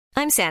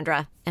I'm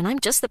Sandra, and I'm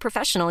just the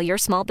professional your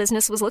small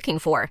business was looking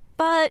for.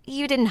 But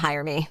you didn't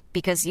hire me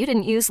because you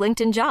didn't use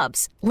LinkedIn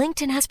Jobs.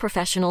 LinkedIn has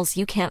professionals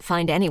you can't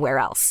find anywhere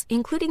else,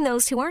 including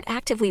those who aren't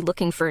actively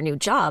looking for a new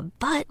job,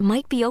 but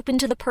might be open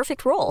to the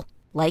perfect role,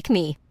 like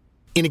me.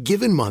 In a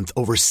given month,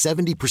 over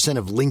 70%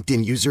 of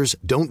LinkedIn users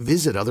don't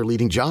visit other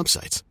leading job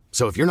sites.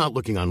 So if you're not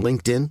looking on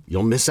LinkedIn,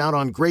 you'll miss out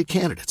on great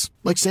candidates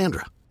like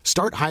Sandra.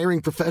 Start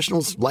hiring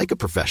professionals like a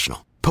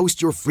professional.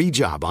 Post your free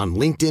job on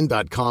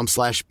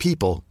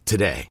linkedin.com/people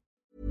today.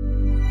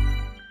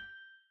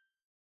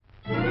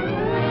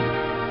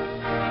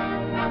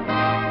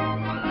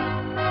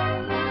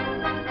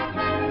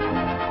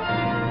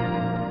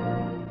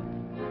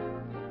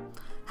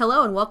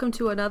 Hello and welcome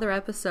to another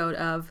episode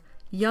of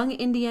Young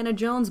Indiana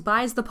Jones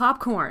Buys the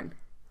Popcorn.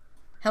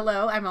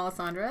 Hello, I'm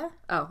Alessandra.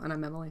 Oh, and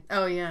I'm Emily.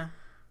 Oh, yeah.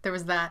 There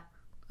was that.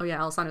 Oh, yeah,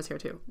 Alessandra's here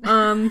too.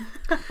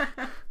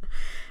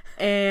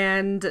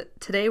 And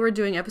today we're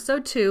doing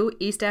episode 2,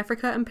 East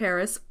Africa and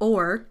Paris,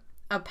 or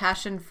A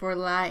Passion for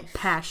Life.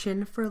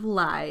 Passion for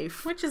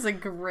Life. Which is a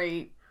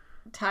great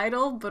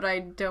title, but I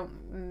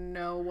don't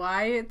know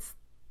why it's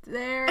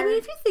there. I mean,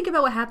 if you think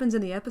about what happens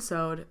in the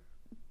episode,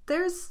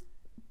 there's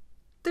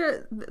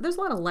a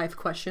lot of life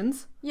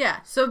questions.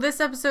 Yeah, so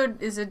this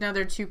episode is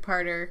another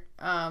two-parter.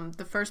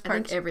 The first part... I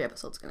think every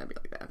episode's going to be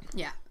like that.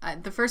 Yeah.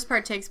 The first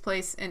part takes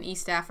place in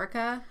East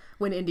Africa.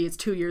 When Indy is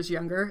 2 years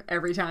younger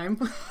every time.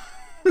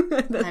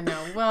 I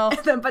know. Well...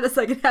 And then by the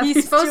second half,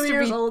 he's 2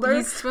 years older.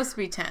 He's supposed to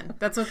be 10.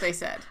 That's what they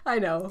said. I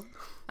know.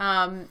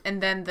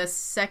 And then the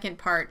second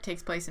part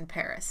takes place in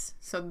Paris.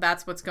 So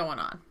that's what's going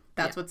on.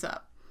 That's what's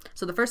up.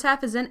 So the first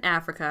half is in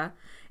Africa.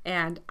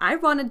 And I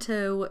wanted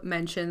to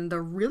mention the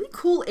really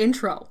cool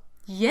intro.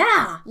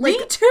 Yeah, me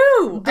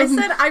too. I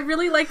said I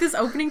really like this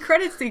opening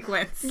credit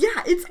sequence.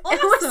 Yeah, it's awesome.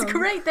 It was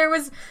great. There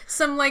was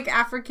some like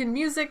African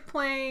music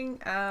playing.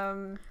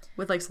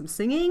 With like some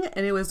singing,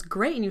 and it was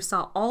great. And you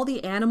saw all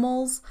the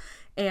animals,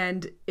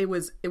 and it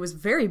was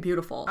very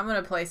beautiful. I'm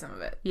gonna play some of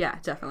it. Yeah,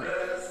 definitely.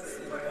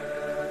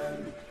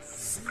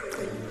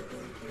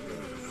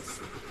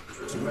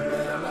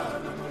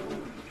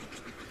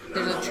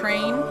 There's a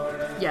train.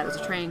 Yeah, there's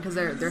a train because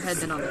they're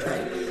heading in on the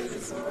train.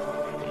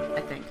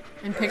 I think.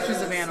 And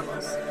pictures of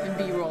animals and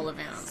B-roll of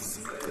animals.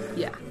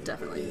 Yeah,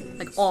 definitely.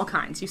 Like all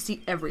kinds. You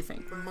see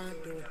everything. Oh,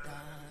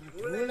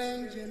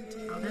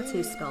 that's how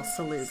you spell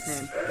Salu's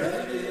name.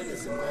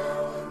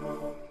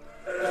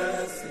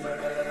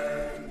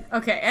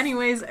 Okay,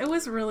 anyways, it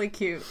was really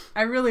cute.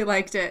 I really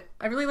liked it.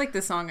 I really liked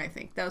the song, I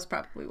think. That was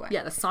probably why.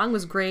 Yeah, the song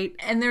was great.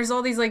 And there's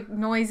all these, like,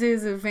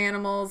 noises of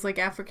animals, like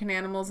African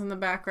animals in the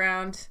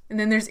background. And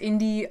then there's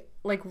Indy,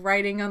 like,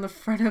 riding on the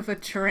front of a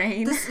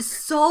train. This is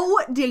so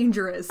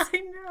dangerous. I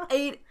know.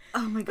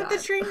 Oh my god. But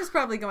the train was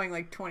probably going,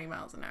 like, 20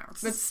 miles an hour.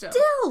 But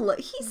still.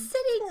 He's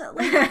sitting,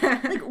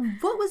 like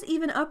what was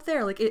even up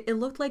there? Like, it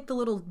looked like the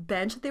little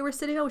bench that they were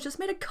sitting on was just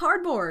made of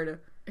cardboard.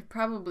 It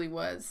probably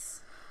was.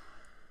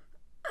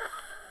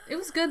 It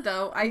was good,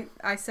 though.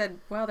 I said,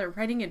 well, they're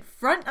riding in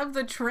front of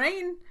the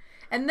train.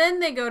 And then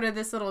they go to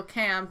this little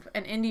camp,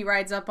 and Indy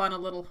rides up on a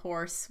little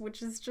horse,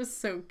 which is just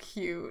so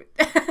cute.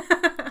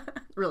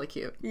 Really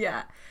cute.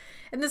 Yeah.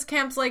 And this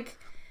camp's, like,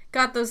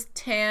 got those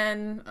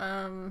tan,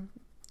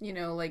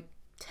 like,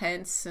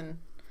 tents and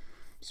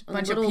just a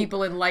bunch of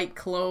people in light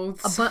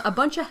clothes. A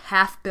bunch of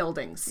half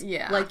buildings.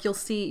 Yeah. Like, you'll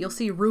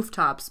see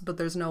rooftops, but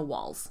there's no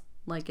walls.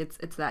 Like,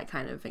 it's that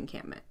kind of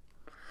encampment.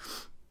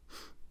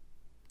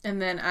 And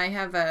then I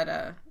have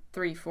at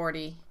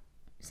 3:40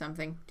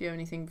 something. Do you have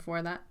anything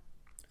before that?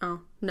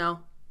 Oh,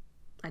 no.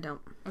 I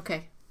don't.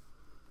 Okay.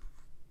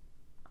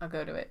 I'll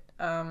go to it.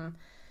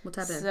 What's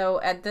happening?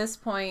 So at this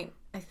point,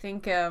 I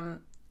think,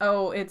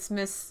 it's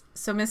Miss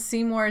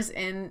Seymour's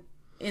in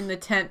the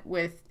tent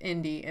with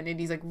Indy, and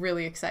Indy's, like,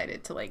 really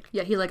excited to, like...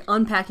 Yeah, he, like,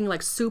 unpacking,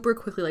 like, super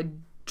quickly, like,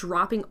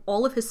 dropping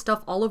all of his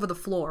stuff all over the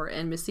floor,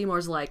 and Miss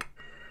Seymour's like,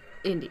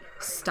 Indy,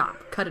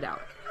 stop. Cut it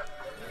out.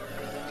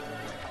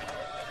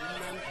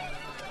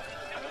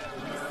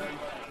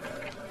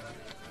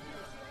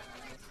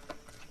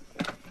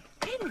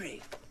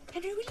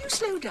 Henry, will you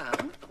slow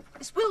down?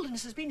 This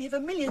wilderness has been here for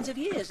millions of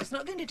years. It's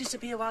not going to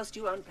disappear whilst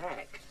you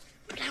unpack.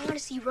 But I want to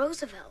see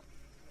Roosevelt.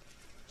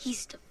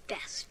 He's the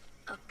best.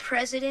 A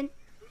president,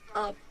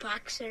 a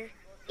boxer,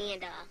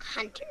 and a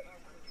hunter.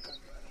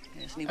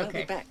 Yes, and he won't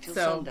be back till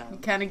so sundown. you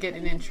kind of get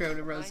an intro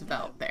to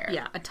Roosevelt there.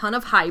 Yeah, a ton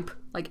of hype.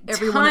 Like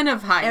everyone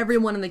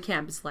in the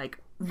camp is like,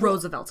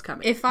 Roosevelt's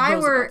coming. If I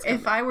were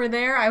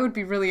there, I would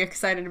be really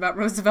excited about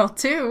Roosevelt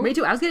too. Me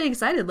too. I was getting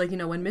excited. Like,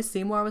 when Miss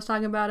Seymour was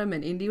talking about him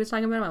and Indy was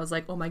talking about him, I was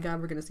like, oh my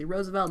god, we're gonna see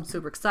Roosevelt. I'm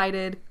super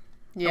excited.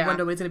 Yeah. I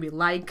wonder what he's gonna be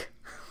like.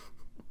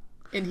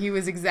 And he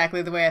was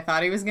exactly the way I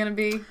thought he was gonna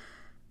be.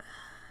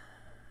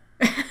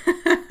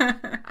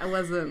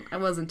 I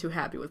wasn't too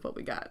happy with what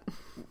we got.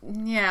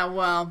 Yeah,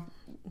 well,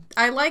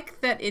 I like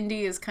that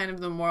Indy is kind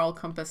of the moral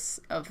compass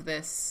of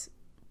this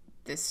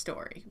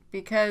story,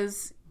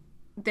 because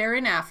they're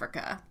in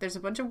Africa. There's a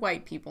bunch of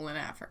white people in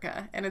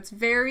Africa, and it's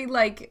very,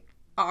 like,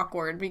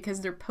 awkward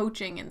because they're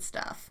poaching and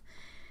stuff.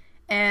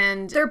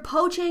 And They're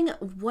poaching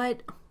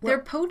what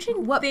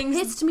things.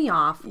 pissed me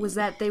off was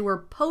that they were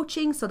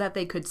poaching so that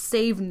they could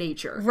save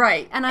nature.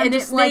 Right. And I'm it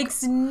just like,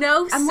 makes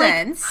no I'm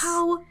sense. like,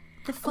 how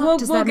the fuck We'll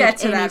does that get make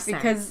to any that sense?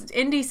 because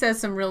Indy says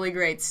some really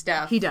great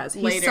stuff. He does.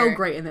 He's later. so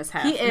great in this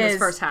half. He in is. this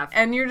first half.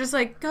 And you're just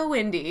like, go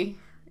Indy.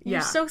 You're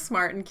Yeah. so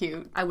smart and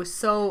cute. I was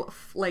so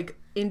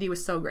Indy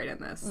was so great in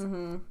this.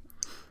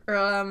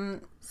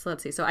 So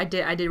let's see. So I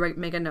did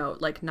make a note,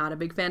 like, not a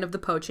big fan of the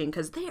poaching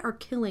because they are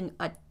killing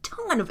a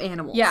ton of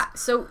animals. Yeah,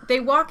 so they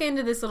walk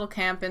into this little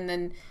camp and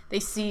then they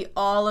see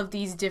all of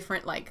these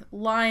different, like,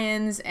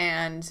 lions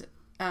and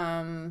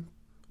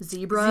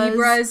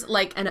Zebras,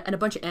 like, and a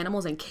bunch of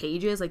animals in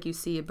cages. Like, you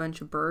see a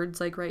bunch of birds,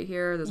 like, right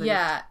here. There's,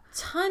 like,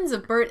 tons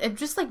of birds,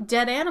 just, like,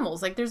 dead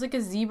animals. Like, there's, like,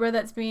 a zebra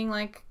that's being,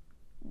 like,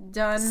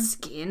 done.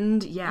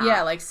 Skinned, yeah.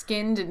 Yeah, like,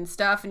 skinned and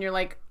stuff, and you're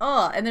like,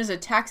 oh, and there's a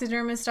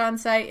taxidermist on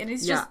site, and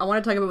it's just... I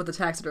want to talk about what the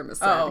taxidermist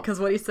said, because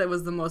what he said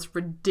was the most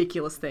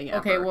ridiculous thing ever.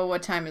 Okay, well,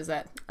 what time is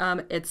that?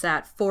 It's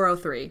at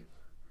 4:03.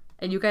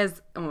 And you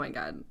guys, oh my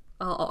god.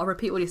 I'll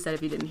repeat what he said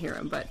if you didn't hear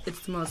him, but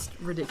it's the most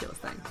ridiculous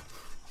thing.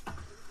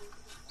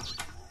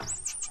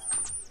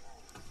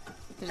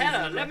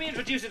 Heller, let me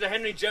introduce you to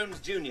Henry Jones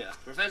Jr.,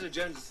 Professor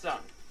Jones' son.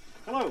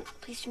 Hello.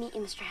 Pleased to meet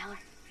you, Mr. Heller.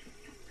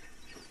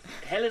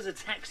 Heller's a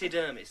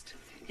taxidermist.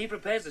 He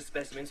prepares the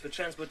specimens for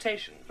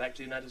transportation back to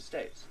the United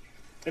States.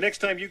 The next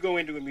time you go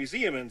into a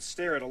museum and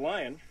stare at a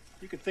lion,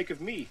 you can think of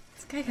me.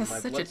 This guy has My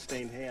such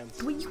blood-stained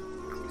hands. Wait,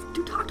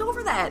 you talked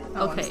over that.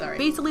 Oh, okay, I'm sorry.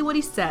 basically what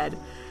he said,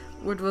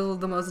 which was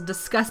the most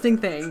disgusting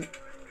thing.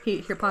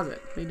 Here, pause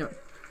it. What are you doing?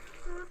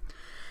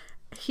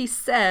 He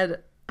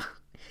said...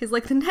 He's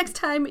like, the next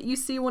time you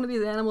see one of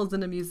these animals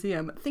in a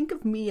museum, think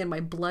of me and my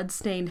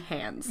blood-stained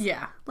hands.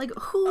 Yeah. Like,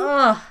 who?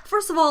 Ugh.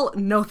 First of all,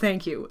 no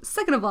thank you.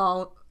 Second of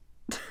all,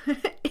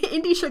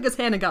 Indy shook his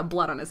hand and got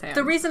blood on his hand.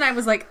 The reason I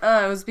was like,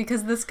 was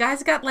because this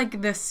guy's got,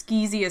 like, the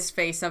skeeziest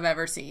face I've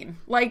ever seen.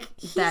 Like,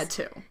 that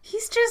too.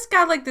 He's just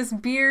got, like, this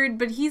beard,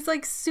 but he's,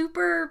 like,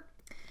 super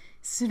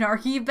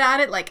snarky about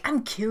it. Like,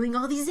 I'm killing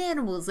all these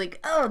animals. Like,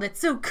 oh,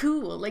 that's so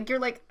cool. Like, you're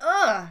like,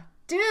 ugh.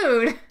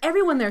 Dude,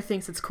 everyone there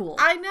thinks it's cool.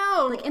 I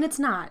know, like, and it's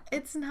not.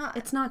 It's not.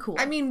 It's not cool.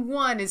 I mean,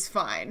 one is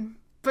fine,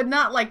 but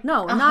not like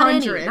no, 100. not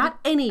any. Not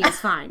any is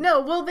fine. No,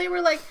 well, they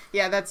were like,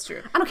 yeah, that's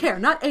true. I don't care.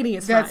 Not any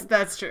is fine.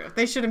 That's true.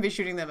 They shouldn't be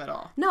shooting them at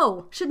all.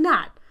 No, should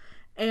not.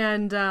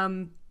 And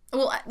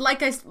well,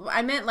 like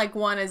I meant like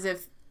one as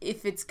if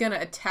it's gonna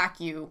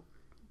attack you,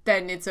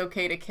 then it's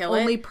okay to kill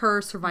it. Only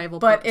per survival.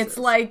 But purposes. it's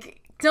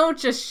like, don't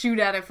just shoot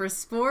at it for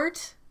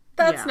sport.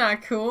 That's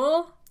not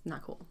cool.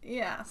 Not cool.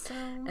 Yeah. So.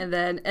 And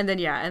then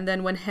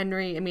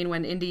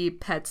when Indy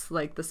pets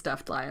like the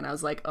stuffed lion, I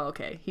was like, oh,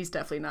 okay, he's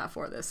definitely not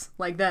for this.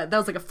 Like that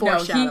was like a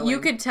foreshadowing. No, you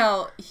could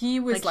tell he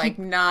was like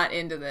not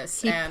into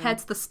this. He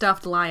pets the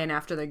stuffed lion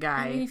after the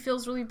guy. And he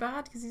feels really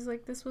bad because he's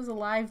like, this was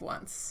alive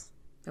once.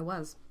 It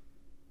was.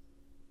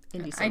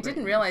 Indy's I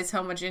didn't realize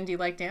how much Indy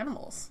liked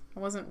animals. I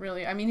wasn't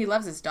really. I mean, he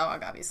loves his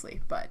dog,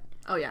 obviously, but.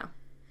 Oh yeah.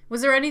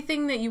 Was there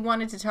anything that you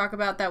wanted to talk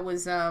about that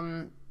was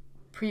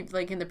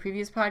like in the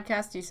previous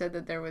podcast, you said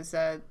that there was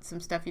some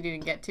stuff you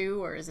didn't get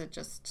to, or is it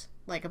just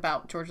like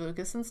about George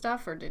Lucas and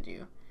stuff, or did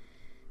you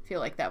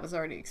feel like that was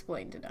already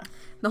explained enough?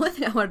 The only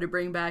thing I wanted to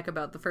bring back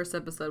about the first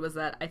episode was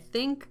that I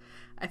think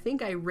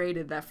I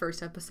rated that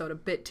first episode a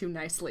bit too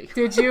nicely.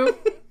 Did you?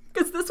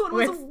 Because this one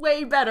was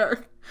way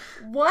better.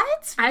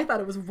 What? I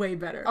thought it was way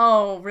better.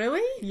 Oh,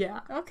 really?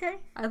 Yeah. Okay.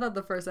 I thought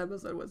the first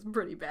episode was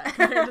pretty bad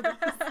compared to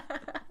this.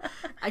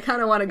 I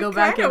kind of want to go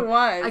back and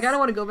I kind of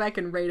want to go back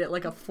and rate it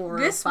like a 4 or a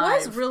 5. This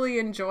was really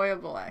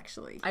enjoyable,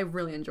 actually. I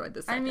really enjoyed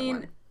the second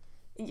one.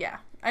 Yeah,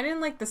 I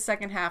didn't like the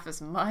second half as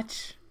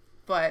much,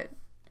 but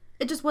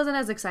it just wasn't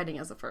as exciting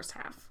as the first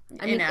half.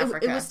 I mean,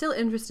 it was still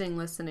interesting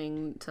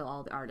listening to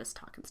all the artists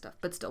talk and stuff,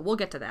 but still, we'll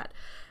get to that.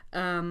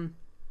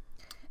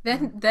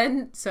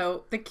 Then,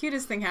 so the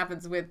cutest thing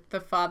happens with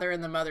the father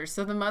and the mother.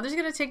 So the mother's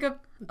gonna take a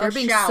They're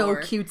being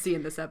shower. so cutesy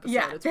in this episode.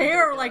 Yeah, they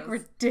are like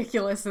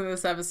ridiculous in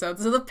this episode.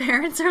 So the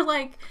parents are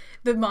like,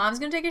 the mom's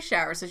gonna take a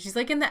shower, so she's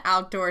like in the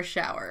outdoor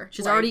shower.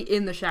 She's already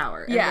in the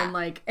shower. And yeah,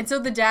 then, and so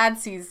the dad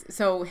sees.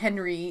 So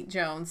Henry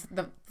Jones,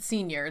 the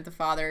senior, the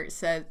father,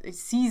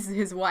 sees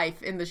his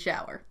wife in the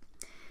shower.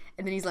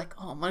 And then he's like,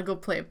 oh, I'm going to go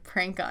play a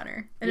prank on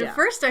her. And at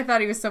first I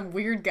thought he was some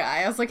weird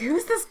guy. I was like,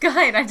 who's this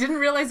guy? And I didn't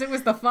realize it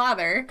was the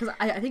father. Because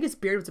I think his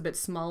beard was a bit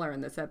smaller in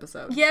this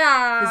episode.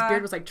 Yeah. His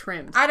beard was like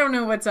trimmed. I don't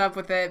know what's up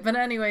with it. But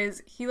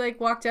anyways, he like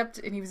walked up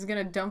and he was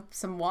going to dump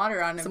some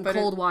water on him. Some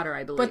cold water,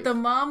 I believe. But the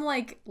mom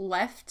like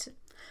left.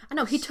 I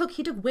know, he took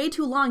way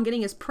too long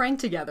getting his prank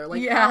together.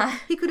 Like,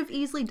 he could have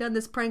easily done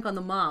this prank on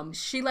the mom.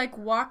 She like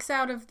walks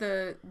out of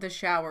the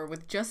shower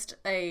with just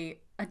a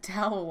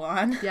towel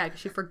on. Yeah, because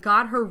she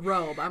forgot her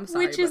robe. I'm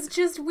sorry. Which is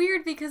just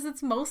weird because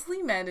it's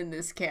mostly men in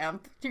this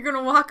camp. You're going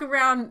to walk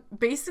around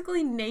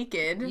basically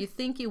naked. You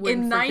think you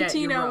wouldn't forget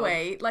your robe. In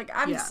 1908. Like,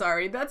 I'm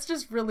sorry. That's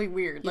just really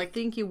weird. You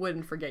think you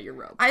wouldn't forget your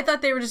robe. I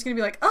thought they were just going to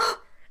be like, oh,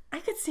 I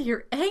could see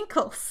your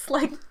ankles.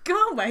 Like,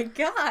 oh my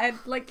God.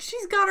 Like,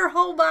 she's got her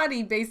whole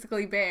body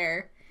basically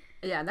bare.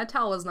 Yeah, and that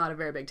towel was not a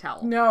very big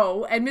towel.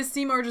 No, and Miss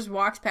Seymour just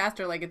walks past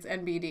her like it's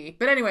NBD.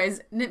 But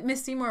anyways,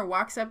 Miss Seymour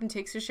walks up and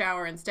takes a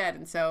shower instead,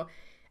 and so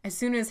as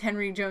soon as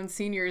Henry Jones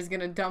Sr. is going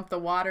to dump the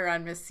water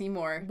on Miss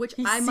Seymour, Which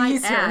he I might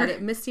sees her.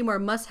 add, Miss Seymour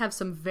must have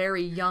some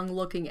very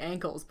young-looking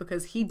ankles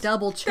because he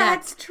double-checked.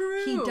 That's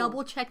true. He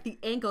double-checked the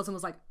ankles and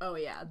was like, "Oh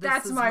yeah, this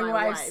That's is my my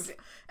wife's." wife."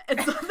 And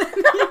so then,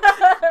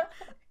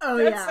 oh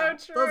That's yeah,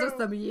 so those true. are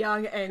some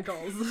young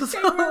ankles. They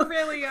were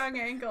really young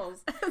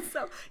ankles.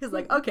 So he's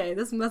like, "Okay,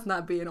 this must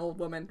not be an old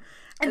woman."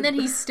 And then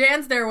he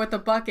stands there with a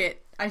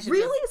bucket. I should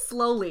really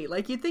slowly.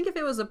 Like you'd think if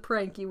it was a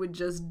prank, you would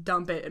just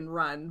dump it and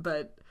run,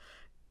 but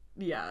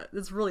yeah,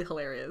 it's really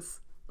hilarious.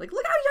 Like,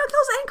 look how young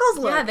those ankles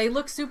look. Yeah, they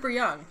look super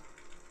young.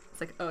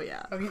 It's like, oh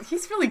yeah. Oh,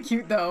 he's really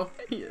cute though.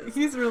 He is.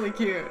 He's really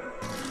cute.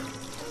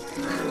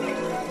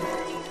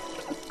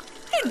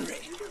 Henry!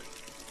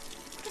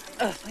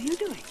 What on earth are you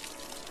doing?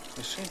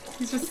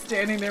 He's just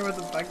standing there with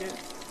a bucket.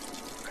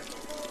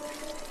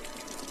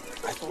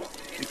 I thought...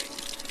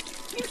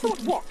 You thought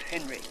what,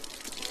 Henry?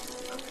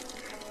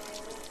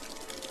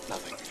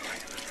 Nothing.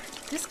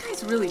 This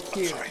guy's really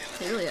cute.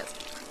 He really is.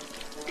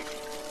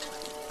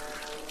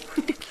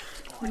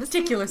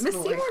 Ridiculous Miss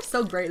boy. Seymour's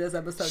so great in this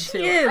episode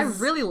too. is. I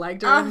really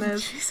liked her in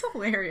this. She's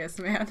hilarious,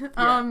 man.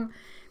 Yeah.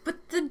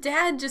 But the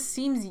dad just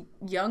seems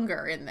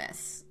younger in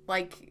this,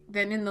 like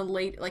than in the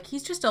late. Like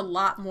he's just a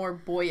lot more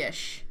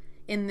boyish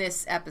in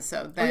this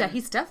episode. Oh Than yeah,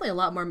 he's definitely a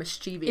lot more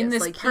mischievous. in this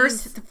like,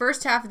 the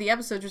first half of the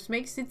episode, just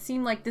makes it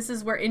seem like this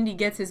is where Indy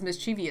gets his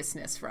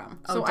mischievousness from.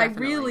 So I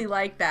definitely. really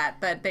like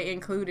that they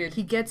included.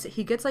 he gets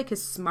like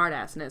his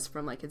smartassness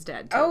from like his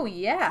dad too. Oh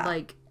yeah,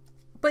 Like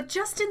but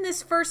just in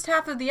this first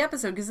half of the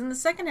episode, because in the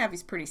second half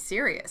he's pretty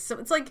serious. So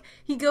it's like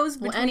he goes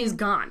between. and he's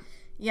gone.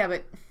 Yeah,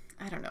 but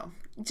I don't know.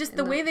 Just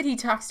the way that he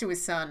talks to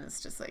his son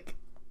is just like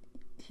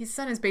his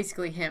son is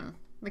basically him.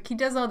 Like he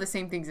does all the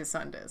same things his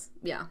son does.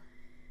 Yeah.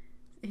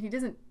 And he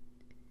doesn't.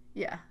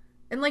 Yeah,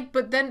 and like,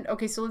 but then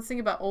okay, so let's think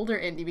about older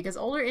Indy, because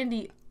older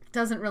Indy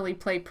doesn't really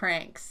play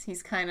pranks.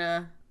 He's kind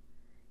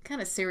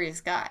of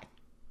serious guy.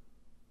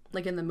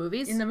 Like in the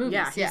movies? In the movies,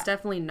 yeah. He's yeah.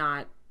 definitely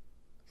not.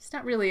 He's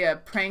not really a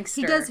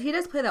prankster. He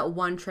does play that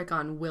one trick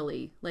on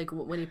Willie, like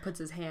when he puts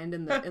his hand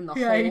in the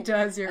Yeah, hole. he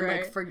does, you're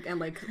and, right.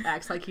 Like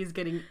acts like he's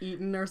getting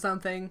eaten or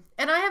something.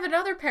 And I have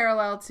another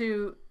parallel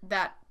to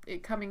that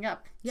coming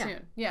up Yeah.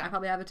 soon. Yeah, I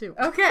probably have it too.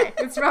 Okay,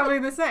 it's probably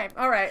the same.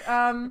 All right.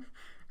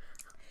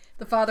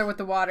 The father with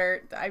the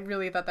water. I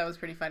really thought that was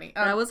pretty funny.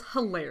 That was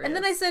hilarious. And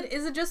then I said,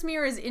 "Is it just me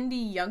or is Indy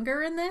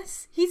younger in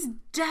this?" He's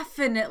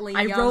definitely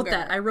I younger.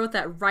 wrote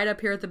that right up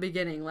here at the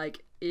beginning.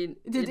 Like, Did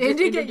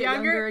Indy get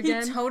younger?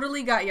 again? He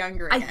totally got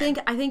younger again.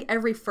 I think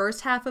every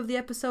first half of the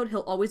episode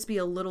he'll always be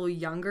a little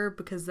younger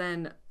because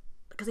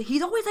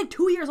he's always like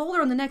 2 years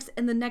older in the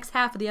next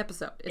half of the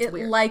episode. It's it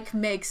weird. like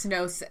makes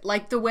no sense.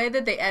 Like the way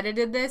that they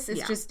edited this is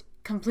Yeah. just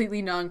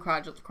completely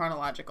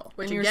non-chronological.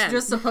 When Which you're again-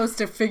 just supposed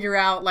to figure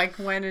out like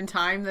when in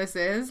time this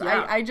is.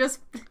 Yeah. I just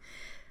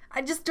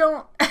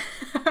don't.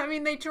 I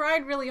mean, they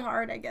tried really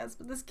hard, I guess,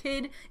 but this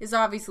kid is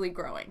obviously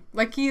growing.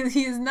 Like he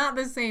is not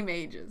the same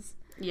ages.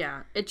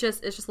 Yeah, it's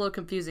just a little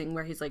confusing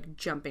where he's like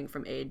jumping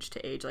from age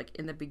to age, like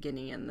in the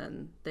beginning and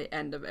then the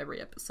end of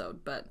every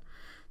episode. But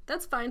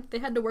that's fine. They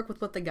had to work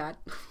with what they got.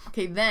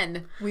 Okay,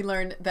 then we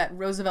learned that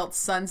Roosevelt's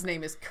son's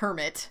name is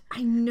Kermit.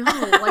 I know,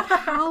 like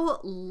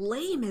how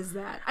lame is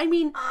that? I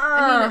mean,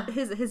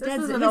 his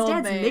dad's is an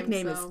old name,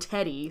 nickname so- is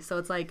Teddy, so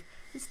it's like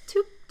it's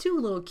two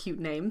little cute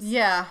names.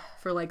 Yeah,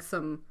 For like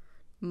some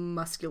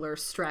muscular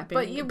strapping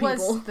but it people.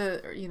 was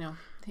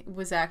it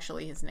was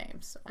actually his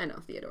name. So. I know,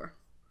 Theodore.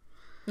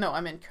 No,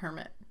 I meant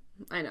Kermit.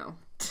 I know.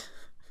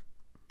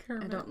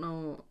 Kermit. I don't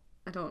know.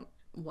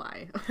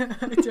 Why.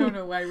 I don't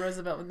know why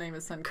Roosevelt would name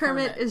his son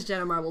Kermit is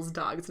Jenna Marbles'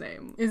 dog's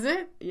name. Is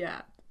it?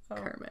 Yeah,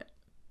 Kermit.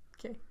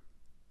 Okay.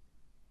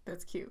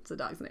 That's cute. It's a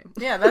dog's name.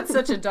 Yeah, that's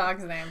such a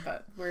dog's name,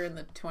 but we're in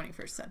the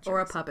 21st century. Or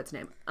a puppet's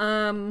name.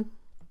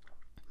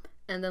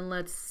 And then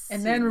let's see.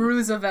 And then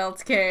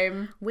Roosevelt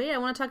came. Wait, I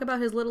want to talk about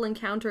his little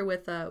encounter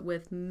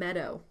with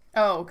Meadow.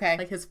 Oh, okay.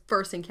 Like his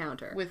first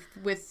encounter.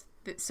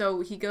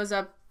 So he goes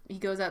up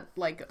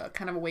like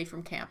kind of away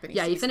from camp, and he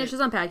sees finishes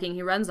unpacking,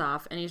 he runs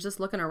off, and he's just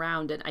looking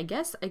around, and I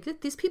guess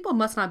these people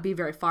must not be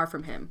very far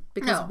from him.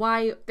 Because No.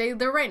 why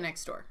They're right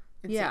next door.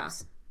 It Yeah.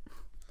 seems.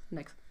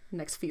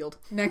 next field.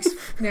 Next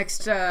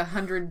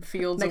 100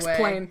 fields Next away.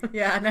 plane.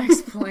 Yeah,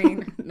 next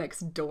plane.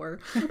 Next door.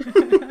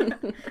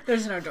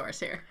 There's no doors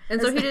here. And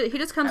so he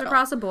just comes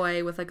across a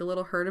boy with like a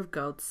little herd of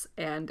goats,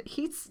 and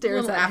he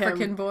stares Little at him.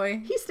 African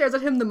boy. He stares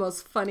at him the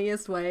most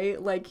funniest way.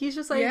 Like he's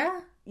just like, Yeah?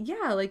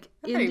 like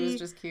I thought Indy. he was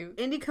just cute.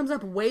 Indy comes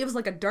up, waves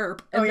like a derp.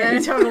 Oh And yeah,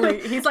 then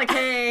totally. He's like,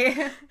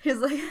 hey, he's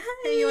like,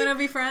 hey, you want to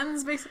be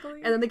friends,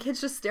 basically? And then the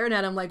kid's just staring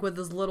at him like with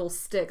his little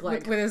stick,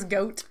 like, with his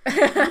goat.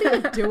 what are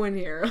you doing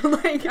here?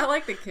 Like, I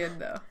like the kid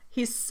though.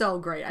 he's so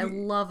great. I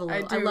love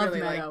I do I love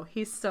really Meadow. like-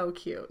 He's so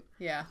cute.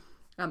 Yeah.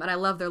 And I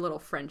love their little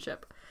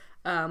friendship.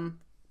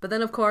 But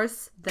then, of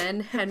course,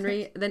 then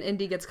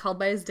Indy gets called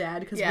by his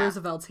dad because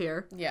Roosevelt's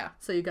here. Yeah.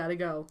 So you gotta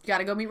go. You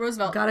gotta go meet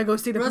Roosevelt. Gotta go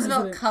see the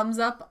Roosevelt president. comes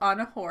up on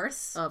a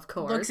horse. Of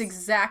course. Looks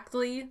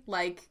exactly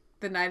like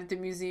the night at the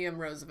museum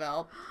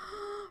Roosevelt.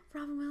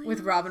 Robin Williams.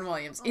 With Robin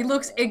Williams. He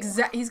looks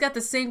he's got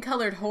the same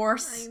colored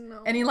horse. I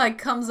know. And he like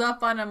comes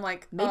up on him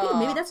like,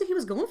 Maybe that's what he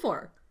was going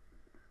for.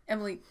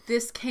 Emily,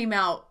 this came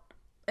out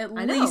at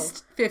I know.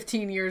 least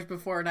 15 years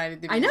before Night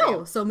at the Museum. I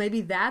know. So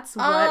maybe that's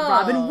what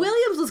Robin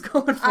Williams was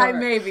going for.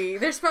 Maybe.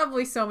 There's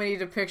probably so many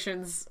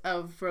depictions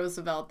of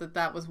Roosevelt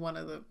that was one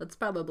of the... That's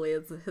probably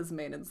his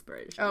main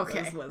inspiration.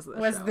 Okay. Was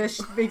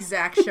this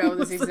exact show,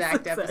 this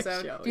exact exact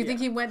episode. show, Do you think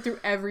he went through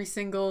every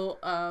single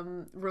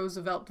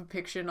Roosevelt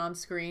depiction on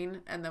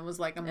screen and then was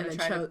like, I'm going to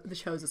try to...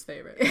 chose his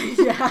favorite.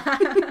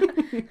 Yeah.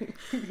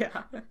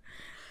 Yeah.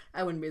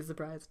 I wouldn't be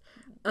surprised.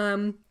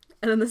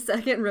 And then the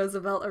second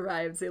Roosevelt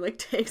arrives, he like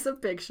takes a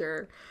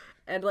picture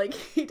and like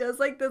he does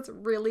like this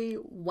really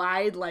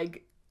wide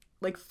like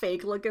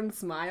fake looking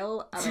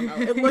smile. I don't know.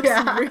 It looks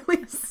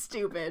really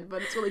stupid,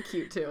 but it's really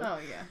cute too. Oh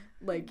yeah.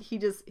 Like he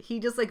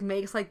just like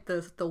makes like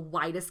the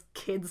widest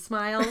kid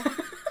smile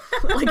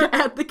like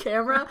at the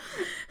camera.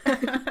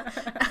 I'm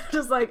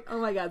just like, oh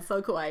my god,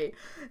 so kawaii.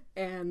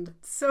 And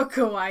so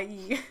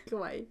kawaii.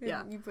 Kawaii.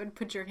 Yeah. You would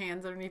put your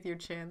hands underneath your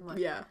chin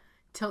like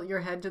tilt your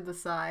head to the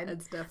side.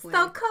 It's definitely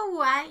so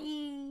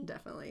kawaii.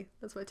 Definitely.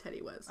 That's what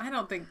Teddy was.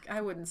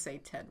 I wouldn't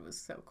say Ted was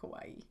so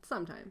kawaii.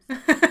 Sometimes.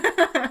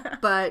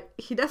 But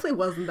he definitely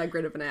wasn't that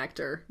great of an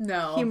actor.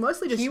 No. He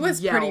mostly just He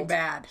was yelled. pretty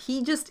bad.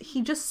 He just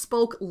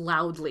spoke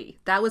loudly.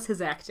 That was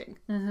his acting.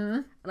 Mm-hmm.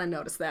 And I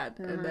noticed that.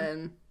 Mm-hmm.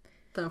 And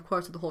then of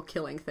course with the whole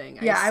killing thing.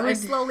 I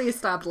slowly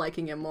stopped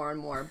liking him more and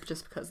more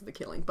just because of the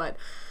killing. But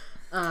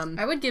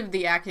I would give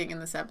the acting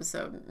in this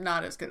episode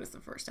not as good as the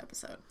first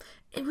episode.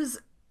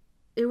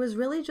 It was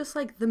really just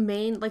like the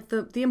main, like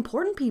the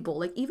important people.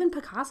 Like even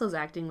Picasso's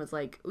acting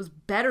was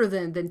better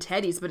than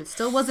Teddy's, but it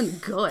still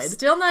wasn't good.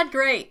 Still not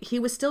great. He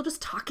was still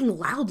just talking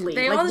loudly.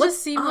 They like, all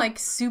just seem like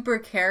super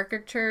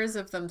caricatures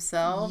of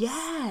themselves.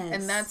 Yes.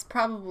 And that's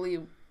probably,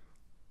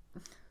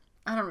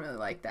 I don't really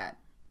like that.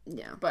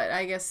 Yeah. But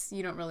I guess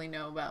you don't really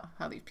know about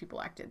how these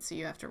people acted, so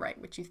you have to write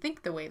what you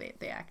think the way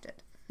they acted.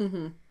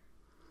 Mm-hmm.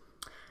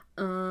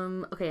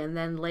 Okay, and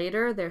then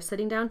later they're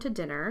sitting down to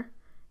dinner.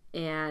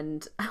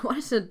 And I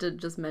wanted to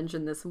just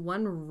mention this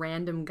one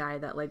random guy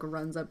that like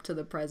runs up to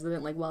the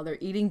president like while they're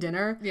eating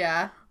dinner.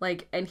 Yeah.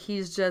 Like, and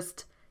he's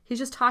just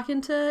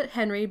talking to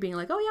Henry, being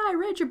like, "Oh yeah, I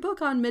read your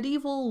book on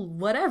medieval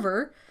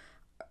whatever."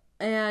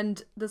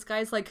 And this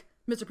guy's like,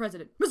 Mr.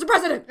 President,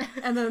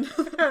 and then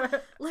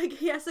like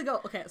he has to go,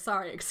 "Okay,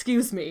 sorry,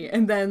 excuse me,"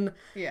 and then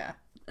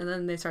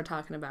they start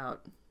talking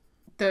about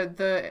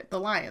the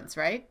lions,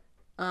 right?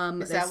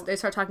 They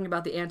start talking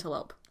about the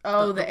antelope.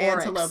 Oh, the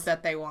oryx. antelope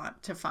that they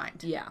want to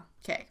find. Yeah.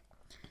 Okay.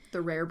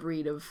 The rare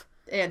breed of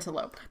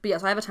antelope. But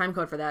yes, I have a time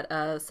code for that.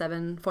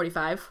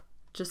 7:45.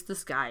 Just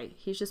this guy.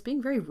 He's just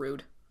being very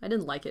rude. I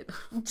didn't like it.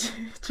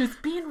 Just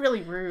being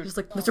really rude. Just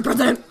like, Mr.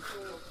 President!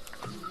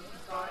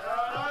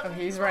 Oh,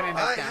 he's running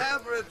up I now.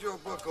 have read your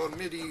book on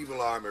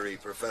medieval armory,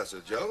 Professor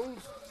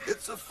Jones.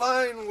 It's a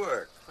fine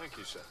work. Thank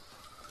you, sir.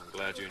 I'm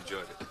glad you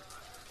enjoyed it.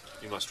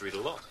 You must read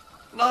a lot.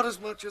 Not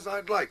as much as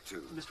I'd like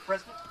to. Mr.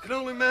 President? Can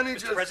only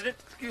manage Mr. President?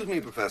 Excuse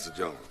me, Professor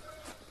Jones.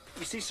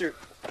 You see, sir,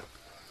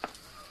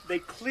 they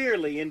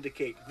clearly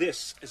indicate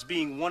this as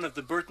being one of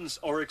the Burton's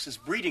oryx's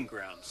breeding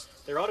grounds.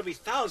 There ought to be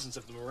thousands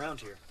of them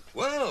around here.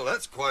 Well,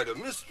 that's quite a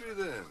mystery,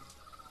 then.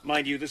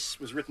 Mind you, this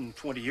was written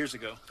 20 years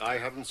ago. I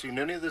haven't seen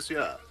any of this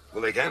yet.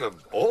 Well, they can't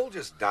have all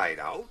just died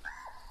out.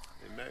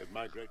 They may have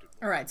migrated.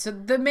 All right, so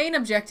the main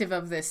objective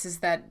of this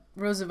is that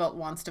Roosevelt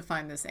wants to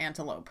find this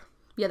antelope.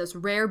 Yeah, this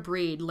rare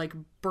breed, like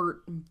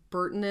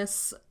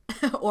Burtonus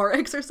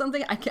oryx or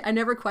something. I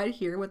never quite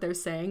hear what they're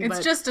saying.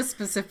 It's just a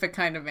specific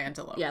kind of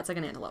antelope. Yeah, it's like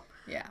an antelope.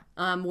 Yeah.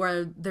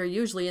 Where they're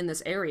usually in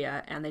this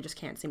area and they just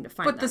can't seem to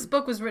find them. But this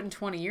book was written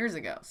 20 years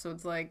ago, so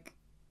it's like,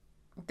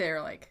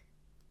 they're like,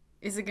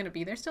 is it going to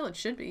be there still? It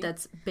should be.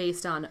 That's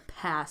based on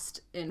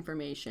past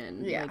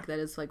information. Yeah. Like, that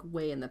is like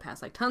way in the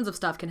past. Like, tons of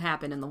stuff can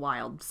happen in the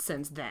wild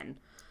since then.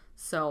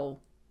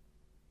 So,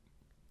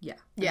 yeah.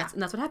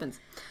 And that's what happens.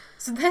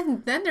 So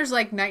then there's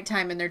like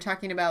nighttime and they're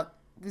talking about,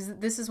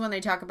 this is when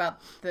they talk about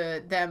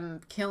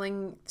them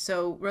killing,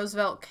 so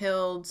Roosevelt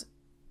killed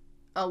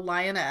a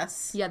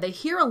lioness. Yeah, they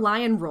hear a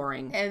lion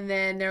roaring. And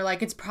then they're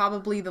like, it's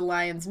probably the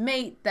lion's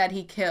mate that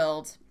he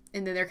killed.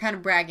 And then they're kind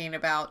of bragging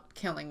about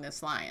killing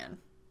this lion,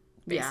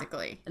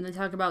 basically. Yeah. And they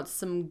talk about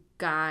some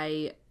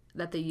guy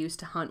that they used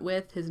to hunt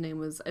with. His name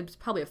was, it's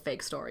probably a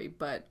fake story,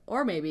 but,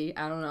 or maybe,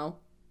 I don't know.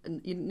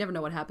 And you never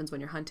know what happens when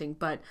you're hunting,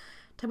 but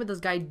talk about this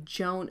guy,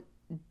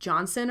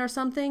 Johnson or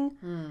something,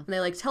 and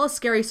they like tell a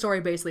scary story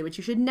basically, which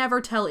you should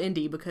never tell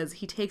Indy because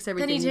he takes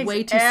everything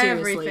way too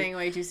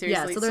seriously.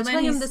 Yeah, so they're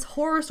telling him this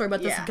horror story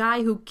about this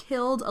guy who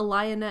killed a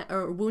lioness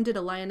or wounded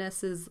a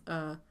lioness's,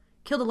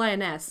 killed a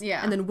lioness,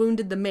 and then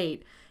wounded the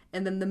mate.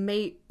 And then the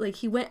mate, like,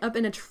 he went up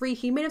in a tree.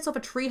 He made himself a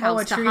tree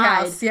house to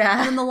hide. Yeah.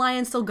 And then the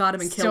lion still got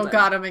him and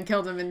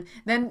killed him. And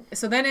then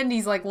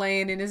Indy's, like,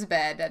 laying in his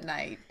bed at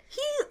night.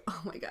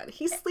 Oh my god,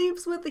 he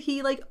sleeps with,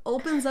 he like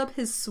opens up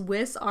his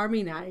Swiss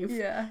Army knife.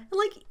 Yeah. And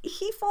like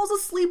he falls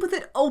asleep with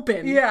it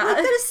open. Yeah. Like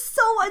that is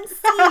so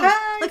unsafe.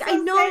 Like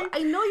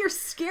I know you're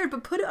scared,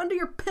 but put it under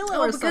your pillow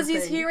or because something.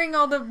 he's hearing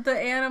all the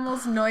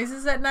animals'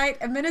 noises at night,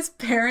 and then his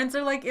parents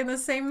are like in the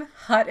same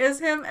hut as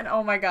him, and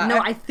oh my god. No,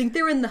 I think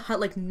they're in the hut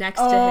like next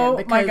to him.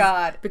 Oh my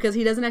god. Because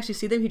he doesn't actually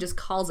see them, he just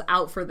calls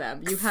out for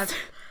them. You have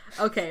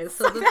Okay,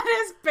 so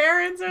that his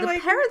parents are the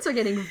parents are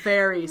getting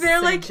very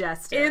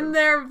suggestive. Like in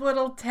their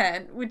little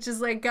tent, which is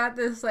like got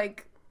this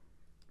like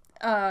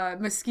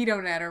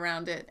mosquito net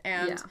around it,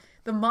 and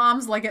the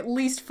mom's like at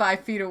least 5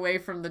 feet away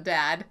from the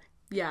dad.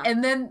 Yeah,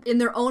 and then in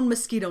their own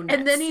mosquito nets.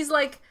 And then he's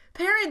like,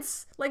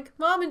 parents, like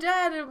mom and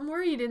dad, I'm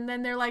worried. And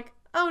then they're like,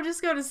 oh,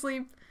 just go to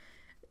sleep,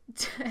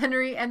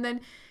 Henry. And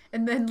then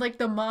like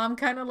the mom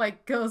kind of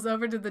like goes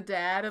over to the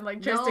dad and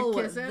like tries to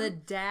kiss him. The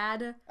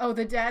dad. Oh,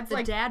 the dad's the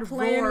like dad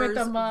playing roars, with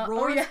the mom.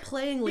 Roars like,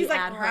 playingly he's like,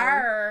 at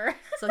her. Rawr.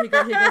 So he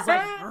goes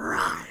like,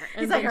 rawr. And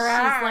he's then like,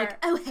 rawr. she's like,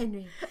 oh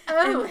Henry,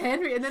 oh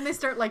Henry. And then they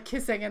start like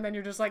kissing, and then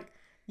you're just like,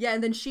 yeah.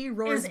 And then she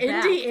roars. Is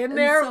Indy in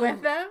there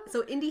with them?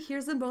 So Indy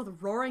hears them both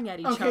roaring at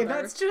each other. Okay,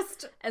 that's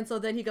just. And so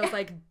then he goes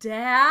like,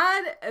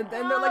 Dad, and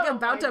then they're like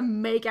about to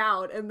make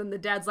out, and then the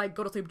dad's like,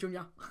 go to sleep,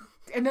 Junior.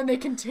 And then they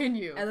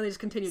continue. And then they just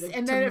continue to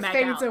And then it make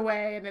fades out.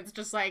 away, and it's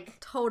just like...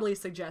 Totally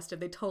suggestive.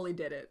 They totally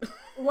did it.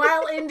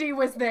 While Indy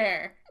was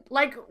there.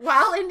 Like,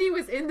 while Indy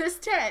was in this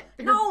tent.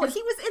 No,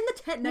 he was in the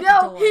tent next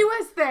door. No, he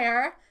was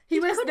there. He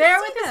was there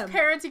with his them.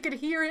 parents. He could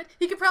hear it.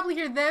 He could probably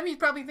hear them. He's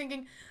probably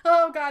thinking,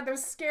 oh god,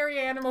 those scary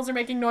animals are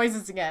making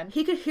noises again.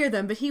 He could hear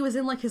them, but he was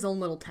in like his own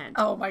little tent.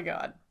 Oh my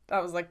god. I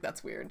was like,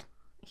 that's weird.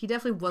 He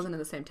definitely wasn't in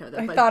the same tent with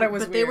them. I thought it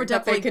was but weird they were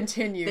definitely that they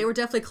continued. They were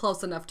definitely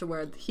close enough to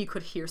where he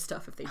could hear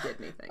stuff if they did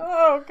anything.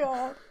 Oh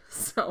god.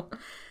 So,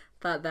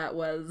 thought that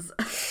was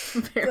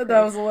very...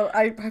 That was a little...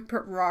 I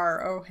put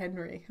rawr, oh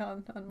Henry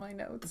on my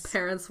notes. The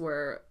parents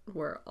were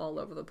all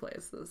over the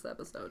place this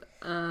episode.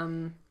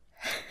 Do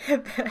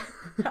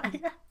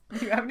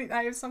you have any?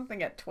 I have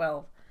something at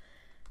 12.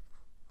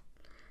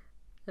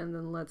 And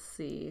then let's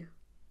see.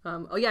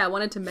 Oh yeah, I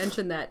wanted to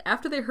mention that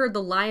after they heard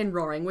the lion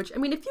roaring, which, I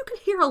mean, if you could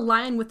hear a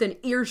lion within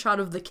earshot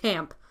of the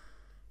camp,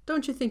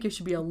 don't you think you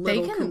should be a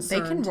little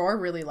concerned? They can roar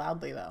really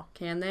loudly though.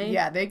 Can they?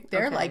 Yeah,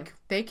 they're okay. like,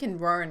 they can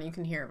roar and you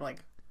can hear like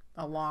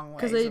a long way.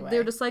 Because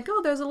they're just like,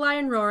 oh, there's a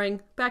lion roaring,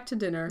 back to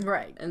dinner.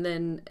 Right. And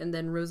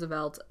then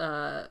Roosevelt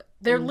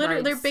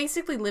they're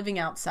basically living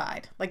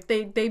outside. Like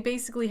they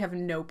basically have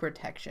no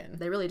protection.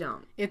 They really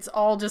don't. It's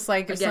all just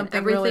like if something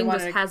everything really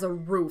just has a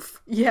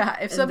roof. Yeah,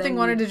 if something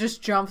wanted to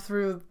just jump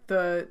through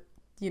the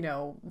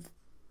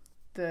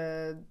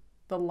the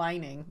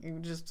lining, it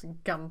would just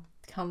come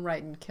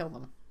right and kill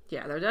them.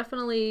 Yeah, they're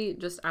definitely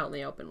just out in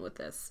the open with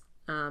this.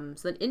 So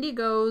then Indy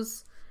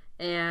goes,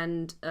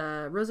 and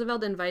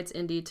Roosevelt invites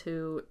Indy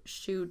to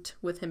shoot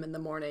with him in the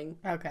morning.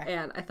 Okay.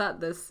 And I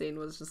thought this scene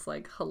was just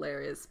like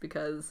hilarious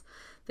because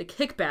the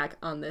kickback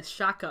on this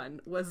shotgun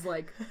was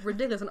like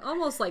ridiculous and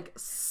almost like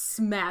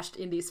smashed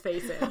Indy's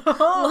face in.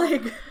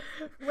 Like,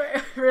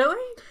 wait,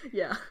 really?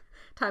 Yeah.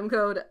 Time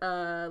code.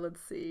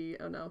 Let's see.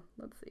 Oh no.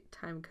 Let's see.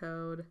 Time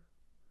code.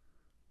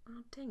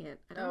 Oh dang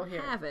it! I don't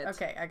have it.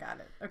 Okay, I got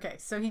it. Okay,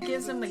 so he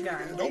gives him the gun.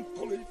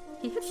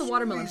 He hits the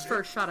watermelon's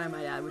first shot, I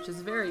might add, which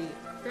is very,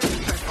 very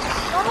impressive.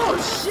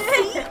 Oh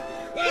shit!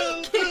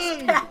 He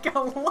kicks back a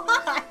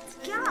lot.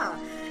 Yeah,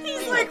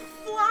 he's like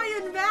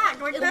flying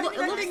back. Like that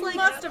thing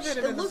must have hit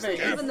him in the face. It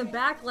looks like even the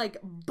back like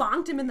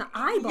bonked him in the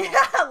eyeball.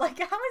 Yeah, like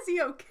how is he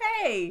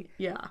okay?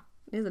 Yeah,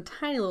 he's a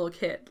tiny little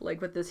kid,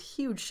 like with this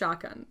huge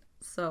shotgun.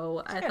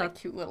 So I thought a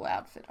cute little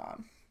outfit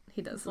on.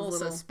 He does. Little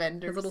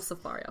suspenders. His little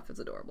safari outfit's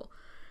adorable.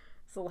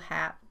 His little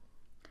hat.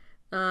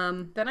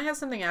 Then I have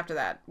something after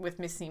that with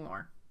Miss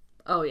Seymour.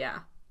 Oh yeah,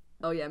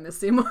 Miss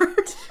Seymour.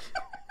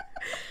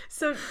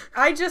 So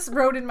I just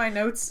wrote in my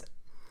notes.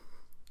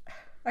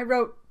 I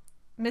wrote,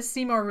 Miss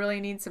Seymour really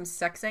needs some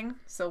sexing.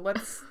 So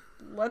let's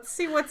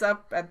see what's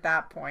up at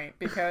that point,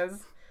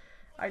 because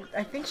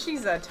I think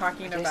she's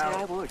talking about.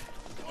 I would.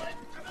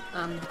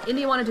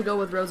 Indy wanted to go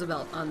with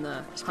Roosevelt on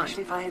the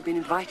Especially hunt. if I had been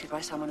invited by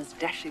someone as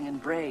dashing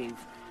and brave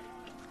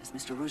as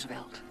Mr.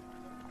 Roosevelt.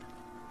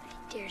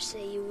 Dare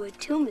say you would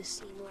too, Miss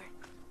Seymour.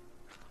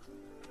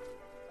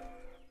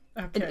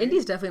 Okay. And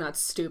Indy's definitely not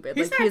stupid.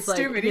 He's like, not he's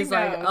stupid. Like, he's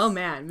like, oh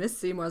man, Miss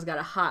Seymour's got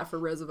a hot for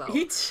Roosevelt.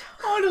 He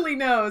totally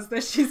knows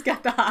that she's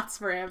got the hots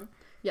for him.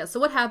 Yeah, so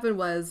what happened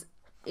was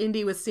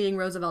Indy was seeing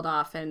Roosevelt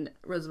off, and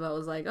Roosevelt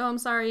was like, oh, I'm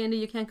sorry, Indy,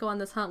 you can't go on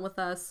this hunt with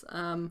us,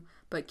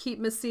 but keep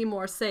Miss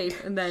Seymour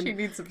safe. And then she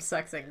needs some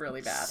sexing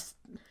really bad.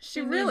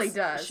 She needs, really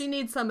does. She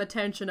needs some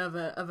attention of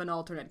an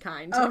alternate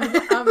kind. Of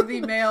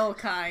the male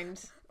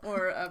kind,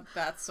 or of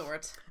that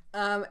sort.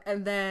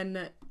 And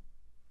then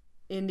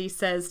Indy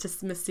says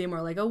to Miss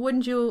Seymour, like, oh,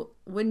 wouldn't you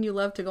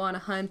love to go on a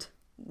hunt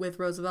with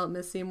Roosevelt,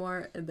 Miss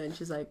Seymour? And then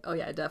she's like, oh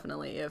yeah,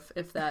 definitely,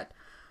 if that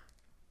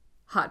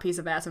hot piece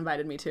of ass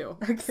invited me too.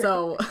 Okay.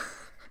 So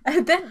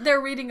and then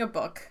they're reading a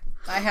book.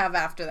 I have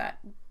after that.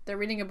 They're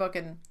reading a book,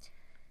 and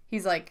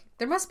he's like,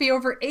 there must be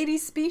over 80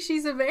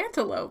 species of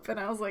antelope. And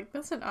I was like,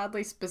 that's an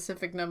oddly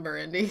specific number,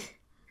 Indy.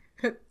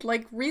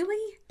 Like,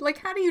 really? Like,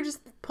 how do you just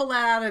pull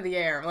that out of the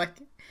air? Like,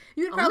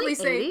 you would probably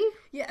say, 80?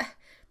 yeah,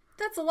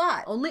 that's a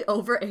lot. Only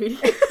over 80?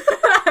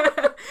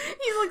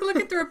 He's like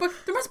looking through a book.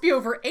 There must be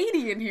over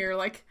 80 in here.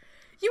 Like,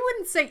 you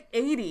wouldn't say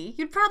 80.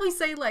 You'd probably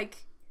say,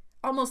 like,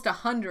 almost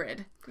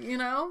 100, you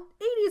know?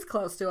 80 is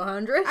close to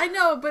 100. I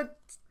know, but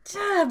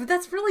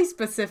that's really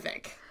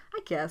specific. I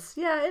guess.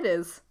 Yeah, it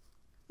is.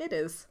 It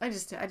is. I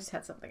just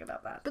had something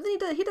about that. But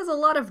then he does a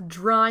lot of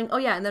drawing. Oh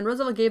yeah, and then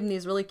Roosevelt gave him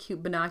these really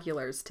cute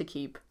binoculars to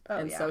keep. Oh,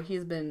 and yeah. so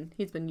he's been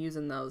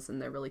using those,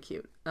 and they're really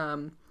cute.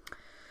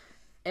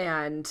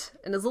 And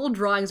his little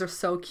drawings are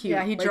so cute.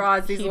 Yeah, he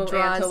draws these little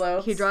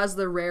antelopes. He draws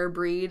the rare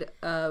breed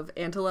of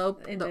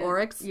antelope, the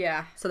oryx.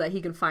 Yeah. So that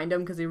he can find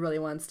them, because he really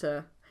wants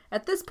to.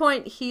 At this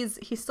point, he's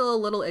still a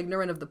little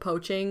ignorant of the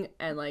poaching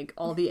and like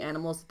all the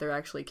animals that they're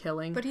actually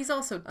killing. But he's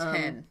also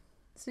 10.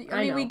 So, I I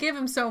mean, know. we give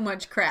him so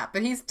much crap,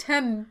 but he's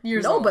 10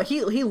 years old. No, but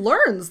he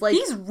learns. Like,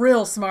 he's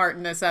real smart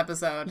in this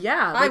episode.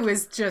 Yeah, I like-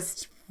 was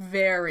just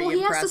very well,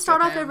 he impressed has to start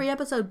with off him. every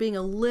episode being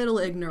a little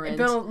ignorant,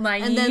 A little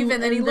naive,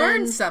 and then he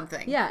learns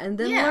something. Yeah, and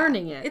then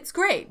learning it. It's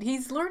great.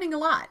 He's learning a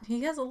lot.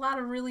 He has a lot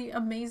of really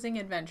amazing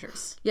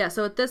adventures. Yeah,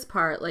 so at this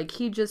part, like,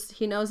 he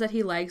knows that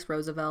he likes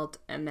Roosevelt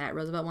and that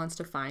Roosevelt wants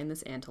to find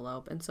this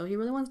antelope, and so he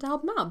really wants to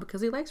help him out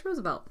because he likes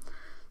Roosevelt.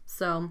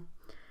 So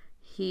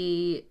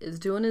he is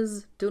doing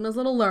his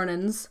little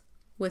learnings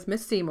with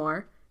Miss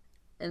Seymour,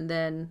 and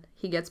then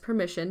he gets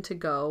permission to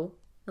go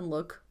and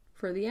look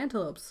for the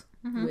antelopes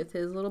with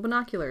his little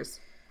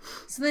binoculars.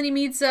 So then he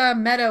meets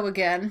Meadow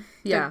again,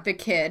 Yeah. the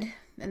kid,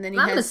 and then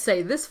I'm gonna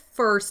say this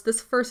first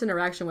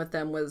interaction with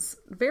them was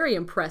very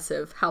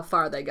impressive. How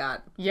far they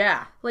got,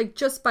 yeah. like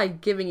just by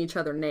giving each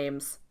other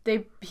names.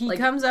 He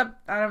comes up.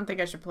 I don't think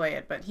I should play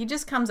it, but he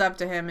just comes up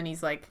to him and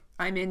he's like,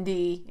 "I'm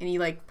Indy," and he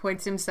like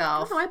points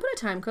himself. Oh, I put a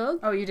time code.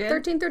 Oh, you did?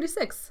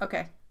 1336.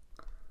 Okay.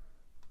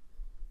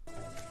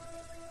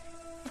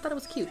 I thought it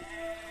was cute.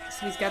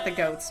 So he's got the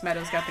goats.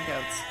 Meadow's got the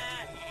goats.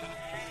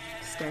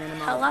 Staring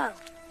them all. Hello.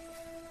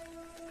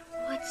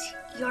 What's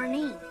your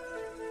name?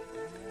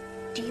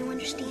 Do you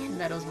understand?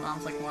 Meadow's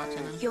mom's like watching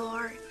him.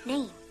 Your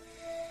name.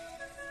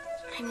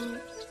 I mean,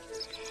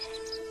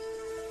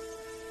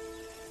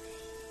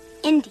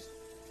 Indy.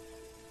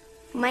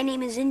 My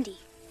name is Indy.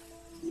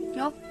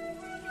 Nope.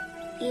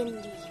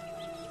 Indy.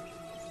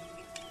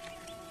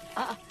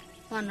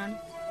 One.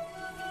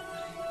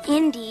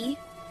 Indy.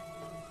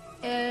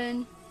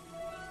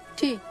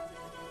 N-T.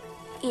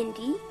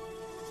 Indy.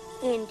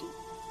 Indy.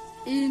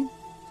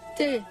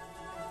 In-T.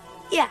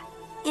 Yeah,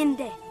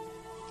 Indy.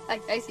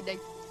 I see that.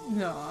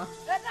 No.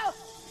 Let go!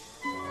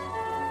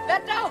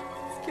 Let go!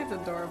 This kid's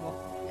adorable.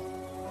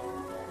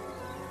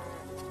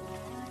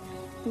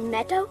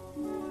 Meadow?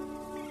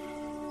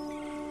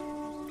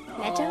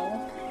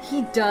 Meadow?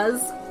 He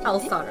does. I'll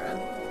start him.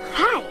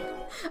 Hi.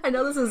 I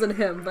know this isn't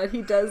him, but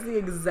he does the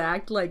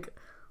exact like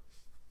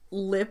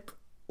lip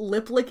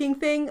licking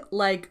thing.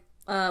 Like,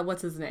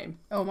 what's his name?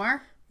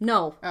 Omar?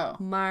 No. Oh.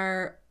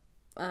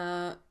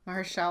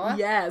 Mahershala?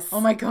 Yes.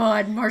 Oh my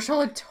god,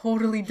 Mahershala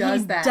totally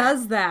does he that.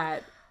 does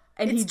that.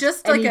 And It's he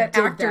just and like he an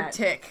did actor that.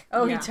 tick.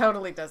 Oh, Yeah. he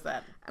totally does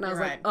that. And I was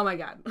You're like, right. oh my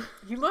god.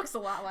 He looks a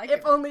lot like If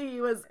him. only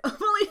he was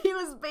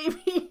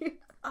baby.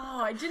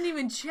 Oh, I didn't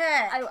even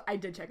check. I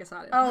did check. It's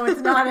not him. Oh,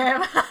 it's not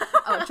him.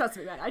 Oh, trust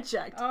me, man. I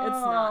checked. Oh, it's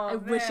not. I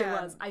wish it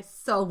man. was. I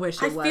so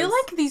wish it was. I feel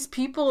like these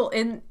people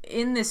in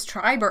this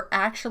tribe are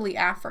actually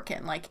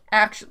African. Like,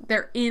 actually,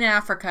 they're in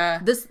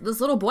Africa. this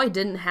little boy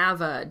didn't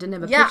have a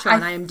Yeah, picture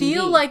on I IMDb.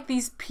 feel like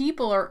these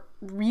people are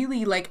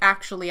really like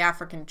actually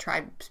African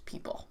tribes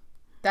people.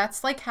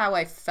 That's like how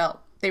I felt.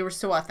 They were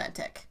so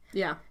authentic.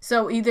 Yeah.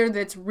 So either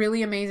that's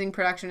really amazing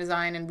production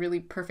design and really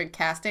perfect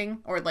casting,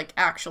 or like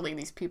actually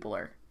these people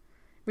are,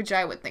 which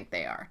I would think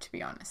they are, to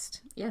be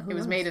honest. Yeah, who it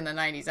was knows? made in the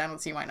 90s. I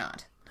don't see why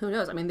not. Who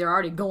knows? I mean, they're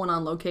already going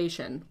on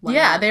location. Why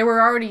Yeah, not? they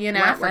were already in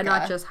Why Africa.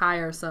 not just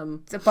hire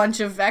some? It's a bunch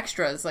of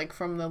extras like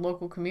from the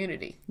local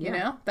community, you Yeah,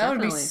 know? That would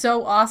be definitely.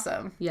 so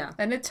awesome. Yeah.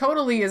 And it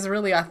totally is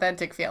really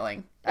authentic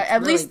feeling. It's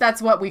At really- least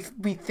that's what we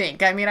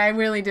think. I mean, I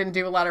really didn't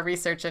do a lot of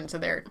research into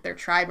their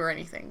tribe or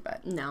anything,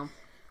 but No.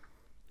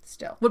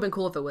 still. Would have been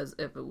cool if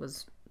it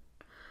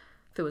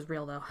was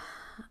real though.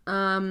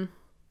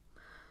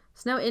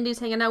 So now Indy's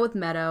hanging out with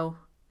Meadow.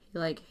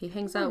 He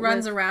hangs out.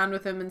 Runs with, around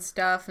with him and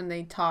stuff, and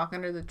they talk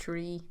under the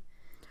tree.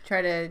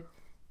 Try to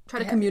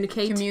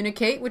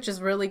communicate, which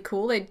is really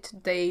cool.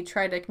 They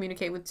try to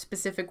communicate with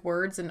specific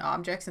words and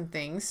objects and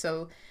things.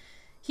 So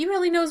he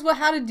really knows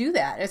how to do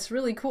that. It's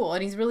really cool,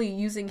 and he's really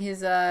using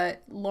his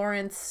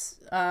Lawrence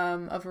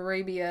of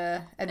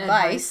Arabia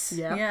advice.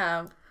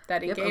 Yeah.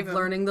 That he gave of him.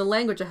 learning the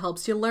language. It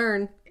helps you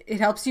learn. It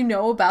helps you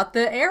know about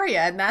the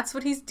area, and that's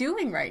what he's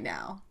doing right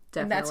now.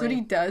 Definitely. And that's what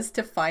he does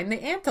to find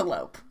the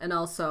antelope. And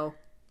also,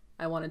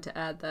 I wanted to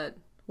add that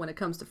when it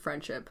comes to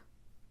friendship,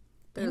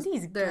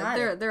 Indy's got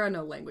it. There are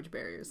no language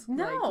barriers.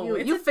 No,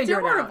 like, it's you figure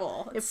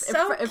adorable. it out. It's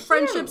so if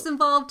friendship's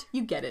involved,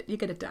 you get it. You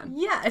get it done.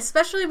 Yeah,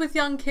 especially with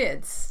young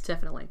kids.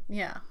 Definitely.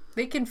 Yeah,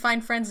 they can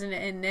find friends in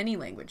any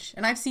language,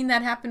 and I've seen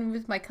that happen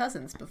with my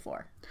cousins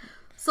before.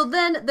 So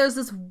then there's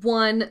this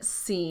one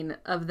scene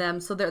of them.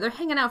 So they're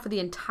hanging out for the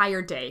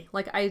entire day.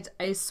 Like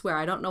I swear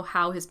I don't know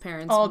how his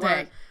parents all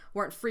day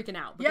weren't freaking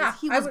out because yeah,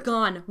 he was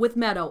gone with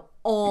Meadow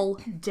all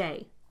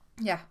day.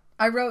 Yeah,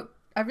 I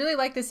really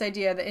like this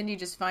idea that Indy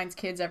just finds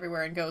kids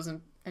everywhere and goes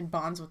and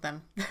bonds with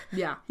them.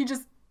 Yeah, he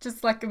just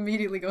like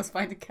immediately goes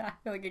find a guy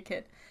like a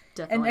kid.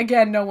 Definitely. And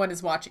again, no one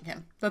is watching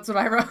him. That's what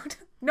I wrote.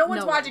 No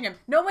one's watching him.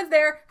 No one's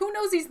there. Who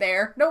knows he's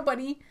there?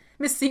 Nobody.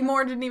 Miss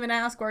Seymour didn't even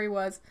ask where he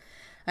was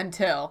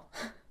until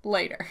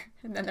later.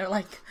 And then they're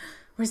like,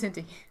 where's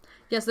Indy?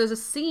 Yes, there's a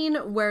scene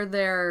where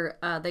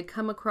they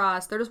come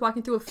across, they're just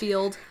walking through a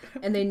field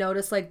and they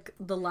notice like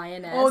the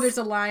lioness. Oh, there's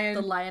a lion.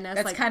 The lioness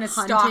that's like kind of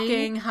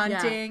hunting.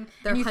 hunting. Yeah.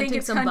 They're and you hunting think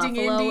it's some hunting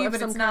buffalo Indy, of but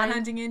some it's not kind.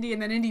 hunting Indy,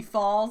 and then Indy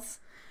falls.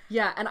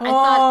 Yeah, and I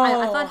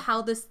thought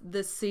how this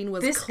scene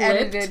was clipped.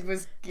 Edited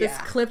was This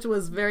clipped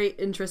was very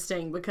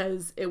interesting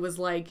because it was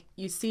like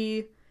you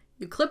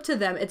clip to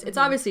them. It's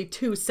obviously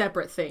two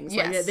separate things.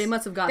 Yes. Like they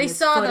must have gotten. They this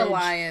saw footage. the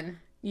lion.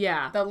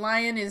 Yeah, the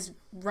lion is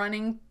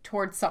running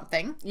towards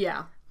something.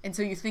 Yeah, and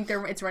so you think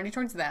it's running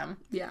towards them.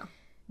 Yeah.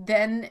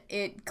 Then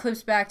it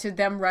clips back to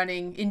them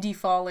running, Indy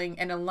falling,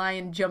 and a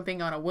lion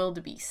jumping on a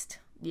wildebeest.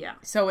 Yeah.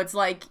 So it's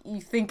like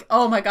you think,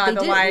 oh my god,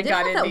 the lion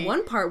got Indy. That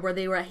one part where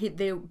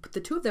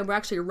the two of them were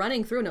actually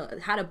running through and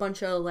it had a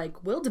bunch of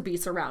like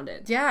wildebeest around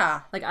it.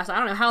 Yeah. Like I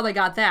don't know how they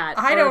got that.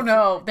 I don't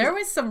know. There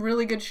was some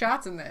really good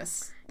shots in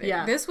this.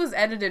 Yeah. This was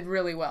edited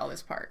really well,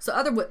 this part. So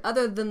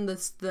other than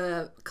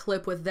the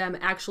clip with them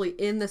actually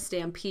in the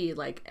stampede,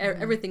 like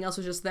everything else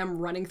was just them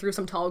running through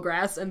some tall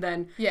grass and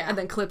then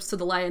clips to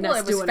the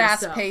lioness doing it was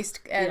fast fast-paced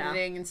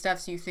editing and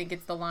stuff, so you think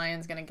it's the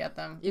lion's gonna get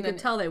them. You could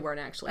tell they weren't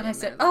actually. And I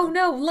said, "Oh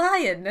no,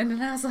 lion!" And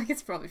then I was like,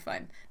 "It's probably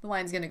fine. The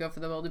lion's gonna go for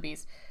the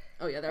wildebeest."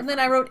 Oh yeah, and then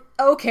I wrote,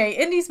 "Okay,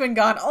 Indy's been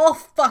gone all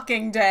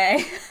fucking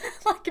day,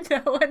 like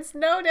no one's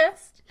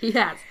noticed." He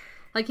has.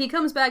 Like, he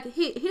comes back,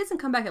 he doesn't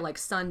come back at, like,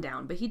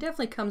 sundown, but he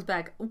definitely comes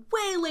back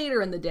way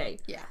later in the day.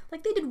 Yeah.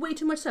 Like, they did way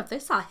too much stuff. They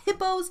saw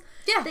hippos.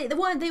 Yeah.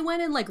 They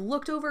went and, like,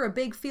 looked over a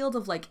big field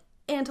of, like,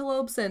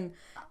 antelopes and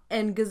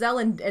gazelle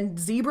and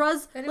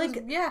zebras. And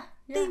like,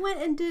 they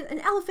went and did, and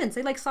elephants.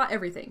 They, like, saw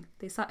everything.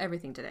 They saw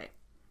everything today.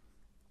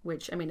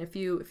 Which, I mean, if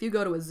you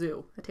go to a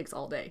zoo, it takes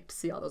all day to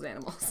see all those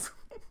animals.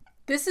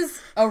 This is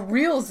a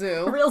real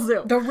zoo. A real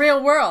zoo. The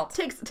real world.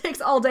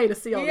 Takes all day to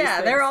see all these things.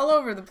 Yeah, they're all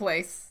over the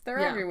place. They're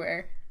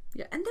everywhere.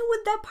 Yeah, and then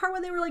with that part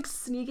when they were like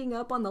sneaking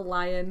up on the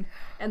lion,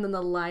 and then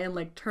the lion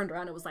like turned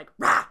around, it was like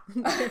rah,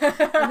 and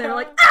they were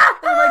like ah,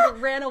 they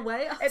like ran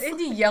away. And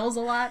Indy yells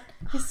a lot.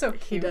 He's so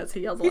cute. He does.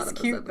 He yells a lot. He's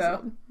cute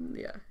though.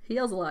 Yeah, he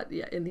yells a lot.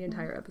 Yeah, in the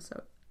entire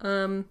episode.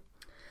 And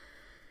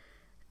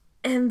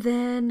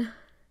then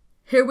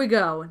here we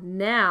go.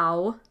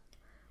 Now,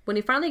 when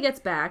he finally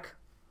gets back,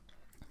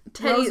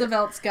 Teddy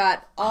Roosevelt's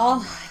got all.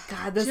 Oh my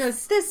god!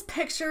 This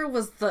picture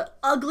was the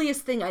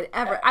ugliest thing I'd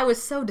ever. I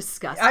was so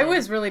disgusted. I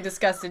was really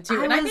disgusted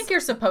too, and I think you're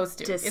supposed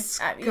to.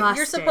 Disgusted.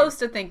 You're supposed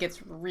to think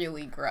it's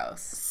really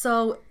gross.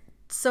 So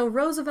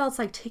Roosevelt's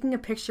like taking a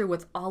picture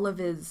with all of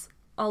his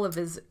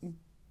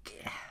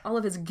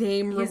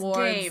game rewards.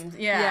 Games,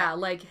 yeah,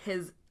 like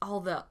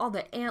all the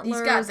antlers.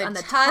 He's got the and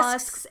the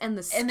tusks and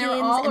the skins and they're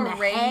all and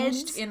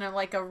arranged in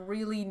a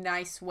really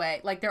nice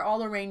way. Like they're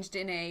all arranged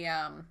in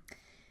a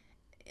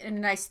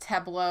nice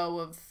tableau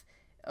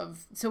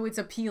of so it's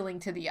appealing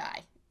to the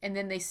eye. And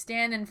then they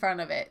stand in front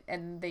of it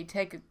and they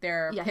take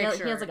their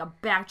picture. He has like a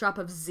backdrop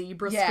of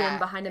zebra skin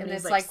behind him, and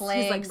it's he's like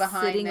laying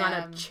behind sitting them. on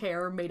a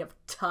chair made of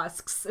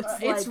tusks.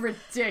 It's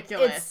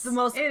ridiculous. It's the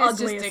most it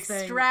ugliest is just thing.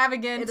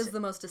 Extravagant. It is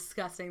the most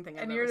disgusting thing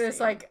I've ever seen. And you're just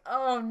like,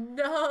 oh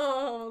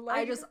no!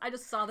 Like, I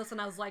just saw this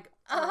and I was like,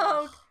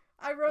 oh.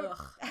 I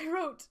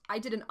wrote. I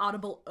did an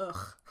audible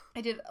ugh.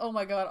 I did. Oh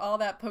my god! All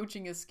that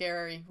poaching is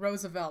scary.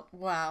 Roosevelt.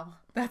 Wow,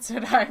 that's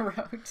what I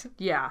wrote.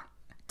 Yeah,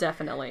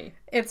 definitely.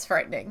 It's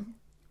frightening.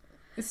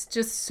 It's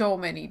just so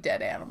many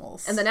dead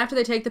animals. And then after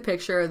they take the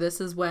picture, this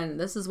is when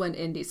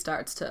Indy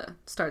starts to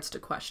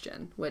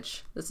question,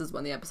 which this is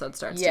when the episode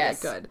starts to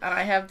get good. And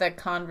I have the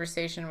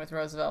conversation with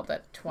Roosevelt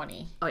at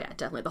 20. Oh yeah,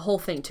 definitely. The whole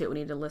thing too. We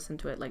need to listen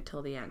to it like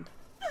till the end.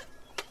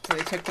 So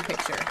they took the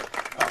picture.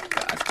 Oh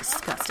god,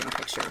 disgusting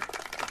picture.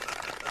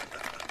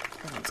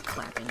 Everyone's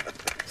clapping.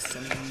 So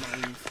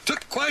naive.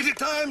 Took quite a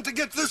time to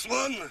get this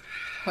one.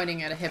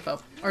 Pointing at a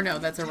hippo. Or no,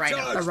 that's a rhino.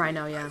 A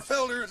rhino, yeah. I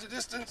felled her at a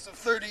distance of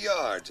 30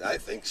 yards. I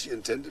think she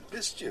intended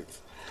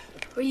mischief.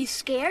 Were you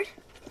scared?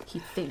 He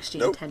thinks she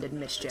Nope. intended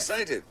mischief.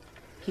 Excited.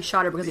 He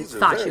shot her because These he are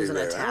thought she very was an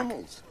rare attack.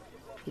 animals.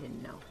 He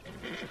didn't know.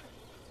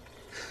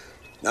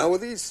 Now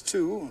with these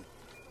two,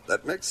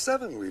 that makes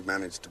 7 we've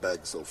managed to bag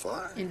so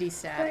far. Indy's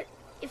sad. But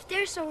if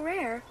they're so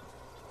rare,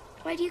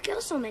 why do you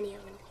kill so many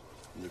of them?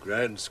 In the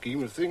grand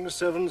scheme of things,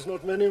 7's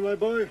not many, my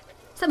boy.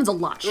 7's a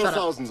lot. There Shut are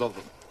up. thousands of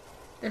them.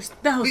 There's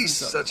thousands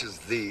Beasts of them. such as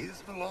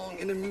these belong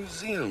in a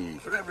museum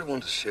for everyone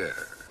to share.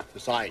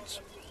 Besides,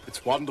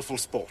 It's wonderful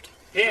sport.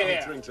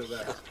 Yeah. Drink to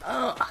that.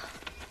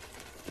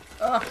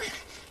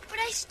 But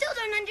I still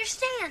don't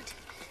understand.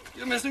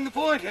 You're missing the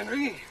point,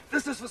 Henry.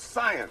 This is for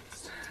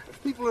science.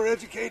 If people are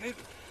educated,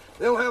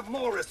 they'll have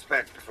more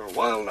respect for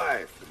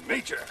wildlife and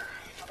nature.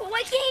 But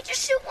why can't you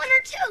just shoot one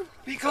or two?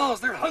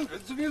 Because there are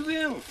hundreds of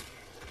museums.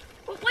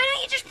 But why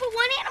don't you just put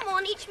one animal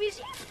in each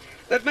museum?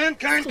 Let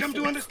mankind come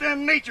to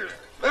understand nature.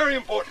 Very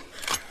important.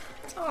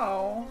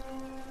 Oh.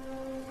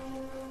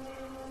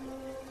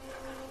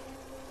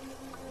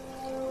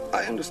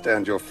 I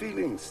understand your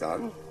feelings,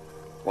 son.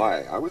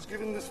 Why, I was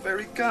given this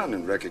very gun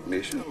in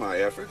recognition of my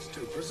efforts to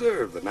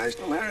preserve the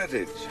national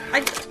heritage.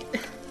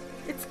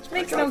 It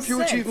makes I no got few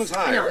sense. achievements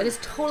I know, higher. it is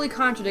totally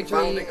contradictory.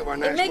 Founding of our It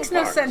national makes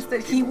no parks. sense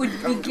that he would be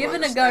Come to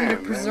given a gun to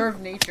understand,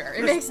 preserve man. nature.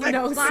 It makes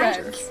no Respect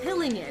sense.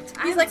 Killing it.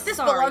 He's I'm like, this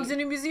sorry. belongs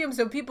in a museum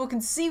so people can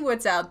see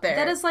what's out there.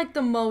 That is like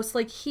the most,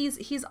 like,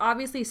 he's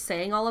obviously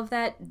saying all of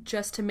that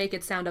just to make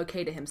it sound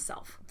okay to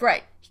himself.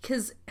 right.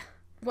 Because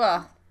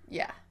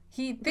Yeah.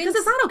 because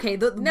it's not okay.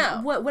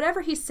 No.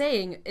 Whatever he's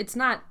saying, it's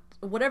not,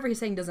 whatever he's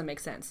saying doesn't make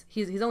sense.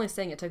 He's only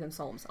saying it to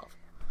console himself.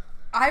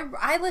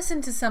 I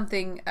listened to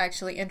something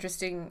actually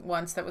interesting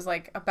once that was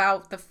like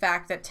about the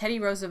fact that Teddy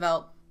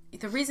Roosevelt,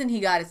 the reason he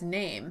got his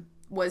name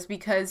was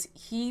because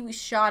he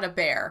shot a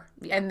bear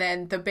and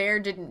then the bear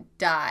didn't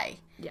die.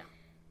 Yeah.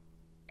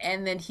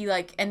 And then he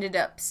like ended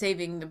up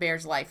saving the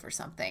bear's life or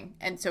something.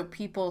 And so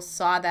people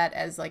saw that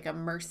as like a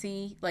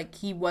mercy, like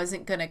he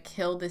wasn't going to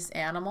kill this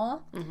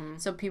animal. Mm-hmm.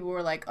 So people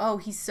were like, "Oh,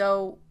 he's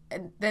so..."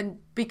 And then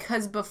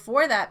because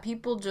before that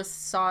people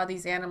just saw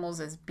these animals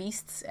as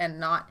beasts and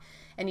not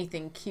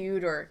anything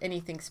cute or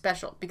anything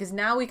special, because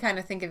now we kind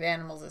of think of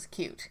animals as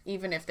cute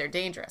even if they're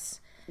dangerous.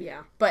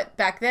 Yeah. But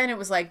back then it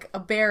was like a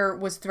bear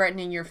was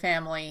threatening your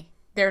family,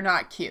 they're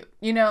not cute,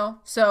 you know?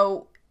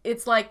 So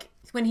it's like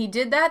when he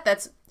did that,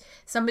 that's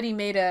somebody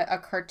made a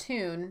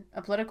cartoon,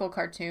 a political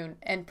cartoon,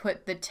 and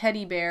put the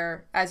teddy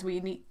bear as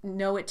we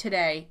know it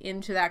today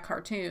into that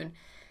cartoon,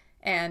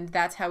 and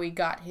that's how he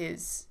got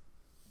his,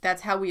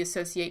 that's how we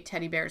associate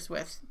teddy bears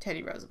with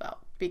Teddy Roosevelt,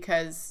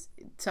 because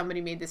somebody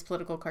made this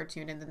political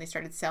cartoon and then they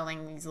started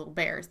selling these little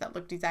bears that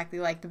looked exactly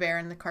like the bear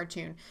in the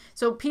cartoon.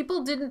 So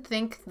people didn't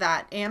think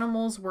that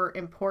animals were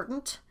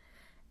important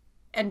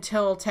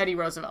until Teddy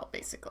Roosevelt,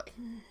 basically.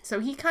 So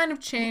he kind of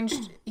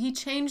changed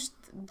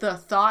the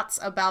thoughts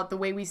about the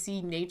way we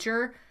see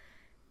nature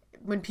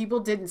when people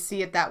didn't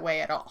see it that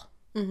way at all.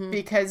 Mm-hmm.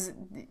 Because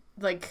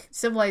like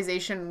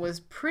civilization was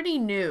pretty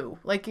new.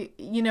 Like,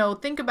 you know,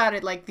 think about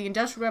it, like the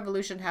Industrial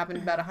Revolution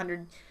happened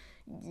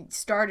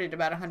started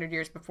about 100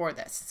 years before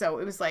this. So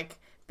it was like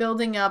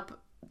building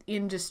up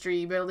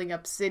industry, building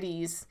up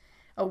cities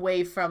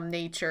away from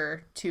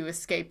nature to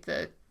escape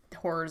the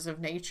horrors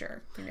of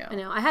nature, you know. I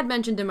know. I had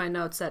mentioned in my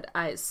notes that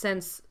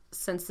since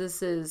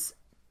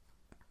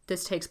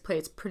this takes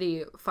place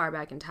pretty far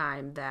back in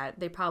time, that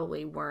they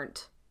probably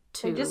weren't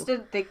too. They just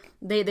didn't think.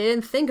 They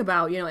didn't think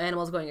about, you know,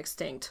 animals going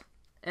extinct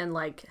and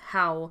like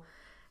how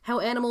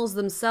animals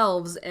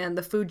themselves and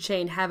the food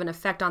chain have an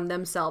effect on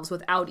themselves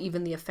without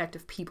even the effect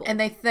of people. And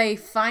they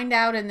find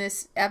out in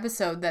this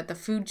episode that the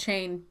food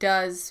chain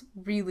does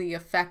really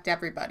affect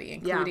everybody,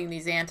 including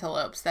these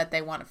antelopes that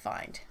they want to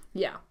find.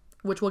 Yeah,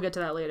 which we'll get to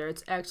that later.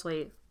 It's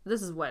actually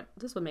this is what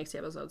makes the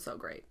episode so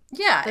great.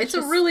 Yeah, it's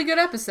a really good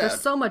episode.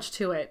 There's so much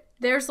to it.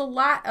 There's a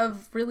lot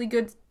of really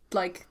good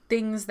like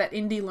things that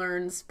Indy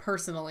learns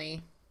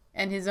personally,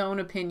 and his own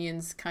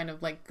opinions kind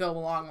of like go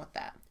along with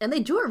that. And they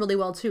do it really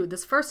well too.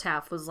 This first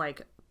half was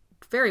like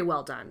very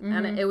well done.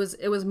 Mm-hmm. And it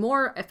was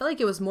more, I feel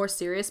like it was more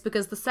serious,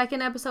 because the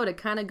second episode it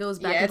kind of goes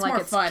back into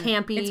like it's fun.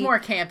 Campy. It's more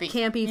campy,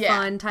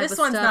 fun type of stuff. This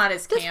one's not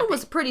as campy. This one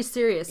was pretty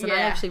serious, and I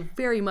actually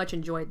very much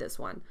enjoyed this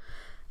one.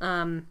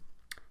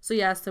 So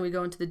yes, then we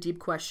go into the deep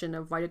question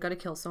of why you gotta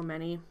kill so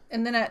many.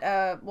 And then at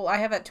I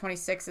have at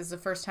 26 is the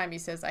first time he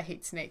says I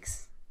hate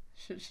snakes.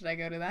 Should I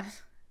go to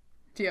that?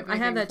 Do you have? I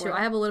have that too. I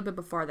have a little bit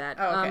before that.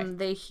 Oh, okay.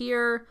 They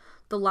hear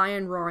the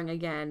lion roaring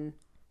again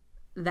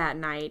that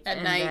night.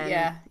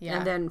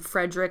 And then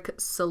Frederick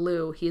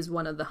Selous, he's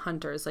one of the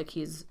hunters. Like,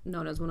 he's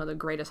known as one of the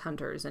greatest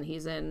hunters, and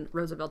he's in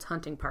Roosevelt's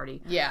hunting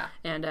party. Yeah.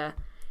 And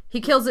he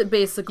kills it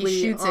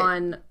basically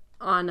on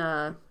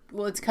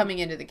well, it's coming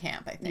into the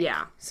camp, I think.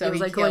 Yeah. So it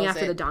was like going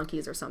after the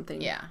donkeys or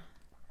something. Yeah.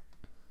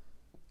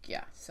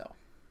 Yeah. So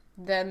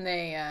then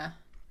they.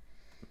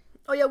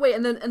 Oh yeah, wait,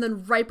 and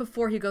then right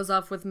before he goes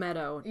off with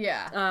Meadow,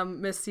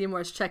 Miss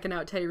Seymour's checking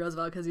out Teddy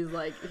Roosevelt because he's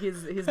like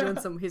he's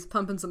doing he's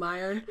pumping some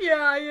iron.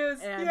 Yeah, he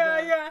is.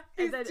 And,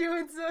 He's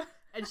doing some.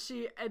 And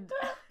she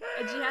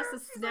has to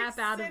snap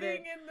out of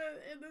it.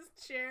 In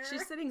this chair.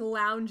 She's sitting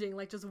lounging,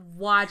 like just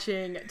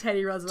watching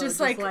Teddy Roosevelt, just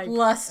like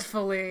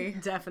lustfully,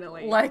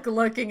 definitely, like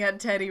looking at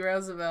Teddy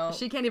Roosevelt.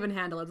 She can't even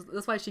handle it.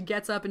 That's why she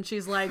gets up and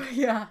she's like,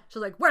 she's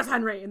like, "Where's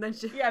Henry?" And then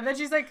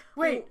she's like,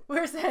 "Wait,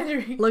 where's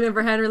Henry?" Looking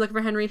for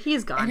Henry.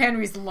 He's gone. And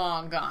Henry's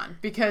long gone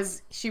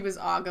because she was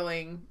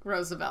ogling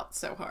Roosevelt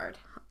so hard.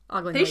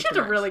 They should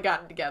have really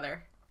gotten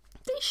together.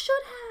 They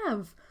should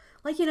have.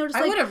 Like, you know, just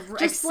I would have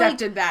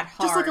accepted that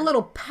hard. Just like a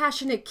little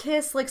passionate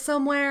kiss, like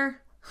somewhere.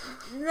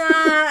 Nah,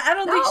 I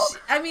don't think.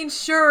 I mean,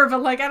 sure,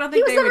 but like, I don't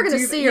think he was never going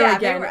to see her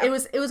again. It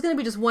was going to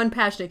be just one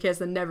passionate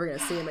kiss, and never going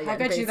to see him again. I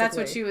bet you that's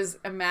what basically. she was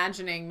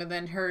imagining, but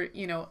then her,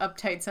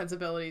 uptight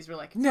sensibilities were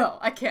like, no,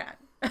 I can't.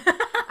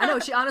 I know.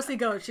 She honestly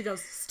goes. She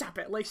goes, stop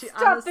it. Like she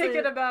Stop honestly,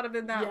 thinking about him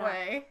in that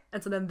way.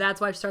 And so then that's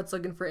why she starts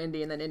looking for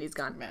Indy, and then Indy's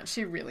gone. Man,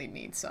 she really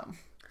needs some.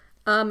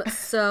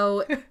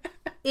 So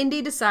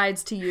Indy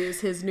decides to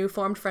use his new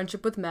formed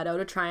friendship with Meadow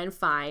to try and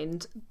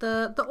find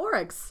the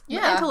oryx, the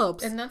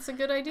antelopes, and that's a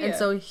good idea. And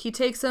so he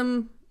takes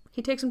him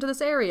to this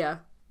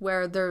area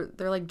where they're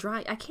like dry.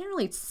 I can't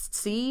really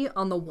see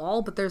on the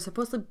wall, but there's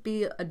supposed to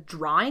be a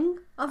drawing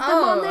of them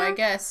on there. I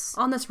guess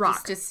on this rock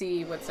just to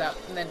see what's up.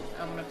 And then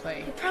I'm gonna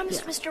play. I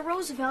promised Mr.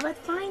 Roosevelt I'd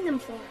find them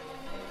for him.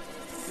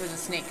 There's a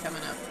snake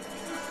coming up.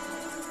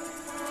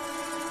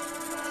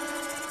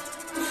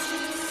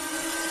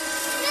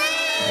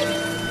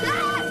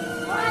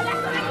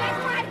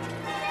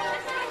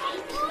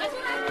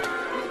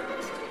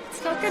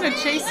 It's not gonna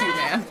chase you,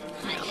 man.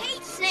 I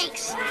hate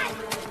snakes.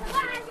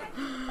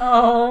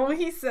 Oh,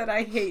 he said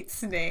I hate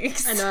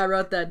snakes. I know, I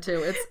wrote that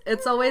too.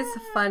 It's always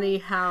funny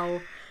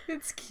how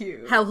it's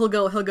cute. How he'll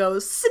go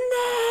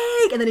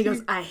snake, and then he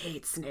goes, I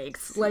hate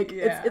snakes. Like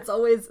it's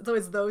always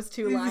those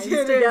two lines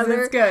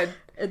together. It's good.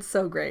 It's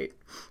so great.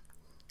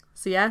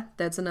 So yeah,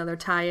 that's another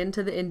tie-in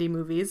to the Indy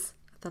movies.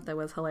 I thought that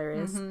was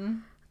hilarious. Mm-hmm.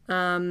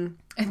 And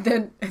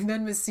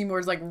then Miss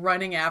Seymour's like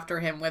running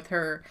after him with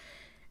her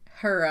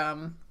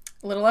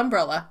little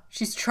umbrella.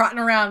 She's trotting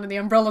around and the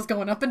umbrella's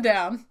going up and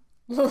down.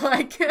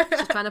 Like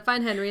she's trying to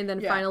find Henry, and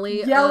then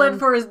finally yelling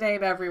for his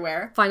name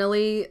everywhere.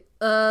 Finally,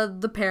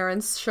 the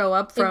parents show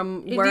up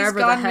from wherever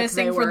the heck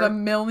missing they were. For the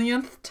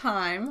millionth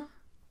time.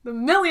 The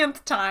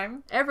millionth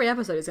time. Every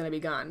episode is going to be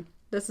gone.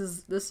 This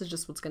is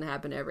just what's going to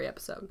happen every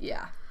episode.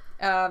 Yeah.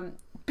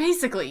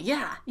 Basically,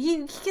 yeah.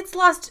 He gets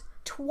lost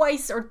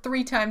twice or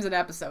 3 times an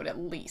episode at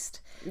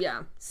least.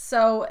 Yeah.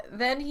 So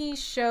then he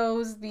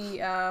shows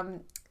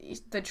the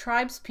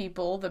tribes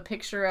people the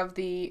picture of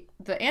the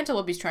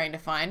antelope he's trying to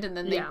find, and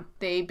then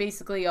they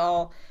basically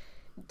all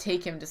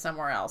take him to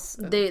somewhere else.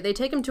 They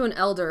take him to an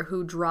elder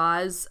who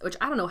draws, which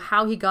I don't know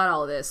how he got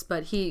all of this,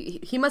 but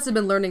he must have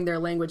been learning their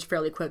language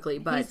fairly quickly.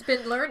 But he's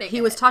been learning.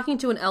 He was talking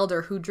to an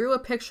elder who drew a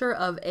picture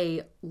of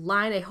a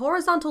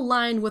horizontal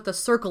line with a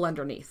circle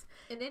underneath.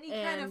 And then he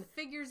kind of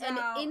figures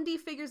out. And Indy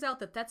figures out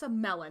that that's a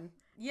melon.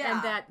 Yeah.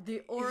 And that the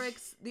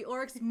oryx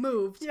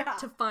moved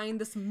to find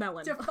this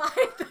melon. To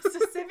find the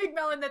specific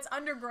melon that's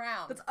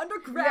underground. That's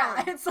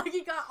underground. Yeah, it's like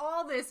he got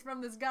all this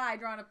from this guy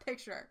drawing a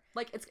picture.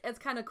 Like, it's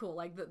kind of cool.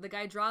 Like, the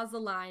guy draws the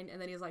line,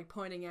 and then he's, like,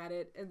 pointing at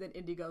it, and then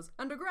Indy goes,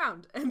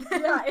 underground. And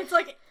then, yeah, it's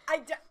like,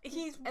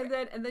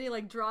 And then he,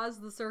 like, draws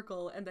the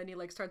circle, and then he,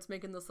 like, starts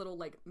making this little,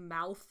 like,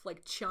 mouth,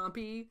 like,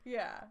 chompy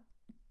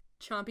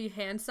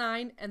hand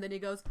sign, and then he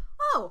goes,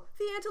 oh,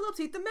 the antelopes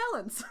eat the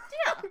melons.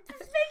 Yeah, it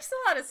makes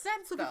a lot of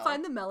sense. So though. we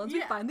find the melons, we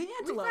find the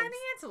antelopes. We find the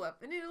antelope.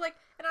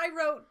 And I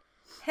wrote,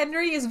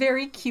 Henry is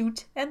very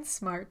cute and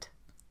smart.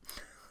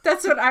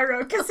 That's what I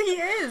wrote, because he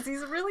is.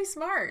 He's really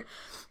smart.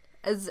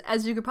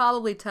 As you could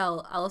probably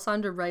tell,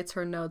 Alessandra writes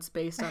her notes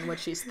based on what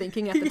she's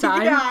thinking at the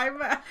time.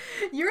 Yeah,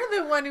 you're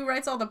the one who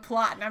writes all the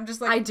plot, and I'm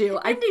just like, I do.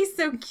 Indy's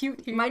so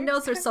cute here. My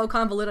notes are so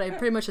convoluted, I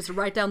pretty much just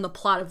write down the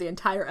plot of the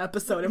entire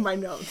episode in my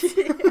notes.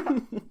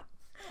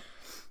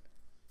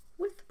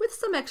 With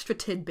some extra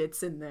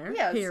tidbits in there,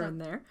 here and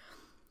there.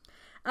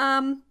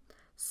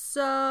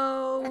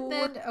 So... And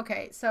then,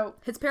 so...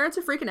 His parents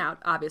are freaking out,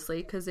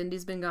 obviously, because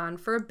Indy's been gone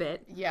for a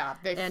bit. Yeah,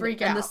 they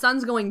freak out. And the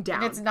sun's going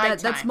down. And it's nighttime.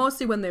 That's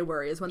mostly when they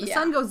worry, is when the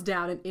sun goes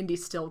down and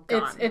Indy's still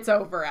gone. It's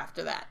over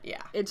after that,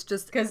 yeah. It's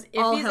just because if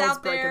all he's hell's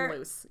out there breaking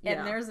loose.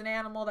 and there's an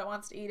animal that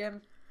wants to eat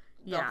him,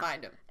 they'll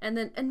find him. And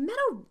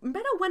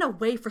Meadow went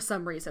away for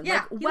some reason.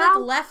 Yeah, like, he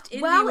left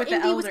Indy with the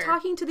elder. Indy was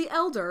talking to the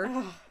elder,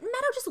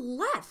 Meadow just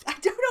left. I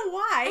don't know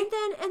why.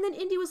 And then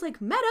Indy was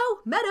like, Meadow,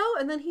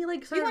 and then he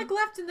like sort of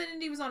left, and then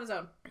Indy was on his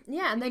own.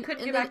 Yeah, and then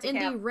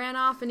Indy ran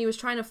off, and he was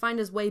trying to find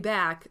his way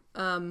back.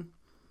 And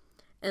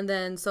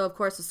then so of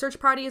course the search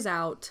party is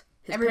out.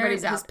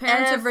 Everybody's out. His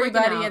parents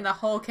Everybody in the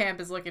whole camp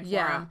is looking for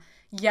him,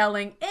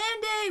 yelling,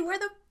 "Indy, where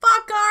the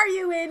fuck are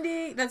you,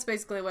 Indy?" That's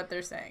basically what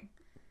they're saying.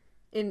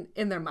 In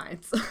their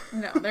minds.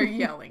 No, they're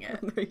yelling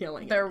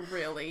it. They're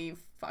really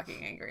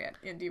fucking angry at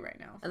Indy right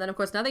now. And then of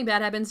course nothing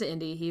bad happens to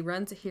Indy. He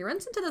runs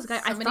into this guy.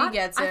 Somebody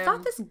gets him. I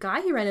thought this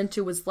guy he ran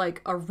into was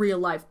like a real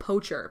life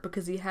poacher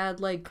because he had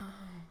like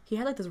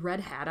this red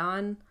hat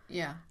on.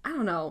 Yeah. I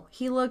don't know.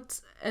 He looked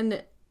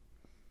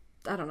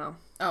I don't know.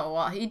 Oh,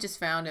 well, he just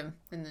found him,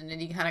 and then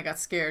Indy kind of got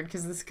scared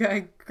because this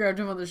guy grabbed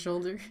him on the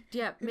shoulder.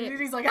 Yeah, and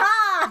he's like,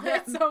 ah!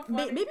 That's so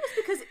funny. Maybe it's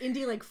because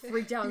Indy, like,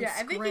 freaked out and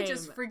I think he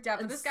just freaked out,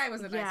 but this guy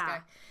was a nice guy.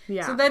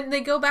 Yeah. So then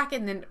they go back,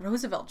 and then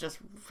Roosevelt just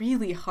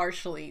really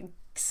harshly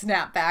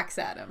snap backs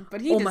at him.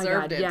 But he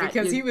deserved it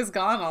because he was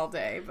gone all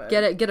day. But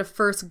get a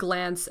first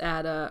glance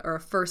at, or a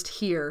first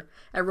hear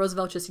at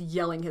Roosevelt just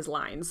yelling his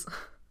lines.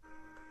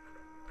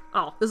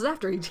 Oh, this is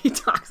after he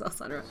talks,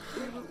 Alessandra.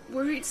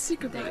 Worried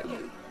sick about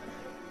you.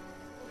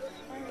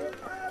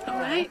 All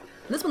right?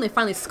 This one they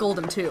finally scold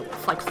him too.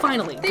 Like,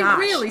 finally, They gosh.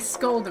 really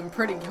scold him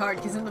pretty hard,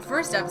 because in the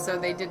first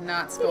episode they did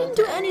not They scold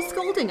didn't do any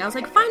scolding. I was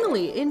like,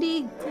 finally,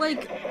 Indy,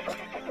 like...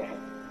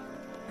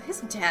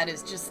 His dad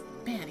is just,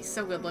 man, he's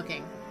so good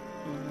looking.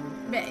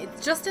 Man,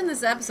 it's just in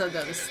this episode,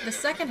 though, the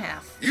second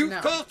half. You've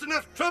no. caused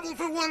enough trouble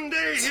for one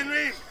day,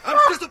 Henry. I'm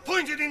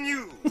disappointed in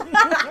you.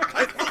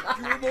 I thought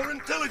you were more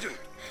intelligent.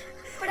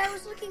 But I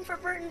was looking for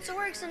Burton's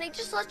Oryx and I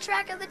just lost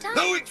track of the time.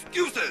 No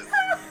excuses.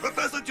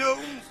 Professor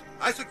Jones,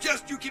 I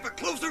suggest you keep a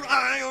closer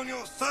eye on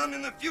your son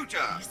in the future.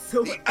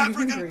 So the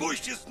African angry.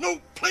 bush is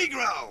no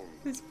playground.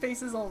 His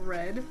face is all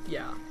red.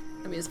 Yeah.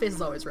 I mean, his face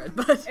is always red,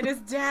 but... And his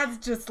dad's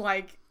just,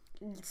 like,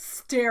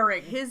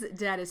 staring. His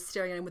dad is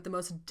staring at him with the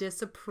most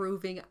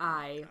disapproving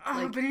eye. Oh,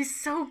 Like, but he's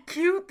so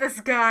cute,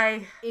 this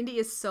guy. Indy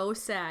is so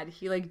sad.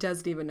 He, like,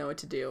 doesn't even know what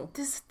to do.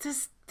 This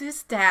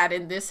dad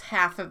in this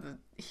half of the...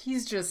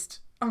 He's just...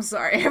 I'm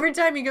sorry. Every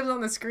time he comes on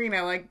the screen,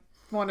 I, like,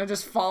 want to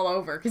just fall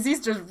over. Because he's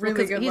just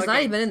really good looking. He's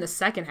not even in the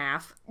second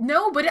half.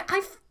 No, but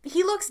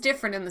he looks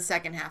different in the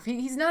second half.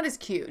 He's not as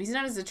cute. He's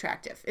not as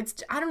attractive.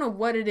 I don't know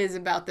what it is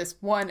about this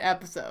one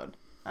episode.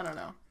 I don't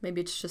know.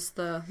 Maybe it's just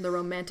the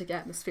romantic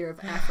atmosphere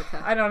of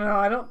Africa. I don't know.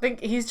 I don't think...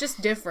 He's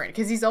just different.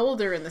 Because he's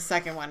older in the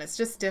second one. It's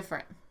just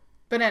different.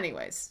 But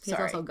anyways, He's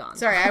sorry. also gone.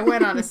 Sorry, I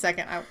went on a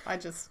second. I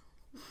just...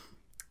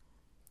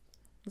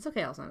 It's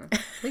okay, Alexandra.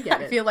 We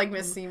get it. I feel like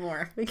Miss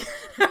Seymour.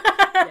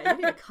 Yeah, you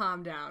need to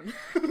calm down.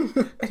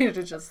 I need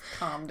to just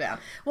calm down.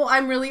 Well,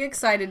 I'm really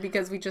excited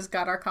because we just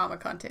got our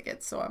Comic-Con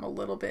tickets, so I'm a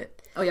little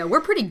bit... Oh yeah, we're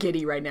pretty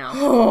giddy right now.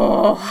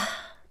 Oh.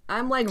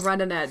 I'm like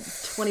running at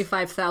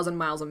 25,000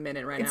 miles a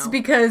minute right now. It's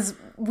because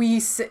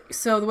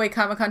so the way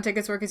Comic-Con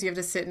tickets work is you have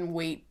to sit and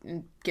wait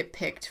and get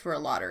picked for a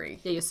lottery.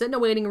 Yeah, you sit in a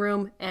waiting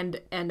room and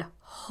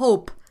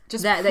hope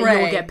Just that you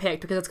pray. will get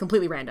picked because it's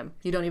completely random.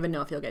 You don't even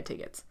know if you'll get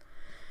tickets.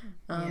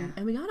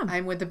 And we got them.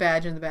 I'm with the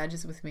badge and the badge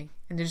is with me.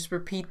 And they just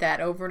repeat that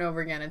over and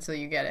over again until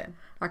you get it.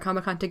 Our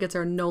Comic-Con tickets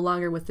are no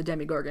longer with the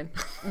Demigorgon.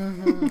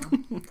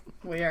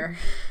 We are.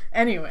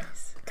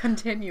 Anyways,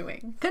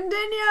 continuing.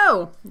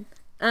 Continue!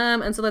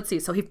 And so let's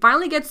see. So he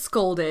finally gets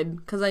scolded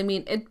because, I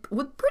mean, it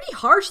pretty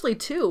harshly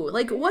too.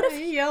 Like, what if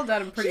he yelled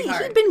at him pretty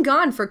hard? He'd been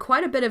gone for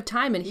quite a bit of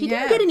time and he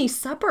didn't get any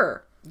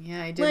supper.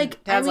 Yeah, he didn't.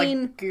 Like, Dad's I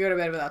mean, like, go to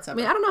bed without supper.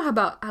 I mean, I don't know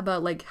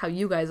about like how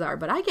you guys are,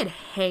 but I get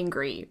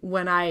hangry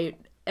when I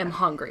am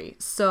hungry.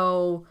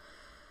 So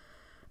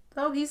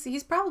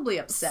he's probably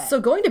upset.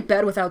 So going to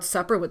bed without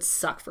supper would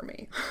suck for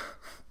me.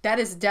 That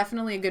is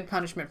definitely a good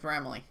punishment for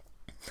Emily.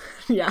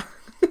 Yeah.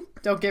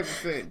 Don't give her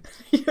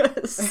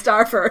food.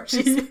 Starve her.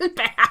 She's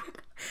bad.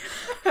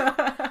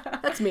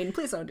 That's mean.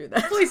 Please don't do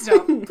that.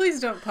 Please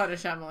don't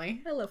punish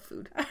Emily. I love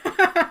food.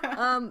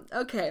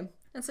 Okay.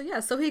 And so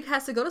so he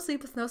has to go to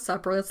sleep with no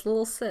supper. It's a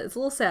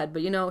little sad,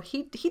 but you know,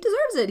 he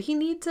deserves it. He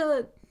needs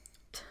to.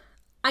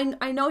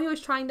 I know he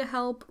was trying to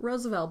help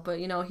Roosevelt,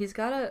 but you know, he's in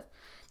gotta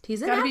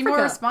Africa. be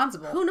more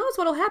responsible. Who knows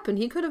what'll happen?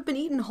 He could have been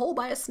eaten whole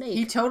by a snake.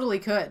 He totally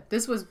could.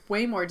 This was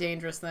way more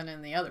dangerous than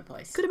in the other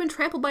place. Could have been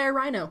trampled by a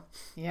rhino.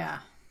 Yeah.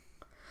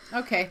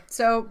 Okay,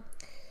 so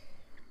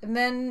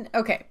then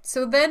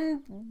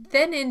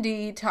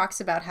Indy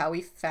talks about how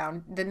he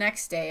found the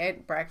next day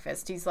at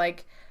breakfast. He's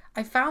like,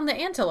 I found the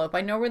antelope.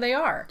 I know where they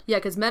are. Yeah,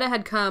 because Meta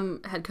had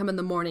come in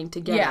the morning to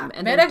get him.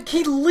 And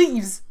he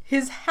leaves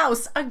his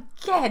house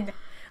again.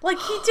 Like,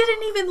 he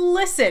didn't even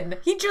listen.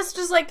 He just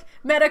like,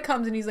 Meta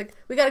comes and he's like,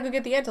 we gotta go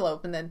get the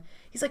antelope. And then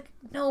he's like,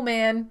 no,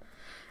 man.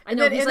 I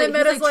know,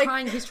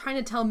 he's trying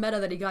to tell Meta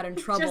that he got in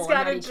trouble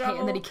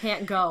and that he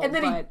can't go. And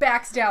then he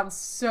backs down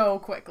so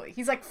quickly.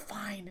 He's like,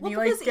 fine. And he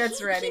like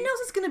gets ready. He knows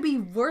it's gonna be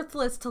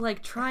worthless to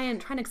like try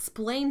and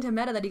explain to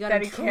Meta that he got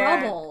in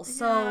trouble.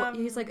 So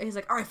he's like,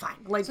 all right, fine.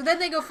 Like, so then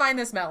they go find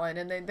this melon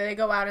and they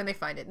go out and they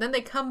find it. And then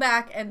they come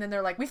back and then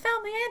they're like, we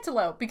found the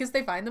antelope, because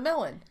they find the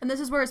melon. And this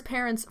is where his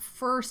parents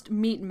first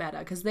meet Meta,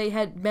 because they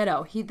had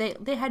Meadow.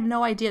 They had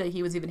no idea that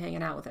he was even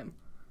hanging out with him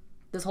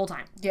this whole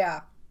time.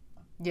 Yeah.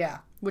 Yeah.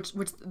 Which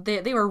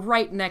they were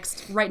right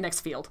next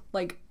field.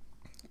 Like,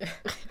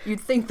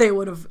 you'd think they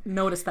would have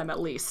noticed them at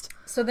least.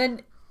 So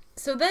then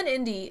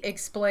Indy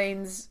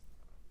explains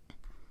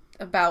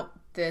about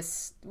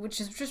this, which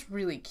is just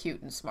really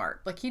cute and smart.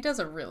 Like, he does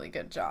a really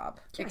good job.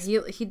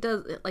 Yeah, he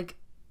does, like...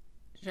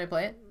 Should I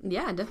play it?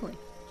 Yeah, definitely.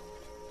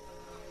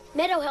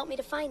 Meadow helped me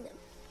to find them.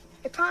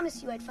 I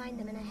promised you I'd find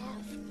them, and I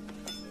have.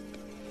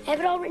 I have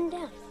it all written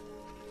down.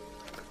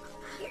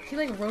 He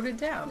like wrote it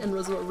down. And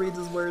Roosevelt reads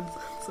his words.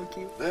 So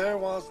cute. There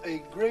was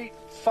a great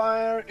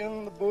fire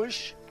in the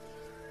bush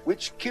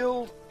which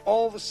killed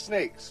all the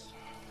snakes.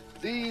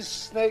 These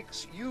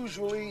snakes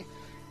usually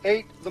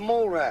ate the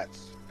mole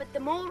rats. But the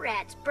mole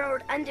rats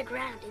burrowed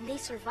underground and they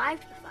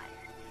survived the fire.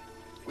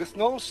 With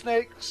no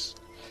snakes,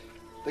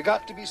 there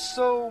got to be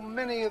so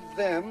many of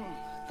them,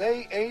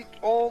 they ate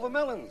all the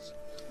melons.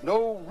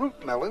 No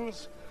root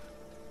melons,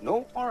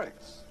 no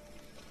oryx.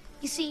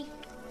 You see,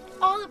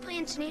 all the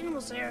plants and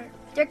animals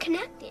they're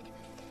connected.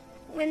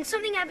 When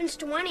something happens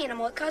to one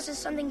animal, it causes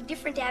something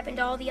different to happen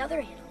to all the other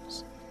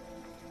animals.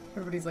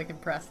 Everybody's like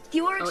impressed.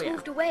 The Oryx Oh, yeah.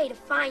 moved away to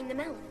find the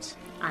melons.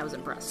 I was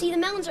impressed. See, the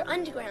melons are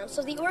underground,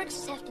 so the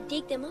Oryxes have to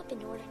dig them up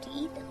in order to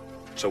eat them.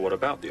 So what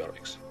about the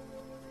Oryx?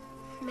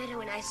 Meadow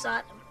and I saw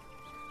them.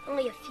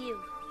 Only a few.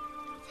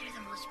 They're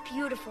the most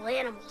beautiful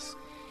animals.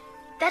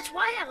 That's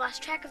why I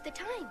lost track of the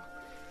time.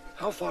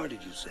 How far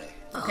did you say?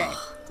 Okay.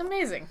 It's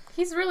amazing.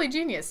 He's really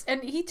genius.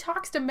 And he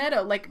talks to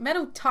Meadow. Like,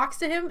 Meadow talks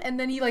to him, and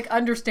then he, like,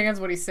 understands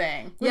what he's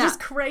saying. Which is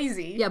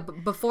crazy. Yeah,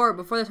 but before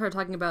they started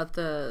talking about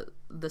the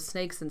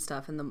snakes and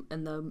stuff and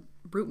the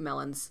root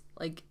melons,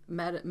 like,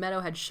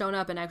 Meadow had shown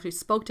up and actually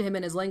spoke to him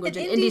in his language,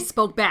 and Indy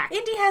spoke back.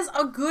 Indy has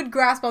a good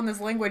grasp on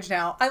this language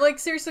now. I, like,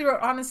 seriously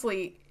wrote,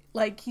 honestly,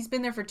 like, he's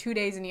been there for 2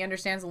 days and he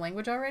understands the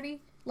language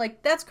already.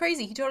 Like, that's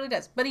crazy. He totally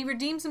does. But he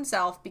redeems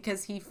himself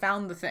because he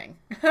found the thing.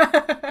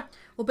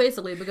 Well,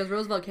 basically, because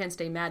Roosevelt can't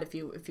stay mad if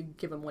you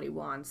give him what he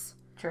wants.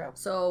 True.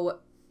 So,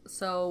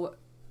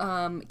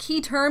 key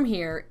term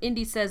here,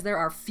 Indy says there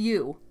are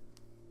few.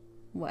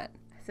 What?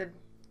 I said,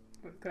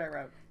 what I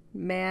wrote?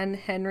 Man,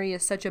 Henry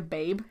is such a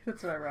babe.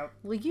 That's what I wrote.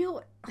 Will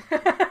you...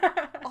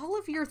 all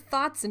of your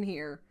thoughts in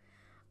here.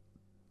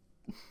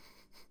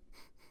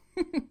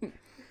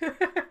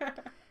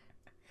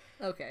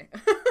 Okay.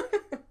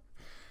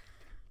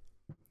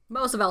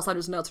 Most of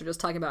Alexander's notes are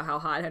just talking about how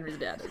hot Henry's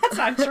dad is. That's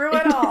not true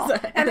at all.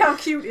 And how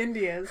cute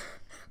Indy is.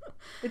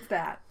 It's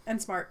that. And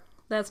smart.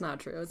 That's not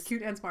true. It's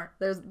cute and smart.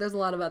 There's a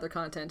lot of other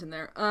content in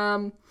there.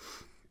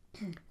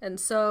 And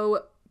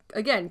so,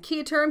 again,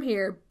 key term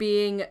here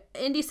being,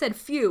 Indy said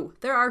few.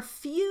 There are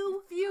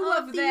few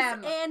of these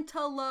them.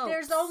 antelopes.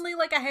 There's only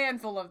like a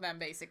handful of them,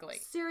 basically.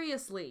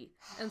 Seriously.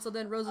 And so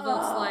then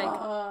Roosevelt's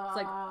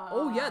like,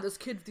 oh yeah, these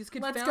kids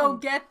Let's found. go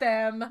get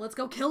them. Let's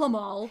go kill them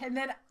all. And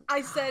then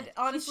I said,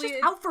 honestly, He's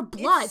just out for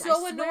blood. It's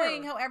so I swear.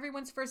 annoying how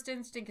everyone's first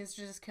instinct is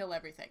to just kill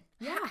everything.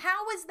 Yeah.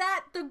 How is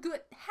that the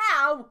good?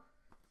 How?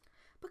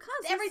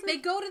 Because they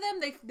go to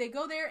them, they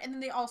go there, and then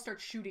they all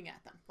start shooting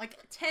at them. Like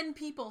 10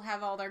 people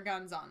have all their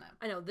guns on them.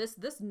 I know this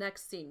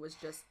next scene was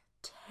just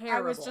terrible.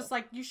 I was just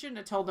like, you shouldn't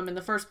have told them in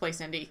the first place,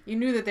 Indy. You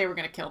knew that they were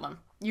going to kill them.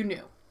 You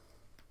knew.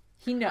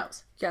 He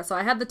knows. Yeah, so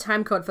I had the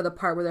time code for the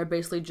part where they're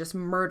basically just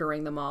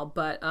murdering them all.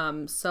 But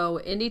so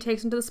Indy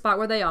takes them to the spot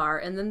where they are,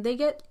 and then they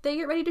get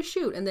ready to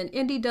shoot, and then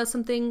Indy does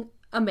something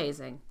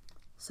amazing.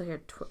 So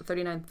here,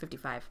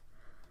 39:55.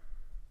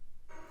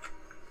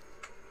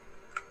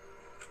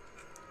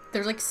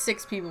 There's like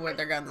 6 people with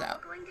their guns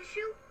out. Going to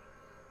shoot?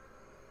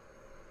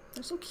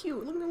 They're so cute.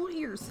 Look at their little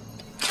ears.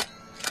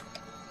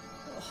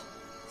 Oh,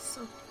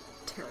 so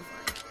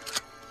terrifying.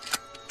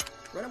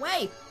 Run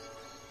away!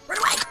 Run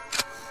away!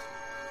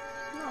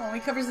 Oh, he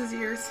covers his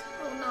ears.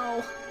 Oh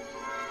no.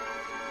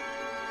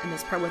 And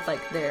this part with like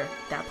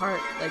that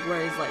part, like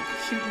where he's like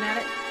shooting at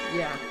it.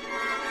 Yeah.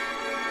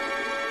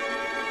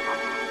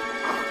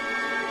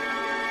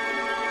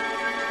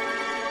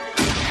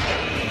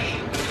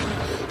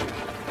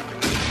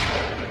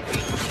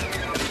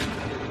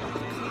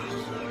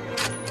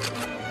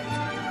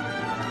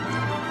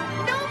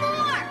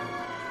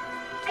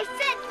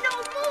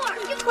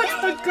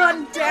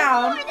 Gun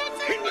down. No more,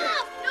 that's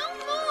enough. No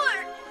more.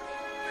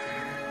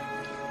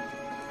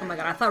 Oh my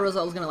god, I thought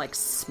Roosevelt was gonna like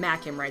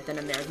smack him right then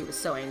and there. He was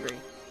so angry.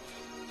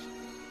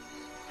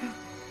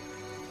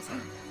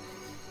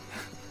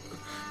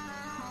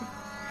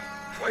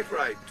 Quite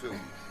right, too.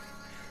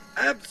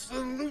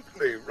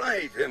 Absolutely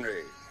right,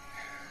 Henry.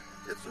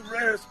 It's a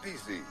rare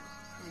species.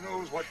 Who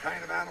knows what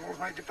kind of animals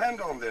might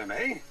depend on them,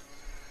 eh?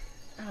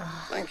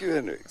 Thank you,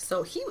 Henry.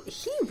 So he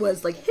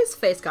was like, his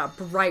face got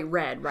bright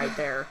red right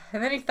there.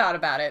 And then he thought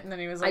about it, and then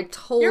he was like,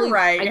 you're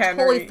right, I Henry.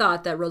 totally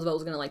thought that Roosevelt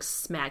was gonna like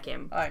smack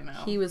him. I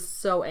know. He was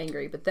so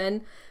angry. But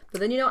then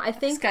you know, I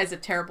think this guy's a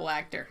terrible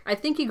actor. I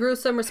think he grew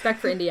some respect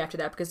for Indy after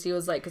that, because he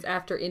was like, because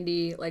after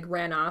Indy like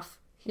ran off,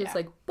 he was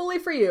like, bully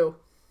for you.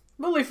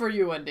 Bully for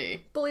you,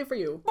 Indy. Bully for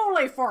you.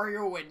 Bully for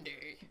you,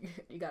 Indy.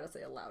 You gotta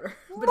say it louder.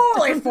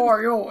 Bully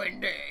for you,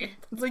 Indy.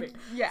 Like,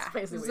 yeah.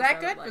 Was Was that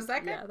good? Like. Was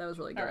that good? Yeah, that was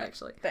really good,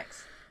 actually.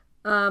 Thanks.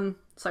 So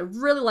I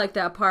really like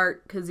that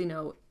part, because, you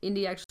know,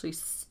 Indy actually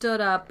stood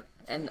up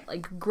and,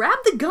 like,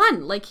 grabbed the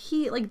gun. Like,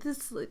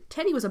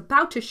 Teddy was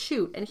about to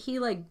shoot, and he,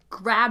 like,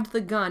 grabbed the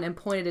gun and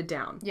pointed it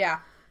down. Yeah.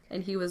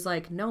 And he was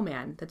like, no,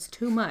 man, that's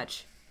too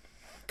much.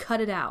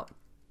 Cut it out.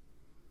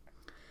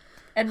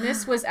 And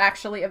this was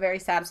actually a very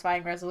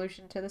satisfying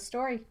resolution to the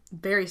story.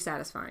 Very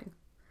satisfying.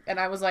 And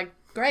I was like,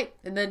 great.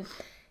 And then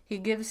he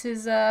gives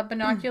his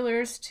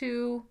binoculars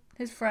to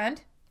his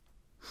friend.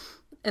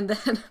 And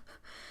then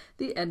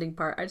the ending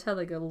part, I just had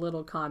like a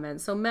little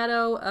comment. So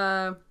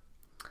Meadow,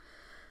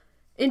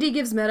 Indy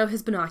gives Meadow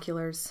his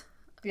binoculars.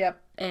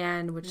 Yep.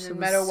 And which was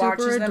Meadow super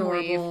watches adorable.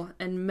 them leave.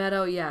 And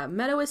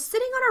Meadow is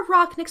sitting on a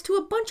rock next to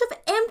a bunch of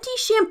empty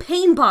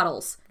champagne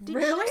bottles. Did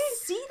really? you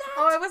see that?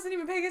 Oh, I wasn't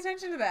even paying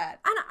attention to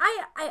that. And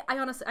I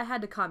honestly, I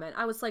had to comment.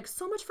 I was like,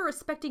 so much for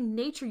respecting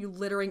nature, you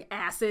littering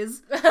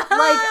asses. Like,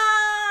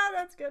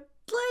 that's good.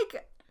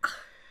 Like,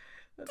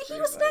 he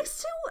was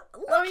next to.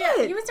 Oh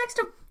yeah, he was next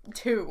to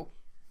 2.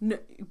 No,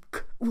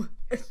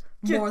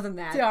 more than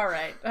that. All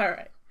right.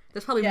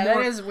 There's probably yeah,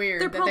 more. that is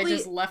weird that they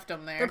just left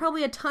them there. There are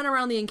probably a ton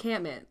around the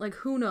encampment. Like,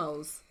 who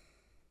knows?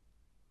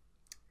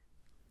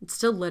 It's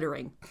still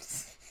littering.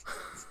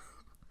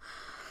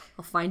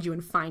 I'll find you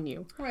and fine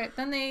you. Right.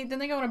 Then they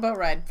go on a boat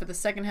ride for the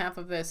second half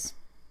of this.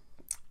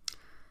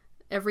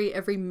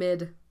 Every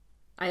mid,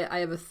 I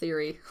have a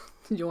theory.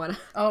 Do you want to?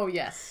 Oh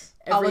yes.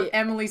 All of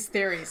Emily's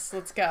theories.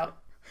 Let's go.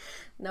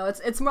 No,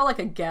 it's more like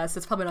a guess.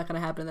 It's probably not going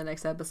to happen in the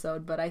next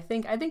episode, but I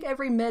think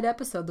every mid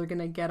episode they're going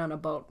to get on a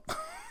boat.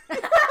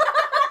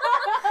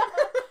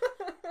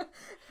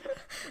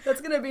 That's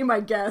going to be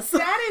my guess.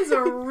 That is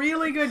a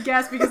really good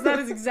guess because that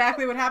is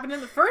exactly what happened in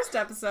the first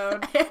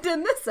episode and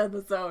in this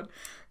episode.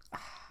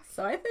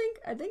 So I think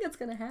it's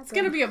going to happen. It's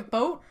going to be a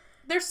boat.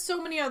 There's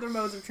so many other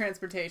modes of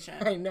transportation.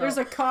 I know. There's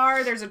a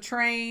car, there's a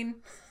train.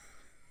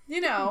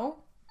 You know.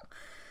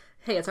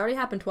 Hey, it's already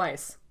happened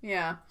twice.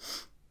 Yeah.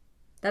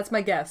 That's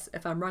my guess.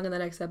 If I'm wrong in the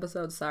next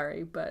episode,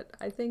 sorry, but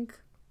I think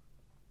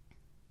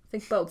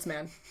boats,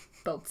 man.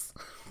 Boats.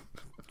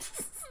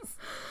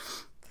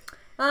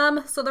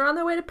 So they're on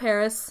their way to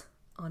Paris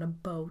on a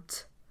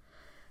boat.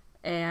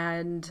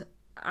 And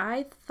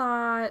I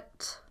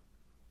thought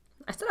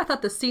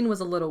the scene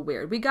was a little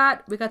weird. We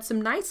got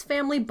some nice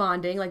family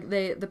bonding, like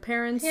the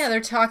parents. Yeah,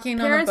 they're talking.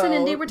 Parents on the boat.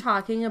 and Indy were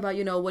talking about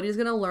what he's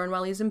gonna learn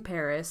while he's in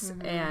Paris,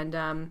 and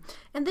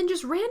then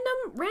just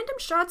random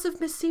shots of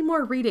Miss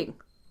Seymour reading,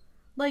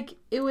 like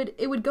it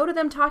would go to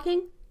them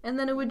talking, and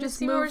then it would just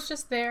Seymour's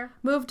just there.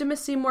 Move to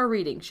Miss Seymour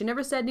reading. She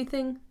never said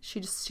anything.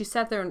 She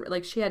sat there and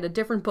like she had a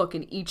different book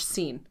in each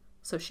scene.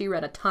 So she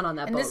read a ton on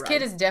that boat And this ride.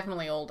 kid is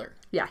definitely older.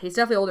 Yeah, he's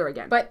definitely older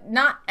again. But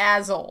not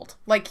as old.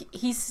 Like,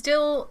 he's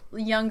still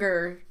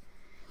younger.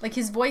 Like,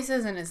 his voice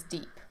isn't as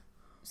deep.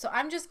 So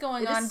I'm just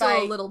going on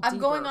by... I'm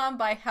going on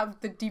by how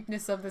the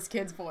deepness of this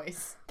kid's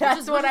voice.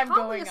 That's what I'm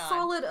going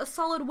on. A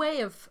solid way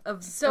of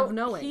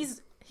knowing.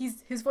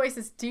 His voice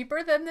is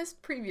deeper than this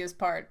previous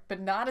part, but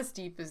not as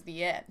deep as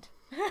the end.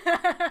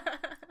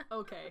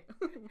 Okay.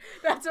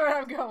 That's where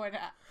I'm going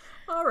at.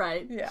 All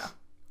right. Yeah.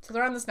 So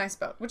they're on this nice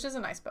boat, which is a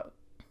nice boat.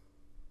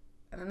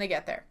 And then they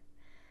get there.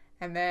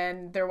 And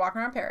then they're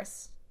walking around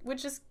Paris,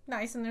 which is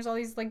nice. And there's all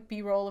these, like,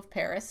 B-roll of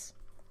Paris.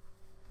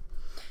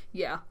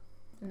 Yeah.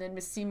 And then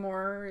Miss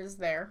Seymour is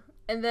there.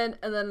 And then,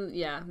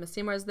 yeah, Miss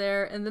Seymour's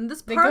there. And then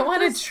this part... They go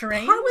on a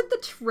train? Part with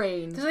the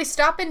train. So they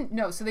stop in...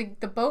 No, so the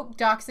boat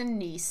docks in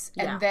Nice.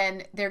 And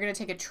then they're going to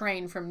take a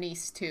train from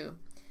Nice to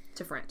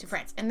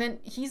France. And then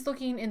he's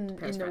looking in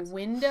the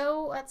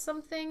window at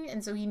something,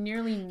 and so he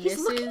nearly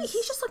misses...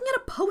 He's just looking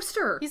at a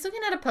poster. He's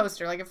looking at a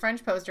poster, like a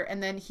French poster,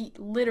 and then he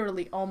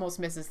literally almost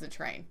misses the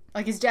train.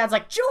 Like, his dad's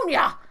like,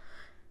 Junior!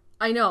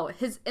 I know.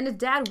 His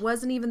dad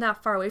wasn't even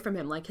that far away from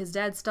him. Like, his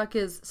dad stuck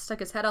his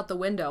head out the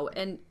window,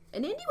 and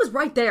Indy was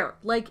right there.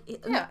 Like,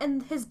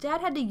 and his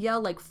dad had to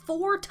yell, like,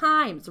 4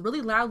 times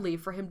really loudly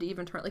for him to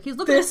even turn. Like, he's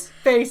looking... This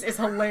face is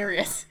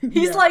hilarious.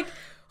 He's like,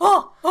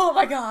 oh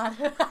my God,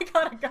 I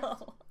gotta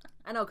go.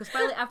 I know, because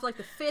finally, after like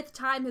the 5th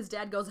time, his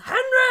dad goes,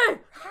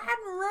 Henry!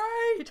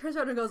 He turns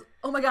around and goes,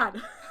 oh my God.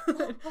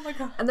 Oh my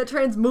God. And the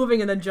train's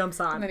moving and then jumps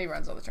on. And then he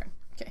runs on the train.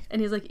 Okay.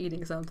 And he's like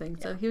eating something.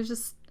 Yeah.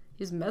 So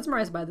he's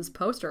mesmerized by this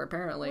poster,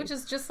 apparently. Which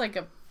is just like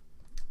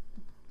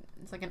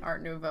it's like an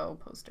Art Nouveau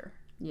poster.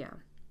 Yeah.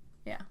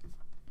 Yeah.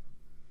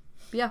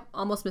 Yeah,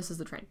 almost misses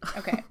the train.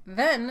 Okay.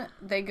 Then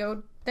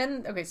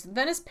then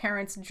his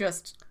parents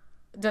just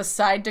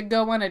decide to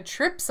go on a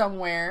trip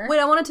somewhere. Wait,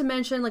 I wanted to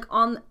mention, like,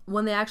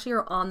 when they actually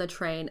are on the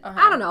train,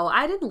 I don't know,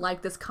 I didn't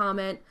like this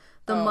comment.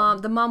 The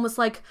mom was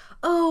like,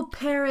 oh,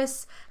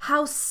 Paris,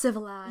 how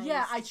civilized.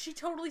 Yeah, she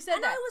totally said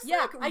and that.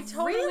 I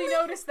totally really?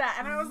 noticed that.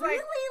 And I was like, really,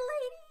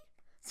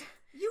 lady?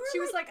 She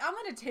was like, I'm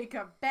going to take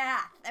a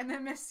bath. And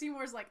then Miss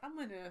Seymour's like, I'm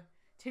going to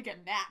take a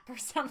nap or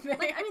something.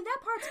 Like, I mean, that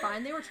part's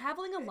fine. They were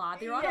traveling a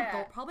lot. They were on a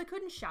boat, probably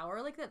couldn't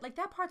shower. Like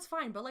that part's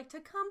fine. But, like, to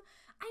come...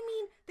 I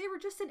mean, they were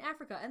just in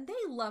Africa, and they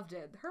loved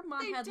it. Her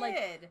mom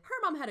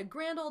had a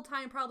grand old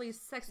time, probably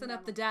sexing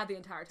up the dad the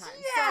entire time.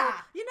 Yeah. So,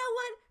 you know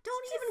what?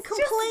 Don't even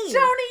complain. Just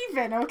don't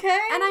even, okay?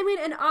 And I mean,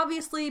 and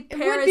obviously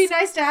Paris... It would be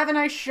nice to have a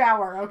nice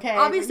shower, okay?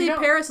 Obviously,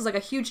 Paris is like a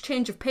huge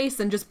change of pace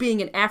than just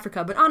being in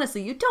Africa, but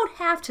honestly, you don't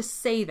have to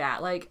say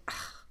that. Like,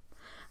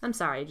 I'm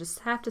sorry, you just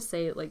have to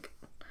say it, like...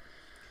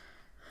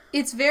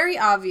 It's very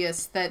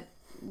obvious that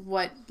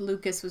what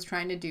Lucas was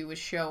trying to do was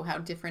show how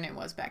different it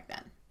was back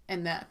then.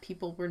 And that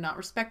people were not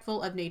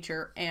respectful of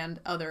nature and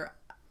other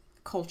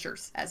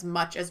cultures as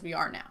much as we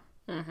are now.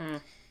 Mm-hmm.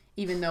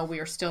 Even though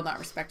we are still not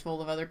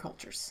respectful of other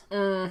cultures.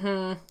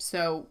 Mm-hmm.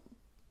 So,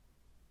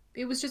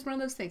 it was just one of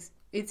those things.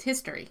 It's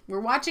history. We're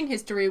watching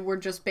history. We're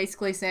just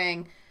basically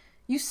saying,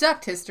 you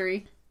sucked,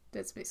 history.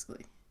 That's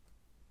basically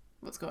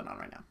what's going on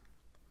right now.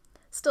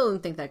 Still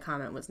didn't think that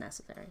comment was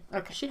necessary.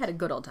 Okay. She had a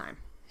good old time.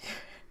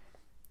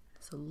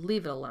 So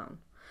leave it alone.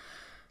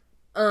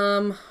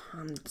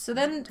 So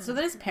then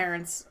his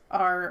parents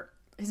are...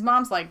 His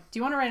mom's like, do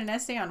you want to write an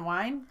essay on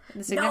wine?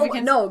 And the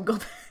significance? No, go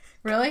back.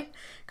 Really?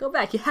 Go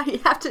back. You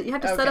have to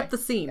set up the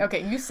scene.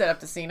 Okay, you set up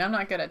the scene. I'm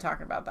not good at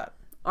talking about that.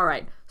 All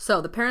right.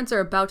 So the parents are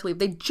about to leave.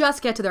 They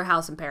just get to their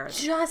house in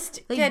Paris.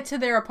 Get to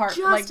their apartment.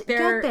 Just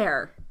get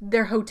there.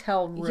 Their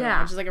hotel room,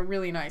 Yeah. which is like a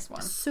really nice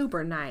one.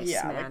 Super nice,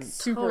 Yeah, man. like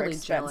super totally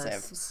expensive.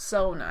 jealous.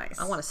 So nice.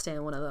 I want to stay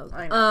in one of those.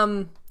 I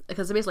know.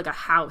 Because it's basically like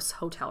a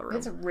hotel room.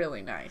 It's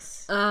really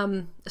nice.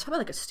 It's probably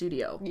like a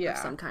studio Yeah. of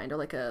some kind, or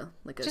like a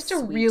Just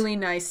suite. a really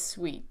nice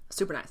suite.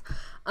 Super nice.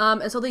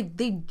 And so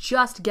they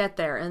just get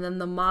there, and then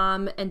the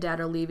mom and dad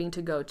are leaving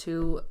to go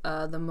to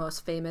the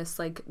most famous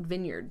like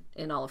vineyard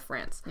in all of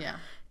France. Yeah.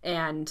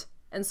 And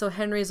so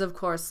Henry's of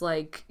course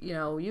like,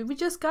 we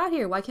just got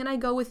here. Why can't I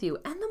go with you?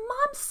 And the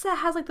mom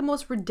has like the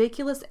most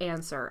ridiculous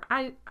answer.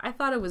 I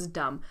thought it was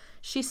dumb.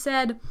 She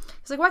said,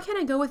 he's like, why can't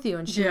I go with you?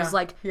 And she was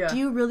like, do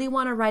you really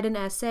want to write an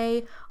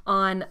essay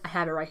on, I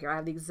have it right here. I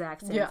have the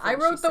exact same thing I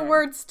wrote she the said.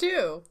 words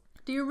too.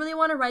 Do you really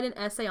want to write an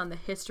essay on the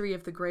history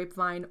of the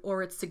grapevine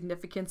or its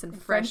significance in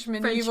French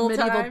medieval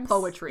times?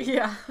 poetry?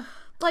 Yeah.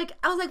 Like,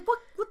 I was like,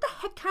 what the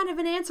heck kind of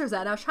an answer is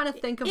that? And I was trying to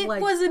think of It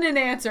like... wasn't an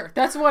answer.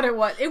 That's what it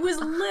was. It was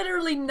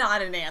literally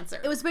not an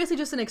answer. It was basically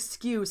just an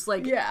excuse.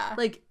 Like, Yeah.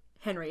 like,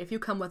 Henry, if you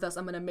come with us,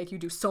 I'm going to make you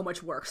do so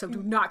much work, so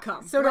do not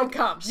come. So don't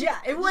come. Yeah,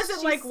 it wasn't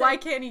she like, said- why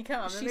can't he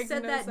come? It She makes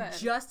said no that sense.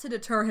 just to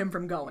deter him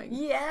from going.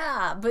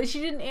 Yeah, but she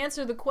didn't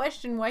answer the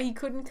question why he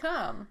couldn't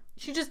come.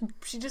 She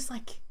just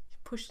like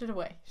pushed it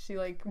away. She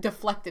like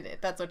deflected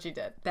it. That's what she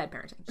did. Bad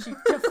parenting. She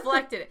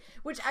deflected it,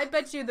 which I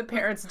bet you the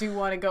parents do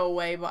want to go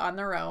away on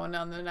their own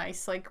on the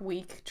nice like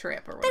week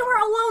trip or whatever. They were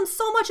alone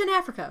so much in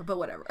Africa, but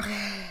whatever.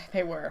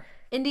 They were.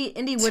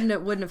 Indy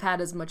wouldn't have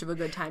had as much of a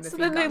good time if So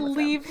he had then they gone with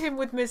them. leave him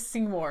with Miss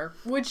Seymour,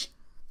 which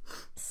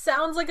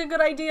sounds like a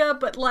good idea,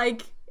 but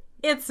like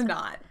it's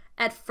not.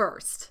 At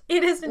first.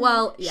 It is.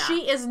 Well, yeah.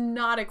 She is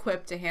not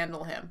equipped to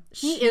handle him.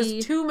 He She-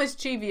 is too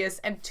mischievous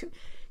and too.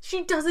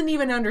 She doesn't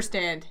even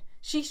understand.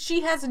 She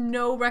has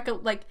no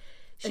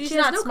she's she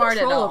has not no smart at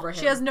control all. over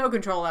She him. has no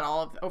control at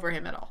all over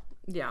him at all.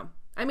 Yeah.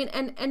 I mean,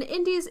 and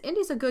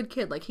Indy's a good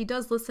kid. Like, he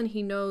does listen.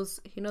 He knows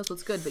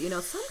what's good. But,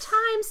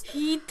 sometimes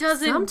he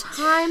doesn't.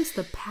 Sometimes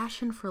the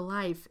passion for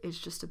life is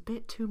just a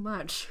bit too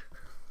much.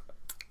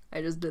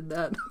 I just did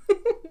that.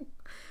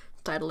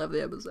 Title of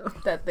the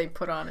episode. That they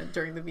put on it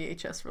during the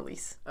VHS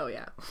release. Oh,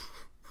 yeah.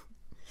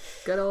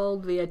 Good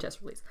old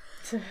VHS release.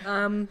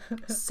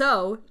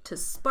 So, to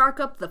spark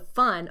up the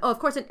fun... Oh, of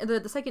course,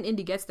 the second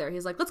Indy gets there,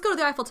 he's like, let's go to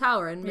the Eiffel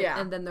Tower. And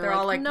then they're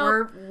all like,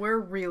 nope. we're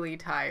really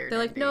tired. They're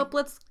like, Indy. nope,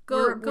 let's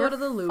go to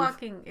the Louvre. We're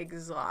fucking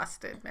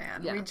exhausted,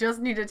 man. Yeah. We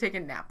just need to take a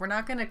nap. We're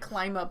not going to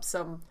climb up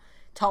some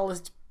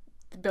tallest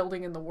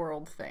building in the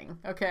world thing,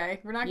 okay?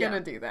 We're not going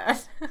to do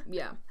that.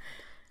 Yeah.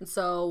 And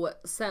so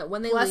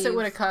when they Plus, leave... it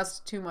would have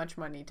cost too much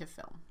money to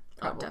film.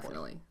 Probably. Oh,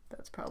 definitely.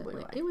 That's probably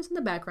why. It was in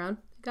the background.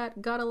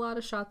 Got a lot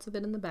of shots of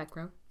it in the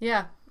background.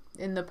 Yeah,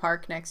 in the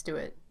park next to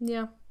it.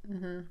 Yeah.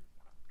 Mm-hmm.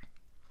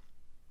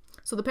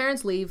 So the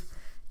parents leave,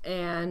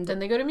 and then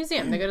they go to a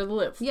museum. They go to the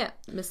Louvre. Yeah,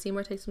 Miss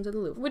Seymour takes them to the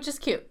Louvre, which is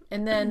cute.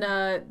 And then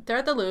they're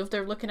at the Louvre.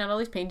 They're looking at all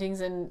these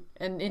paintings, and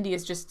Indy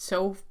is just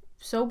so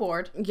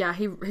bored. Yeah,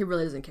 he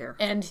really doesn't care.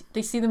 And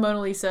they see the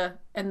Mona Lisa,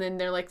 and then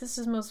they're like, "This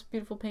is the most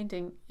beautiful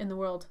painting in the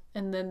world."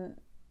 And then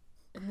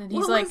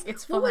he's like,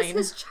 "It's fine." What was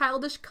his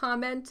childish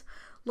comment?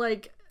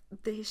 Like,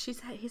 he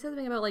said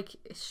something about like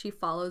she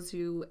follows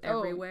you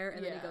everywhere,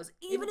 and then he goes,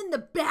 "Even in the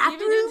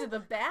bathroom." Even into the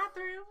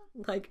bathroom.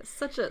 Like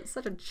such a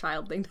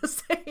child thing to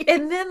say.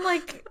 And then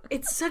like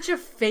it's such a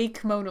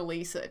fake Mona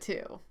Lisa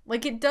too.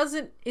 Like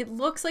it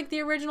looks like the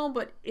original,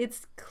 but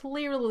it's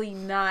clearly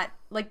not.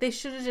 Like they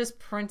should have just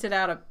printed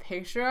out a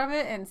picture of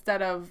it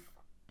instead of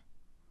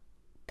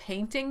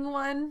painting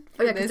one.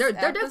 Oh yeah, because they're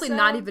definitely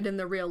not even in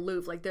the real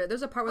Louvre. Like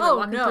there's a part where they're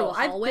walking through a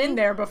hallway. I've been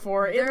there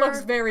before. It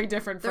looks very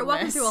different. They're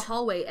walking through a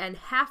hallway, and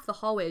half the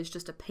hallway is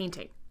just a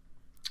painting.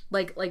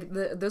 Like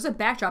there's a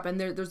backdrop, and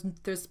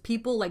there's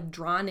people like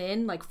drawn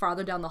in like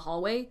farther down the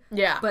hallway.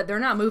 Yeah, but they're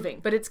not moving.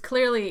 But it's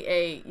clearly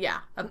a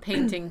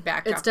painting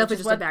backdrop. It's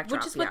definitely just a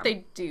backdrop, which is what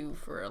they do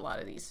for a lot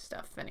of these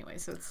stuff anyway.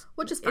 So it's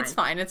fine. It's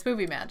fine. It's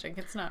movie magic.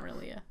 It's not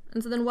really a.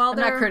 And so then while I'm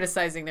not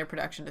criticizing their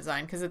production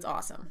design because it's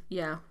awesome.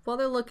 Yeah, while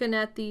they're looking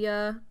at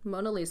the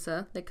Mona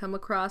Lisa, they come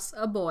across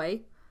a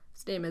boy.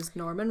 His name is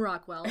Norman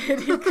Rockwell,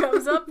 and he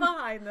comes up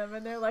behind them,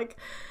 and they're like,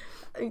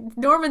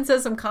 Norman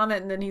says some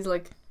comment, and then he's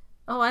like,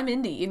 "Oh, I'm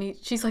Indy," and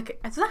she's like,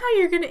 "Is that how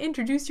you're going to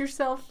introduce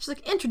yourself?" She's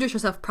like, "Introduce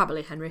yourself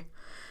properly, Henry."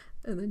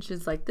 And then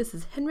she's like, "This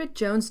is Henry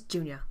Jones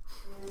Jr."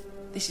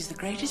 This is the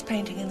greatest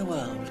painting in the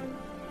world.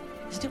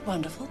 Isn't it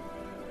wonderful?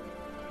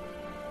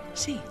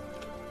 See,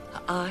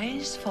 her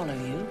eyes follow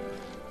you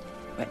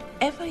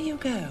wherever you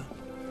go.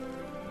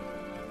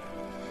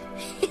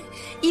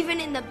 Even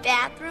in the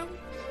bathroom?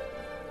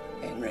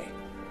 Henry.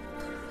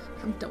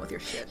 I'm done with your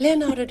shit.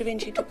 Leonardo da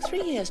Vinci took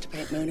 3 years to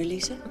paint Mona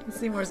Lisa.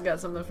 Seymour's got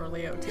something for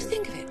Leo, too. Just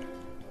think of it.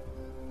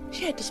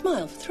 She had to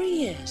smile for 3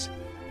 years.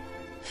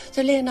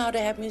 So Leonardo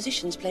had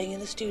musicians playing in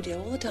the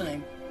studio all the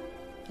time.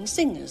 And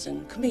singers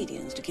and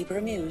comedians to keep her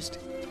amused.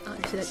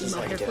 See that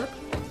emo hair flip?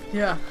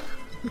 Yeah.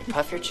 You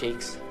puff your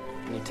cheeks,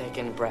 and you take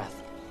in a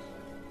breath.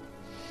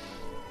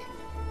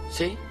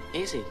 See?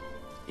 Easy.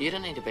 You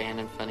don't need to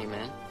abandon funny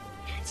men.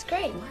 It's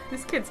great.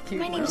 This kid's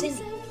cute. My name's though.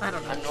 Indy. I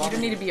don't know. You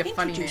don't need to be a funny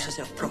man. Introduce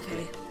yourself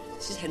properly.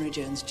 This is Henry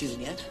Jones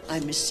Jr.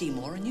 I'm Miss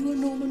Seymour, and you are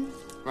Norman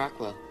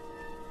Rockwell.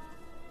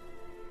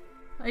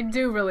 I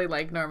do really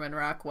like Norman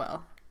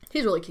Rockwell.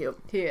 He's really cute.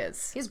 He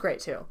is. He's great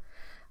too.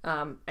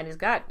 And he's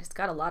got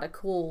a lot of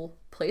cool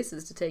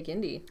places to take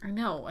Indy. I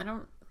know. I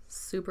don't.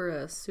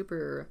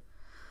 Super.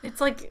 It's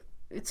like,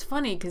 it's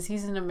funny because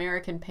he's an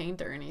American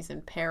painter and he's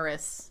in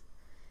Paris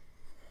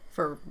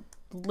for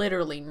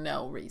literally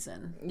no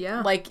reason.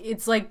 Yeah. Like,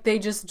 it's like they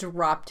just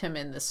dropped him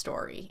in the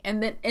story.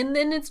 And then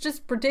it's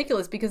just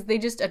ridiculous because they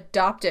just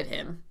adopted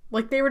him.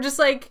 Like, they were just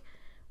like,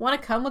 want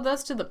to come with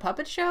us to the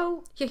puppet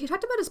show? Yeah, he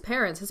talked about his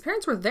parents. His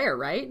parents were there,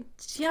 right?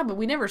 Yeah, but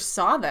we never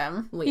saw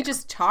them. Well, He yeah.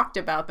 just talked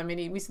about them,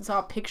 and we saw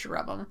a picture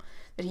of them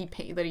that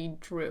he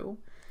drew.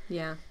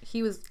 Yeah,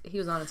 he was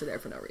honestly there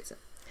for no reason.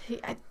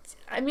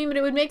 I mean, but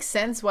it would make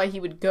sense why he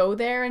would go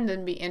there and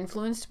then be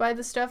influenced by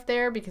the stuff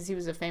there because he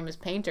was a famous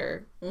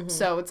painter. Mm-hmm.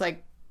 So it's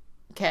like,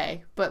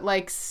 okay, but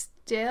like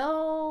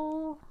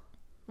still,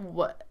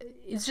 what?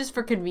 It's just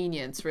for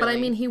convenience, really. But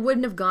I mean, he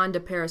wouldn't have gone to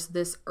Paris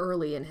this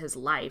early in his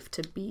life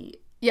to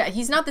be. Yeah,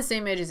 he's not the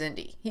same age as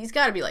Indy. He's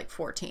got to be like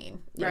 14,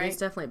 Yeah, right? he's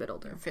definitely a bit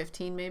older.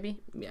 15, maybe.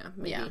 Yeah,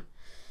 maybe.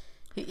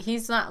 Yeah,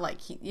 he's not like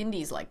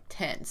Indy's like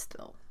 10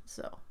 still.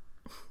 So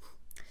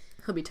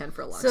he'll be 10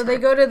 for a long time. So they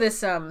go to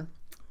this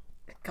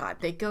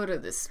they go to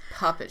this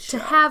puppet show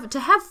to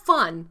have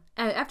fun.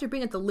 After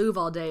being at the Louvre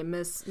all day,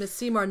 Miss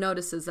Seymour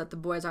notices that the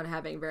boys aren't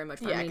having very much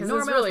fun. Yeah, I mean, 'cause it's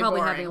Norman really was probably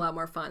boring. having a lot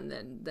more fun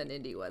than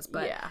Indy was.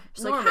 But Yeah.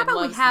 she's like, Norman how about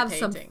we loves the have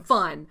some paintings.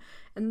 fun?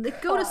 And they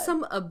go to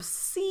some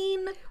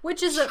obscene,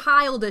 which is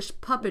childish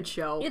puppet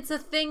show. It's a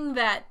thing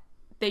that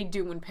they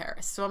do in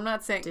Paris. So I'm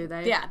not saying... Do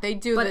they? Yeah, they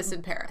do this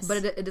in Paris.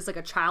 But it is like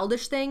a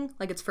childish thing?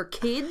 Like it's for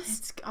kids?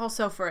 It's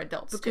also for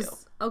adults, too.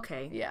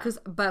 Okay. Yeah.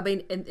 But I mean,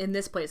 in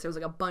this place, there was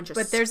like a bunch of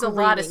But there's a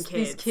lot of... kids.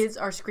 These kids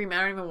are screaming.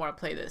 I don't even want to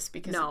play this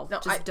because... No,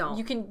 just don't.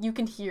 You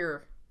can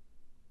hear...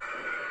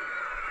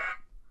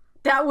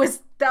 That was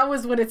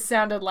what it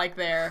sounded like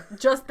there.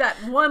 Just that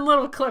one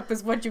little clip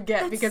is what you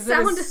get because it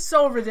is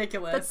so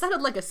ridiculous. That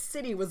sounded like a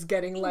city was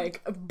getting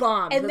like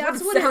bombed. And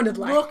that's what sounded it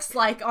like. looks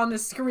like on the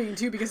screen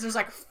too, because there's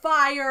like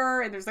fire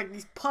and there's like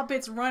these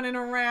puppets running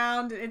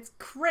around. It's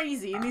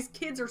crazy, and these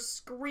kids are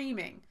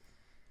screaming.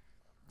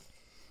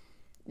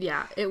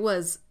 Yeah, it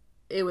was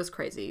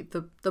crazy.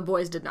 The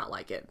boys did not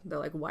like it. They're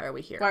like, "Why are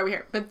we here? Why are we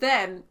here?" But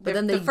then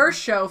the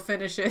first show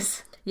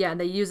finishes. Yeah,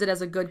 and they use it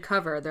as a good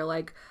cover. They're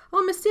like,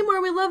 "Oh, Miss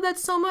Seymour, we love that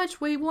so much.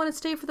 We want to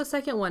stay for the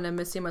second one." And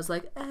Miss Seymour's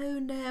like, "Oh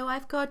no,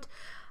 I've got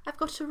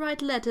to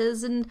write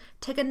letters and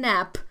take a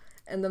nap."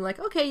 And then like,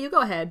 "Okay, you go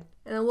ahead,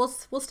 and then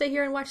we'll stay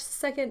here and watch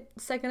the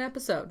second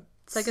episode,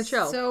 second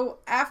show."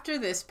 So after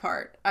this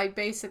part, I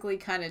basically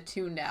kind of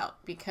tuned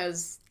out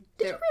because.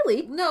 Did you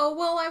really? No,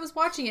 well, I was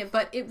watching it,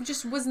 but it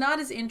just was not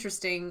as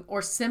interesting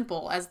or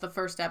simple as the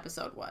first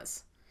episode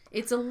was.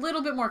 It's a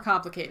little bit more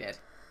complicated.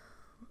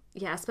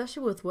 Yeah,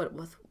 especially with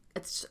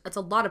it's a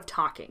lot of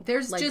talking.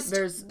 So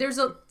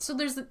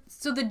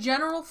the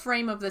general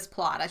frame of this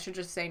plot, I should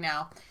just say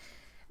now.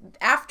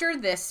 After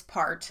this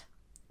part,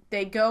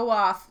 they go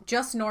off,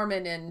 just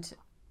Norman and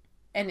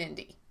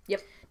Indy.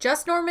 Yep.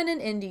 Just Norman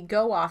and Indy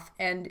go off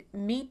and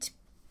meet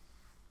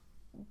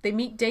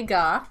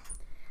Degas.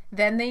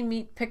 Then they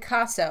meet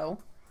Picasso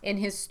in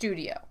his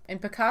studio.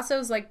 And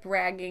Picasso's like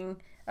bragging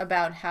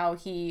about how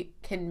he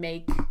can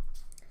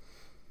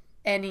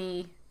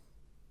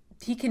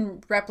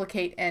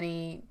replicate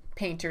any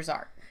painter's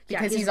art.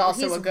 Because he's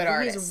also a good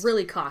artist. He's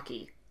really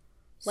cocky.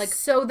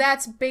 So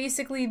that's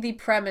basically the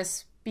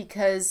premise,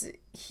 because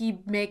he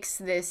makes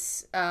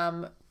this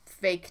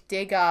fake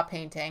Degas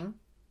painting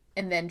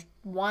and then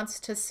wants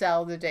to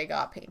sell the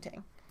Degas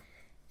painting.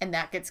 And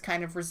that gets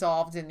kind of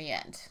resolved in the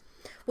end.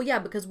 Well, yeah,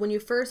 because when you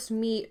first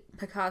meet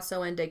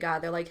Picasso and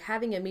Degas, they're like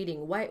having a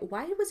meeting. Why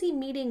was he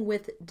meeting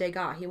with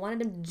Degas? He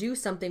wanted him to do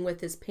something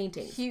with his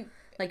paintings.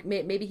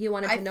 Maybe he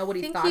wanted to know what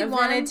he thought of them.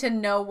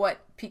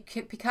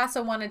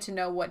 Picasso wanted to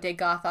know what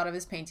Degas thought of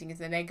his paintings,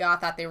 and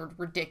Degas thought they were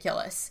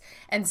ridiculous.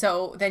 And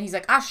so then he's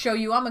like, "I'll show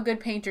you. I'm a good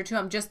painter too.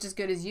 I'm just as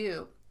good as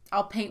you.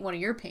 I'll paint one of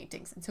your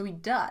paintings." And so he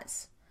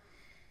does.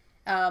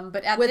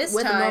 But at this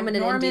time, Norman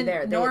and Indy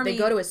there, they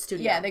go to his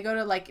studio. Yeah, they go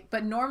to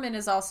but Norman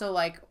is also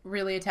like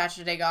really attached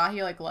to Degas.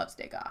 He like loves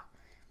Degas.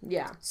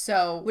 Yeah.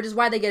 So, which is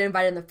why they get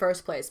invited in the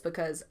first place,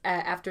 because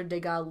after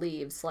Degas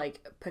leaves, like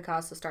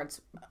Picasso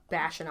starts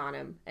bashing on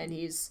him, and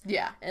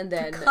and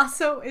then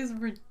Picasso is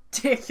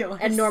ridiculous.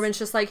 And Norman's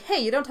just like, "Hey,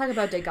 you don't talk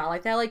about Degas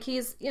like that. Like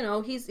he's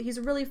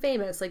really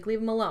famous. Like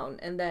leave him alone."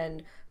 And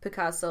then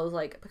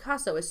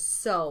Picasso is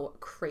so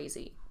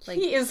crazy. Like,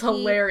 he is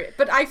hilarious.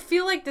 But I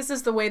feel like this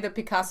is the way that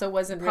Picasso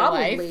was in real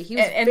life. Probably. He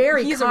was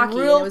very he's cocky. A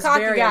real and it was cocky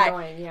very guy.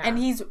 Annoying, yeah. And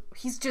he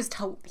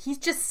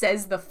just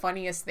says the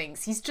funniest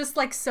things. He's just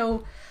like,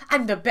 "So,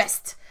 I'm the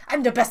best.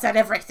 I'm the best at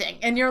everything."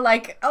 And you're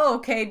like, "Oh,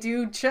 okay,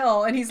 dude,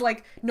 chill." And he's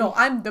like, "No,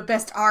 I'm the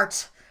best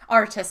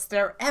artist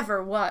there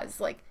ever was."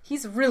 Like,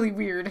 he's really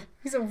weird.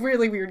 He's a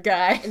really weird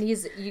guy. And you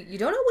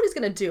don't know what he's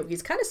going to do.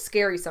 He's kind of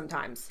scary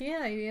sometimes.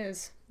 Yeah, he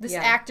is. This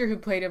actor who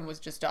played him was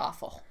just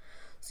awful.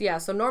 So yeah,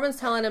 so Norman's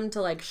telling him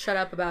to like shut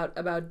up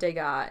about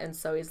Degas, and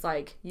so he's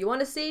like, "You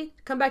want to see?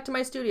 Come back to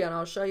my studio, and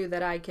I'll show you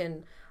that I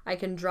can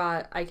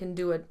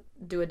do a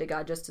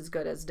Degas just as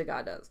good as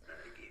Degas does."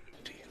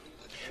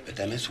 But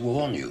I must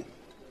warn you.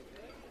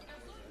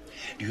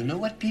 Do you know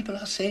what people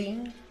are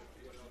saying?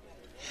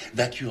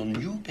 That your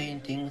new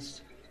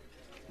paintings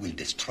will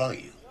destroy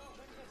you.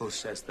 Who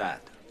says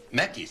that?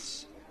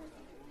 Matisse.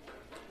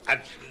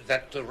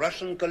 That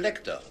Russian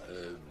collector.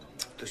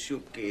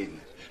 Shukin.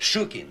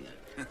 Shukin.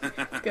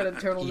 He's got a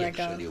turtleneck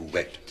He actually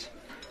wept,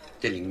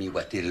 telling me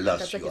what a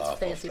loss you are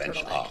for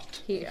French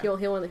art. He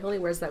only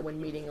wears that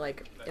when meeting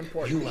like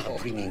important You people. are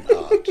bringing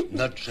art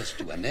not just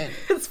to an end,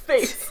 His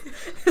face.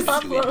 but to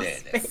a Pablo's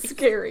dead. face.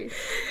 Scary.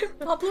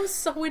 Pablo's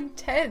so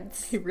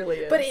intense. He really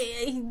is. But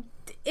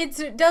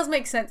it does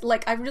make sense.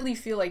 Like, I really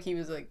feel like he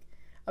was like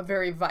a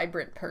very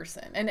vibrant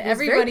person, and He was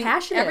very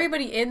passionate.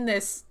 everybody in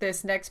this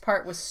next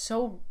part was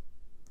so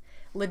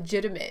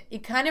legitimate.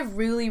 It kind of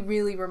really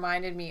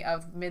reminded me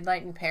of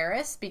Midnight in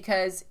Paris,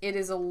 because it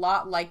is a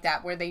lot like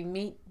that, where they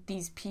meet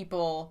these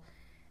people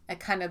at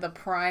kind of the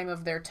prime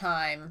of their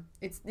time.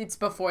 It's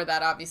before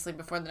that, obviously,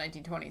 before the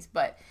 1920s,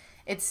 but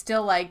it's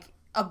still like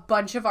a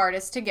bunch of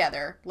artists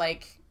together,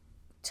 like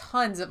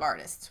tons of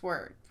artists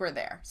were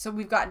there. So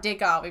we've got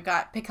Degas, we've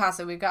got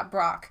Picasso, we've got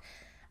Braque,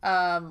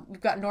 we've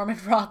got Norman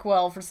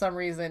Rockwell for some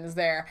reason is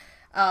there.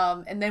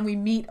 And then we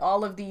meet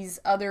all of these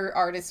other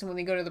artists when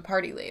they go to the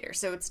party later.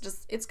 So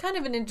it's kind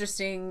of an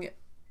interesting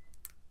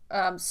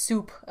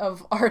soup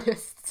of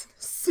artists.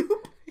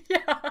 Soup?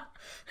 Yeah.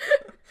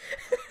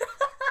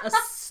 A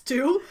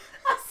stew?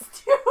 A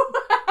stew.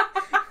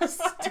 A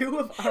stew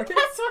of artists?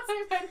 That's what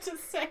I meant to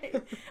say.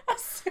 A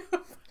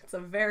soup. It's a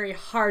very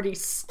hearty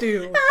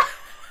stew.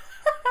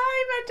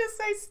 I meant to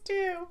say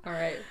stew. All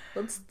right.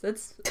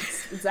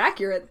 It's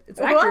accurate. It's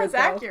Well, accurate, it's though.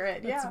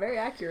 accurate, yeah. It's very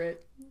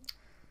accurate.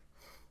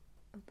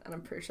 And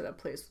I'm pretty sure that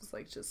place was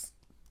like just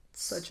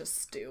such a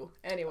stew.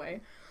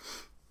 Anyway.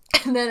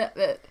 And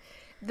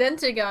then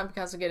Degas and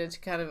Picasso get into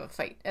kind of a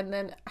fight. And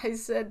then I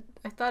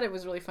thought it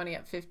was really funny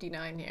at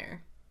 59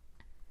 here.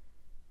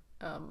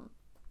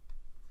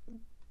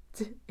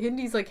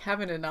 Indy's like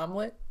having an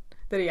omelet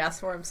that he asked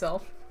for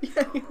himself.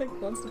 Yeah, he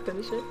like wants to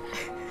finish it. You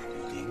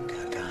think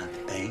I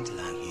can't paint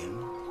like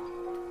him?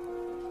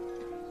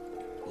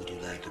 Would you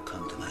like to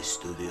come to my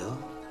studio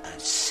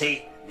and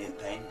see me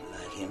paint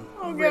like him?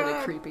 Oh,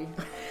 really creepy.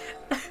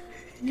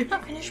 Can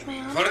I finish my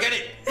own? Forget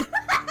it!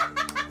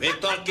 We're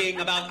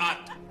talking about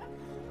art.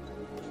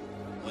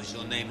 What's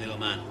your name, little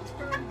man?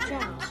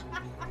 Charles.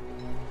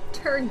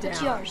 Turn down.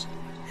 What's yours?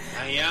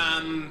 I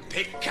am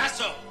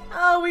Picasso.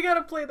 Oh, we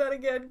gotta play that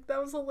again.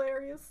 That was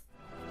hilarious.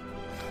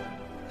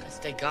 It's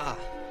Degas.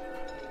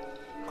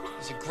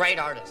 He's a great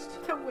artist.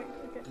 Oh, wait,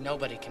 okay.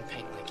 Nobody can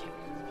paint like him.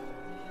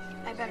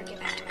 I better get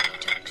back to my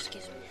hotel.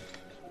 Excuse me.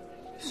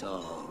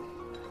 So,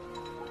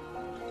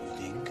 you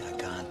think I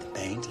can't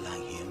paint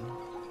like him?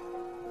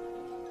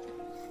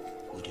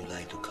 Would you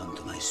like to come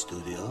to my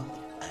studio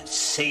and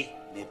see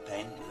me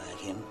paint like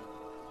him?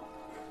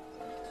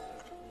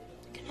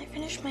 Can I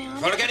finish my own?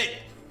 Forget it!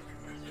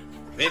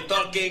 We're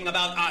talking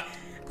about art.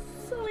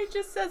 So he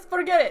just says,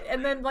 forget it.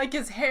 And then, like,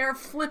 his hair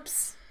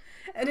flips.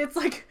 And it's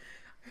like,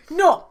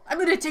 no, I'm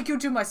gonna take you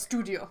to my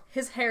studio.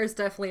 His hair is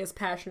definitely as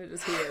passionate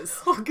as he is.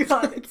 Oh,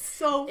 God, it's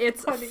so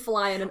It's funny.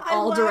 flying in I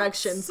all laughed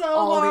directions so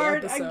all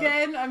hard. the episode.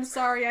 Again, I'm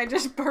sorry. I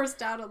just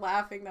burst out of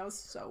laughing. That was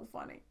so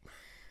funny.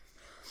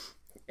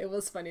 It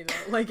was funny, though.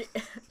 Like,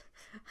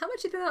 how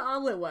much do you think that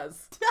omelet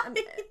was? And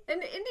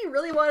Indy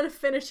really wanted to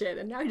finish it,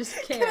 and now he just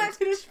can't. Can I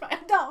finish my...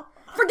 No.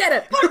 Forget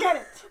it! Forget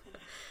it!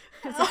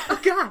 It's like, oh,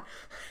 God.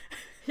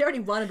 He already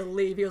wanted to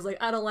leave. He was like,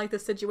 I don't like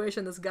this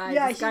situation. This guy.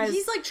 Yeah, this guy's,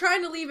 he's like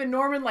trying to leave, and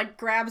Norman like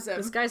grabs him.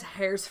 This guy's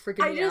hair's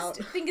freaking me out. I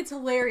just think it's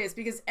hilarious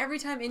because every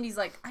time Indy's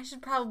like, I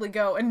should probably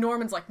go, and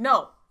Norman's like,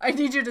 no, I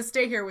need you to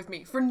stay here with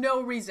me for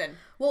no reason.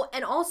 Well,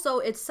 and also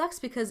it sucks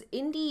because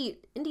Indy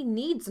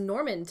needs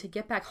Norman to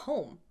get back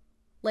home.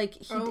 Like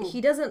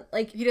he doesn't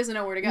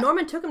know where to go.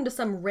 Norman took him to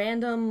some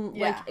random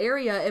like Yeah.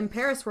 area in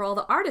Paris where all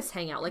the artists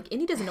hang out. Like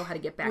Indy doesn't know how to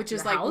get back Which to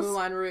is the like house.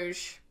 Moulin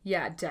Rouge.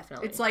 Yeah,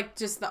 definitely. It's like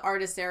just the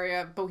artist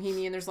area,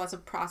 bohemian. There's lots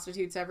of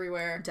prostitutes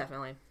everywhere.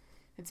 Definitely.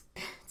 It's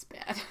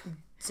bad.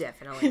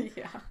 Definitely.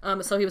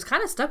 Yeah. So he was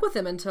kind of stuck with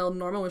him until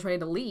Norman was ready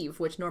to leave,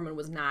 which Norman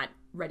was not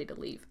ready to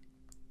leave.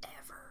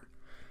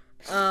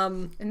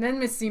 Ever. And then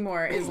Miss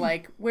Seymour is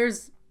like,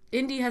 where's...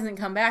 Indy hasn't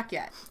come back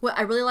yet. Well,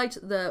 I really liked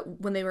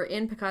when they were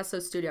in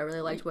Picasso's studio, I really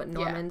liked what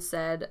Norman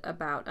said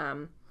about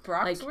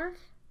Brock's work?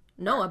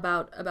 No,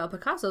 about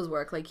Picasso's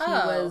work. Like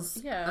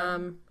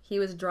he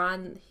was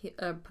drawing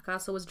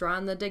Picasso was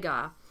drawing the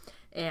Degas,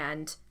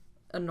 and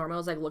Norman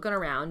was like looking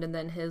around, and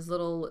then his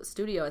little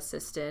studio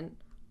assistant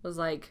was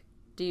like,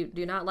 Do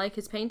you not like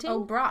his painting? Oh,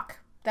 Brock.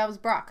 That was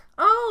Brock.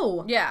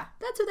 Oh, yeah,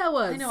 that's who that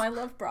was. I know. I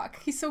love Brock.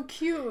 He's so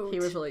cute. He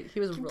was really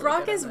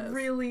Brock good is in this.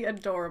 really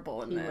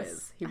adorable in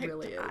this. He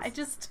really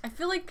is. I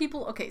feel like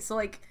people. Okay, so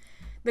like,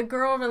 the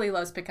girl really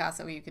loves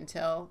Picasso. You can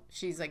tell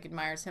she's like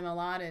admires him a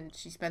lot, and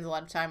she spends a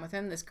lot of time with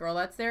him. This girl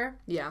that's there.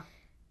 Yeah.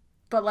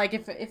 But like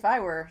if I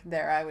were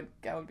there, I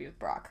would be with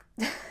Brock.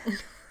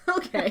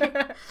 Okay.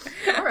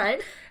 All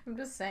right. I'm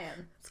just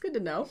saying. It's good to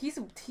know.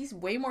 He's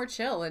way more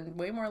chill and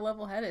way more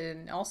level-headed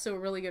and also a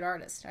really good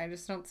artist. I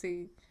just don't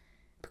see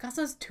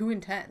Picasso's too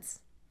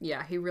intense.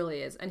 Yeah, he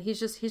really is. And he's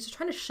just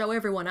trying to show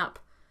everyone up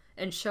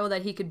and show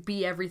that he could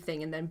be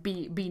everything and then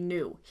be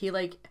new.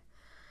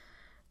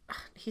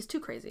 He's too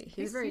crazy.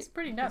 He's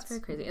pretty nuts. He's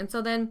very crazy. And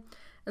so then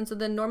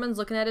Norman's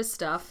looking at his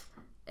stuff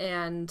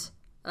and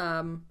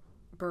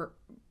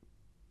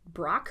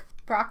Brock,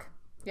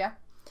 yeah.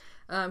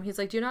 He's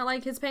like, "Do you not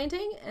like his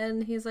painting?"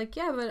 And he's like,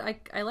 "Yeah, but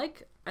I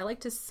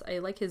like his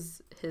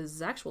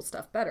actual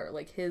stuff better,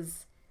 like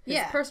his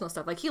personal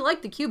stuff. Like he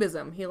liked the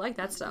cubism, he liked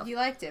that stuff. He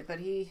liked it, but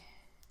And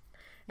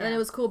then it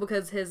was cool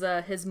because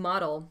his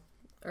model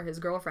or his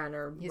girlfriend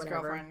or his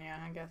whatever, girlfriend, yeah,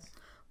 I guess,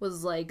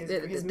 was like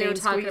his they were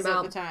talking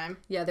about at the time.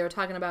 Yeah, they were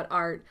talking about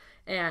art,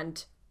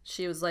 and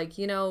she was like,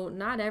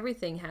 not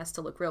everything has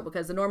to look real,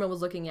 because the Norman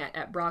was looking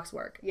at Brock's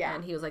work,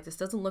 and he was like, this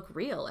doesn't look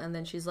real. And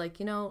then she's like,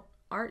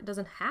 art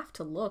doesn't have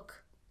to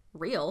look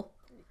real.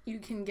 You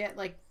can get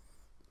like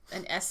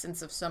an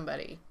essence of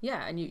somebody.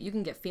 Yeah, and you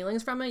can get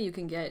feelings from it. You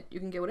can get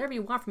whatever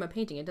you want from a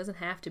painting. It doesn't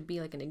have to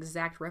be like an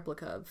exact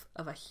replica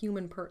of a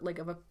human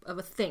of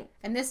a thing.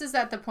 And this is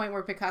at the point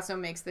where Picasso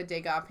makes the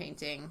Degas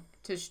painting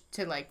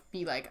to like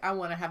be like, I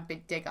want to have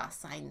Degas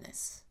sign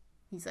this.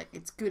 He's like,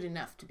 it's good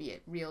enough to be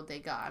a real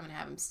Degas. I'm gonna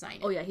have him sign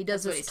it. Oh yeah, he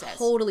does That's this what he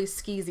totally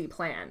skeezy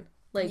plan.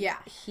 Like, yeah.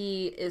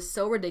 He is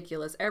so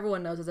ridiculous.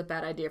 Everyone knows it's a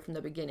bad idea from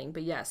the beginning.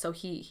 But yeah, so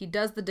he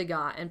does the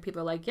Degas, and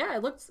people are like, yeah,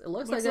 it looks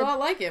like a lot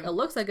like him. It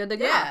looks like a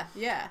Degas.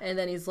 Yeah. And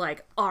then he's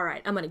like, all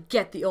right, I'm going to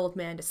get the old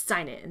man to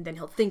sign it, and then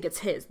he'll think it's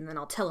his, and then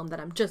I'll tell him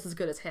that I'm just as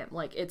good as him.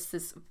 Like, it's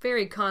this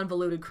very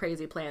convoluted,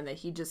 crazy plan that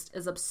he just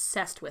is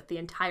obsessed with the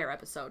entire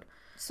episode.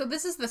 So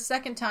this is the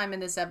second time in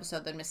this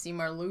episode that Miss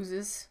Seymour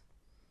loses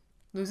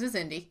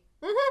Indy.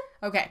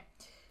 Mm-hmm. Okay.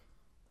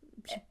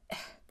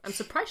 I'm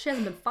surprised she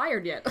hasn't been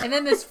fired yet. And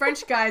then this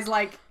French guy's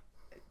like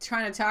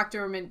trying to talk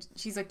to him, and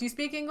she's like, do you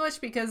speak English?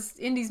 Because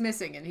Indy's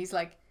missing. And he's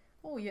like,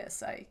 oh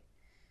yes,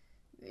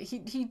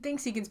 he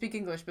thinks he can speak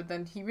English, but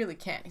then he really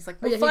can't. He's like,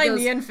 we'll find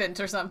the infant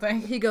or something.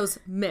 He goes,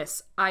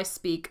 Miss, I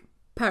speak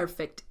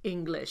perfect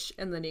English.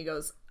 And then he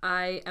goes,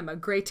 I am a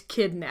great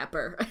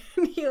kidnapper.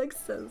 And he like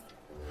says,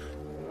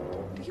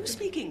 do you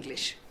speak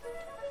English?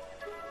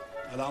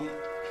 Madame,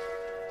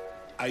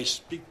 I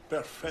speak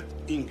perfect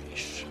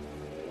English.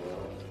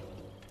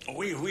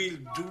 We will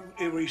do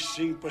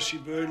everything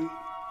possible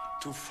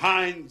to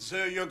find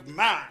the young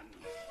man.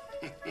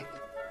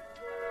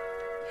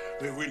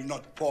 We will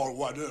not pour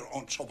water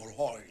on troubled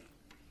oil.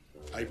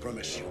 I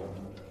promise you.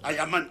 I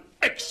am an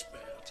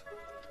expert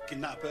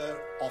kidnapper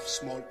of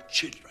small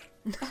children.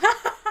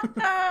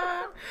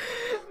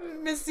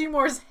 Miss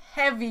Seymour's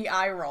heavy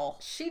eye roll.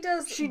 She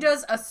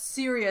does a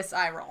serious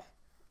eye roll.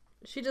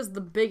 She does the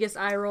biggest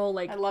eye roll.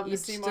 Like, I love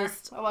Miss Seymour.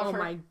 I love her.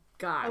 Oh my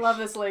gosh. I love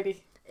this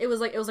lady. It was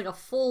like a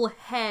full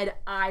head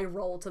eye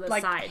roll to the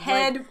like side,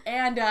 head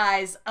and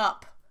eyes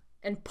up,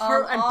 and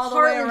partly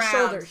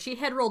shoulders. She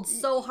head rolled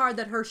so hard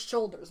that her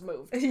shoulders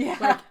moved. Yeah,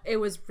 like it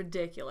was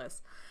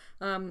ridiculous,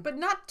 but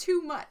not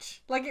too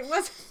much. Like it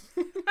was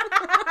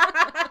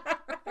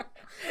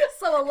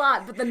so a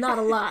lot, but then not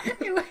a lot.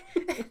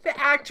 The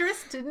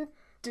actress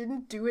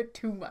didn't do it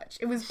too much.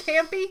 It was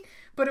campy,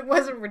 but it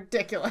wasn't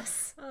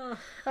ridiculous.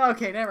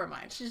 Okay, never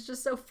mind. She's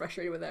just so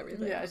frustrated with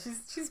everything. Yeah,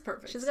 she's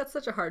perfect. She's got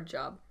such a hard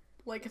job.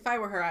 Like, if I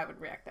were her, I would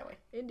react that way.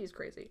 Indy's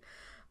crazy.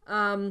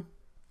 And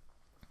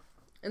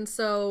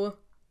so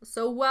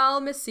while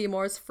Miss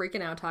Seymour's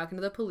freaking out talking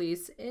to the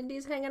police,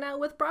 Indy's hanging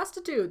out with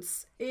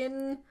prostitutes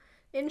in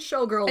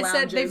showgirl lounges. I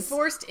said they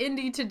forced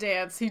Indy to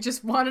dance. He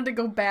just wanted to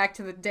go back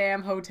to the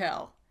damn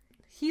hotel.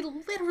 He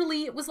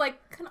literally was like,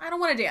 I don't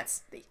want to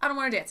dance. I don't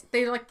want to dance.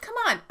 They're like, come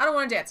on, I don't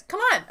want to dance. Come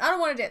on, I don't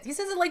want to dance. He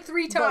says it like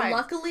 3 times.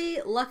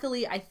 But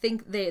luckily, I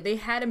think they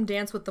had him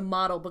dance with the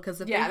model,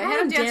 because if they had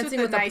him dance dancing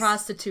with a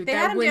prostitute,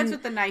 that wouldn't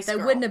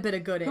have been a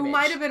good image. Who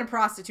might have been a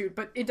prostitute,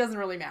 but it doesn't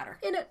really matter.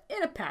 In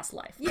a past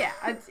life. Yeah,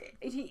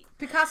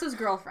 Picasso's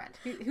girlfriend.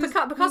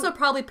 Picasso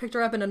probably picked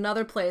her up in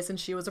another place, and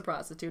she was a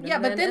prostitute. Yeah,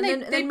 but then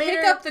they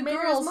pick up the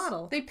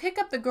girls. They pick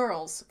up the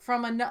girls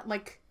from a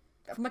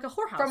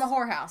whorehouse. From a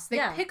whorehouse. They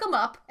pick them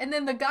up, and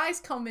then the guys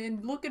come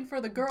in looking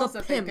for the girls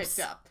that they picked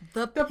up.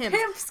 The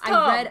pimps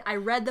come. I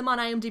read them on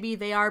IMDb.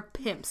 They are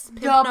pimps.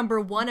 Pimp number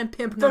 1 and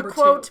pimp number 2.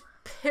 The quote,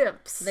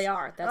 pimps. They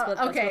are. That's what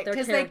their character is.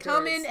 Because they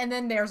come in, and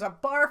then there's a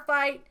bar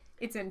fight.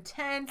 It's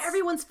intense.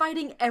 Everyone's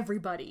fighting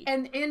everybody.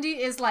 And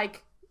Indy is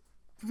like,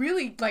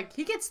 really, like,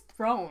 he gets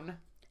thrown.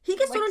 He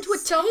gets thrown into a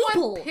someone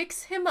table.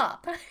 Picks him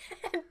up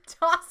and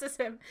tosses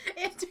him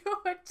into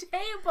a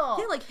table.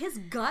 Yeah, like his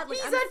gut. Like,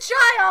 He's a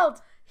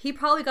child. He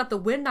probably got the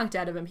wind knocked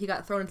out of him. He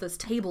got thrown into this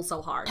table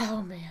so hard.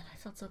 Oh man, I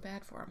felt so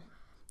bad for him.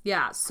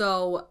 Yeah,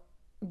 so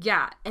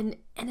yeah, and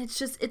it's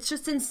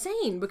just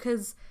insane,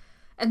 because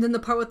And then the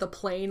part with the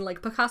plane,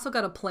 like Picasso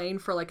got a plane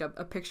for like a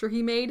picture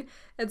he made,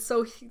 and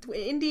so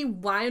Indy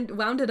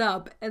wound it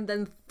up and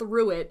then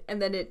threw it, and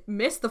then it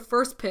missed the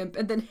first pimp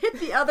and then hit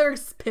the other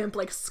pimp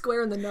like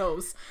square in the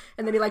nose,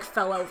 and then he like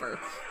fell over.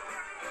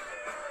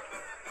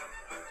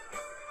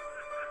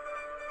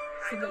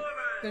 So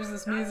there's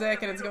this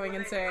music and it's going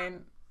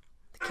insane.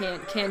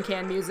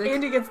 Can music.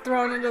 Indy gets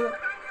thrown into the...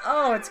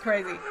 Oh, it's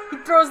crazy. He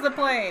throws the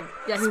plane.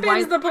 Yeah, he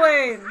spins the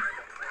plane.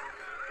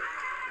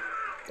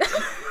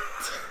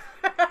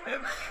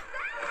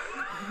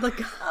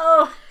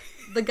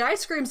 The guy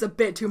screams a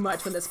bit too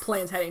much when this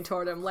plane's heading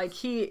toward him. Like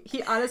he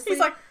honestly, he's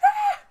like,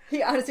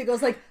 he honestly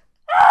goes like,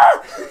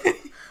 ah!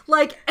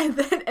 Like, and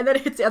then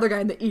it hits the other guy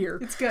in the ear.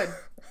 It's good.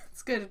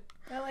 It's good.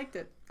 I liked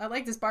it. I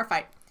liked this bar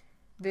fight.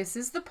 This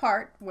is the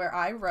part where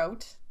I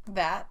wrote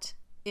that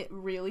it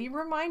really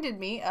reminded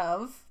me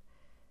of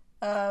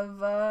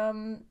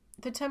the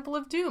Temple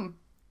of Doom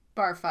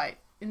bar fight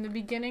in the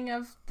beginning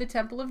of the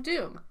Temple of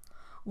Doom.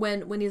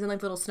 When he's in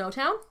like little snow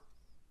town?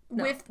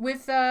 No. With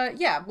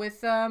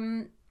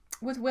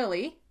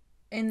Willie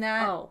in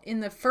that in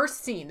the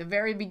first scene, the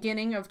very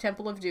beginning of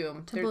Temple of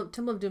Doom.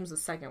 Temple of Doom's the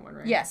second one,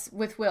 right? Yes,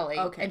 with Willie.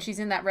 Okay. And she's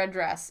in that red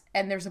dress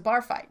and there's a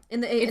bar fight. In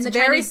the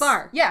Chinese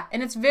bar. Yeah,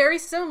 and it's very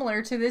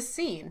similar to this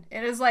scene.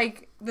 It is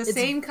like the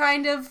same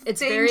kind of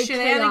same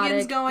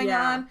shenanigans going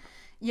on.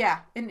 Yeah,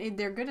 and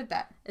they're good at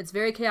that. It's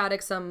very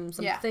chaotic. Some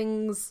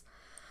things.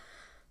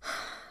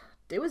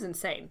 It was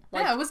insane.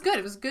 Like, yeah, it was good.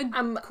 It was good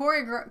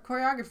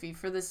choreography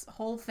for this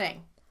whole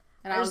thing.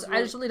 And I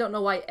just really don't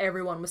know why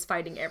everyone was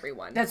fighting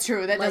everyone. That's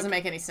true. That doesn't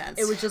make any sense.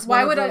 It was just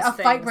why would a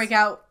fight break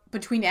out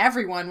between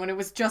everyone when it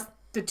was just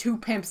the two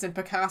pimps and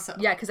Picasso?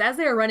 Yeah, because as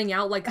they were running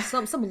out, like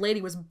some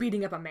lady was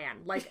beating up a man.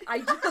 Like I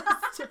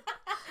just they're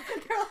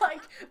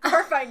like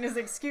bar fighting is an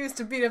excuse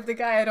to beat up the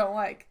guy I don't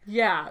like.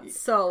 Yeah.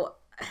 So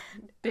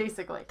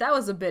basically, that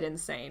was a bit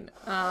insane.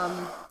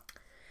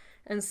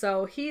 And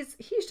so he's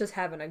just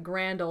having a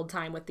grand old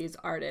time with these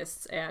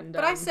artists. And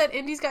but I said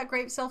Indy's got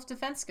great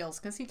self-defense skills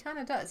because he kind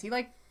of does. He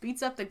like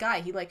beats up the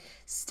guy. He like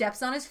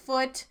steps on his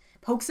foot,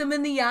 pokes him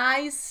in the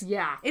eyes.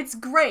 Yeah, it's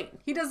great.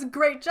 He does a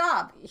great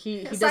job.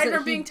 Aside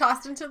from being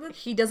tossed into the...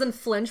 He doesn't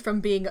flinch from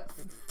being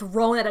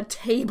thrown at a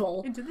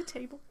table. Into the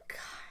table. God.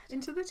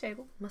 Into the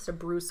table. Must have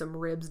bruised some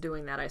ribs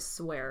doing that, I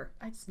swear.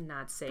 It's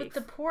not safe.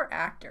 But the poor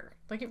actor.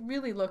 Like, it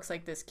really looks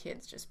like this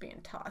kid's just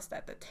being tossed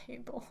at the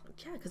table.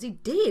 Yeah, because he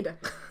did.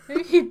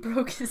 Maybe he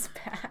broke his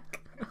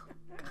back.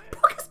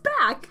 Broke his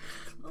back?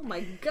 Oh my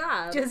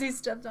god. Because he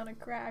stepped on a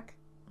crack.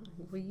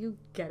 Will you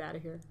get out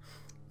of here?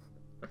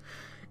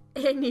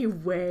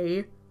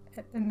 Anyway.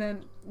 And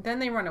then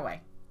they run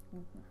away.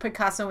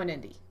 Picasso and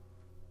Indy.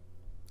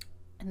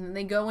 And then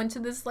they go into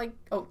this, like...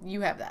 Oh,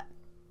 you have that.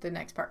 The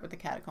next part with the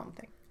catacomb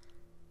thing.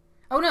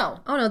 Oh,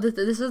 no. This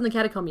isn't the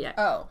catacomb yet.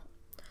 Oh.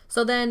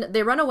 So then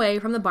they run away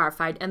from the bar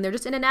fight, and they're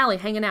just in an alley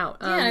hanging out.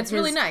 Yeah, and it's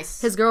really nice.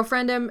 His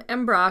girlfriend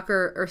and Brock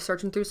are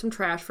searching through some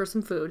trash for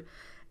some food.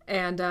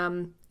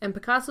 And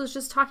Picasso's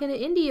just talking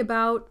to Indy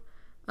about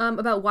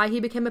why he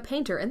became a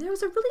painter. And there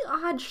was a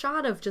really odd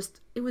shot of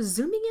it was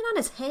zooming in on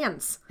his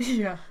hands.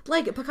 Yeah.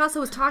 Like, Picasso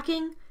was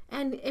talking,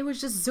 and it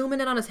was just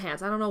zooming in on his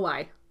hands. I don't know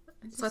why.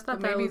 So I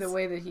thought maybe the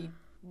way that he...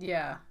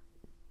 Yeah.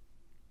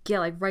 Yeah,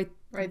 like right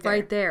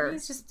there.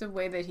 It's just the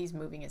way that he's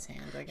moving his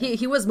hands, I guess.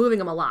 He was moving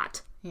them a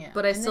lot. Yeah.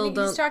 But I still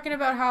don't... He's talking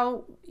about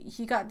how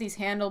he got these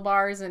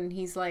handlebars, and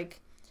he's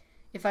like,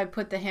 if I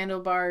put the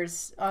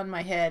handlebars on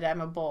my head, I'm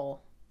a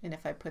bull. And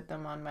if I put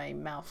them on my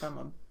mouth,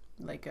 I'm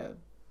a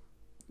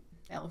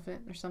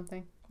elephant or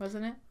something.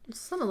 Wasn't it?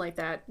 Something like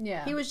that.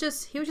 Yeah. He was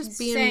just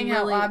being saying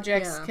really, how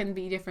objects can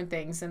be different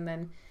things. And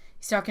then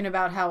he's talking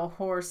about how a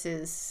horse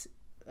is...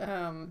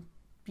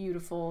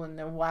 beautiful and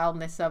the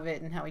wildness of it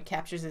and how he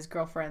captures his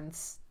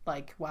girlfriend's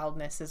like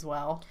wildness as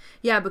well.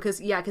 Yeah, because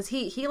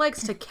he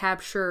likes to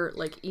capture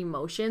like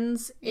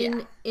emotions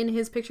in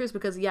his pictures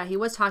because he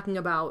was talking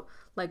about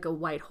like a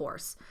white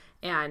horse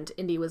and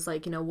Indy was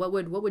like, what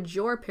would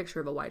your picture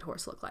of a white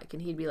horse look like?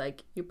 And he'd be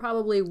like, you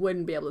probably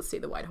wouldn't be able to see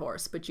the white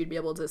horse, but you'd be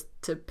able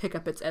to pick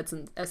up its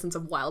essence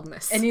of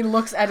wildness. And he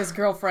looks at his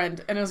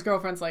girlfriend and his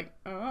girlfriend's like,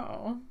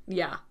 oh.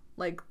 Yeah,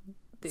 like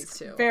these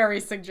two. Very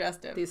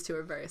suggestive. These two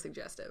are very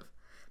suggestive.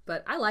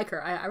 But I like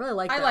her. I really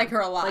like them. I like her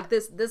a lot. Like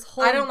this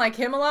whole... I don't like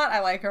him a lot. I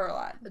like her a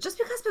lot. Just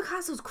because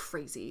Picasso's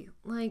crazy.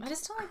 Like, I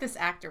just don't like this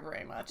actor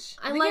very much.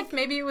 I think if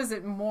maybe it was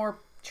a more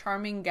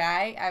charming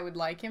guy, I would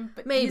like him.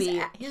 But maybe.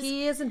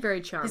 He isn't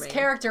very charming. His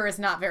character is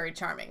not very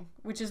charming,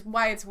 which is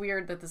why it's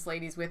weird that this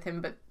lady's with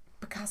him. But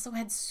Picasso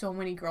had so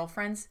many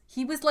girlfriends.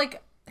 He was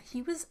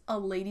a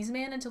ladies'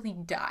 man until he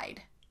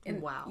died.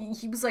 And wow.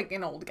 He was like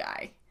an old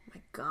guy. Oh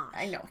my gosh.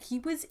 I know. He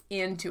was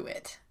into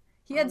it.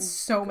 He had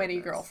so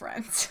many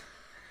girlfriends.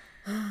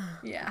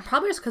 Yeah.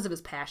 Probably just because of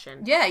his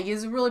passion. Yeah,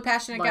 he's a really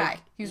passionate guy.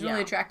 He's a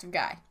really attractive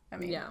guy. I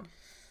mean, yeah.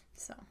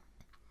 So.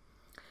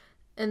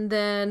 And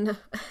then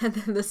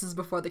this is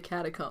before the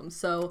catacombs.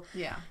 So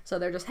Yeah. So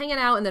they're just hanging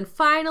out, and then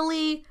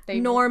finally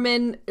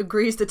Norman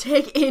agrees to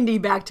take Indy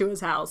back to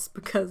his house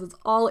because it's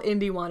all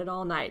Indy wanted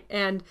all night.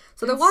 And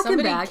so they're walking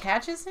somebody back.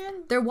 catches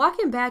him? They're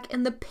walking back,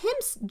 and the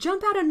pimps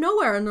jump out of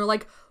nowhere, and they're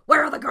like,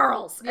 "Where are the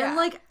girls?" Yeah. And I'm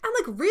like,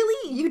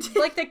 really? You did?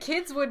 Like the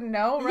kids wouldn't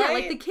know, right? Yeah,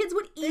 like the kids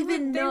would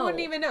even know. They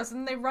wouldn't even know. So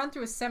then they run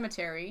through a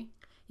cemetery.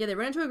 Yeah, they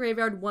run into a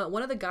graveyard.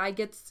 One of the guy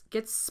gets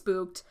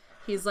spooked.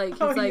 He's like,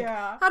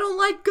 yeah. I don't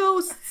like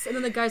ghosts. And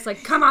then the guy's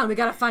like, come on, we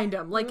gotta find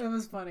him. Like, It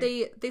was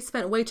funny. They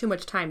spent way too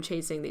much time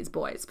chasing these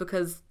boys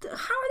because how are they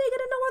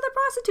gonna know where the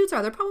prostitutes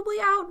are? They're probably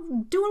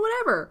out doing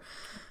whatever.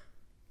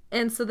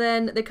 And so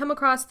then they come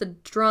across the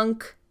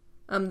drunk.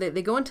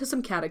 They go into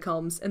some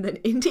catacombs, and then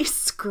Indy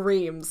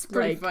screams.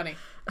 Pretty like, funny.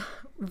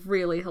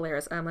 Really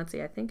hilarious. Let's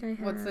see. I think I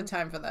have. What's the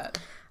time for that?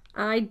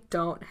 I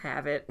don't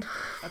have it.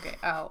 Okay,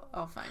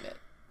 I'll find it.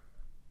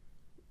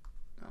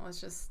 Oh,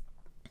 let's just.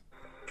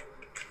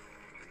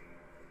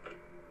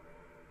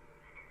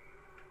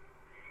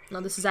 No,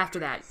 this is after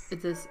that.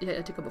 It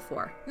took it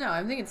before. No,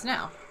 I think it's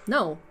now.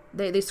 No,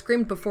 they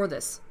screamed before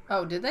this.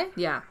 Oh, did they?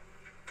 Yeah.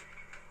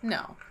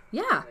 No.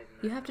 Yeah,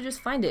 you have to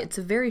just find it. It's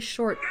a very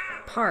short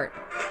part.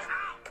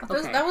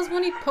 Okay. That was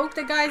when he poked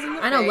the guys in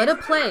the face. I know, let it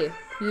play.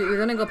 You're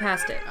gonna go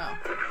past it. Oh.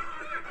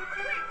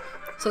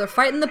 So they're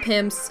fighting the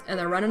pimps, and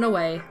they're running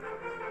away.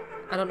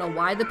 I don't know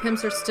why the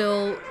pimps are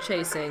still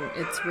chasing.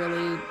 It's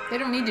really... They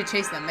don't need to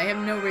chase them. They have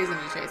no reason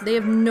to chase them. They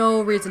have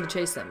no reason to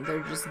chase them. They're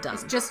just done.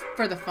 It's just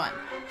for the fun.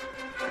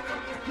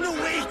 No,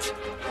 wait!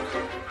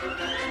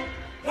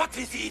 What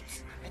is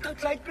it? I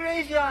don't like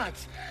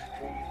graveyards.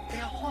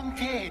 They're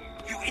haunted.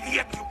 You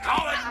idiot, you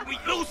coward! We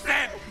lose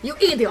them! You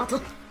idiot!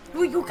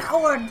 You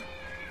coward!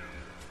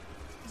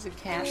 It's a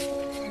cat.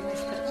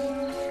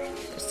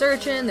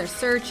 They're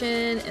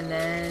searching, and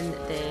then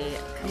they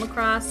come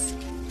across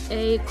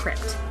a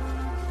crypt.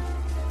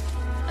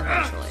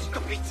 Eventually.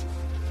 Stop it!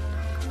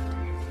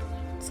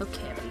 So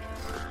campy.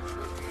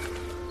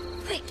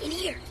 Wait, in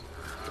here.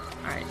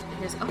 Alright,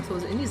 here's... Oh, so it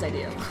was Indy's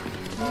idea.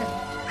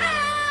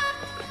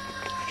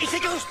 It's a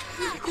ghost!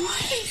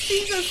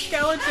 He's a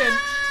skeleton.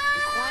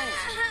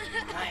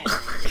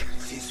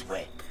 This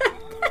way.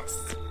 That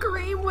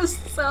scream was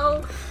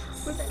so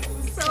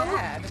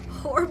sad.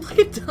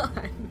 Horribly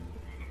done.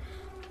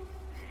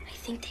 I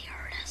think they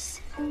heard us.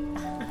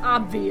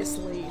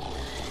 Obviously.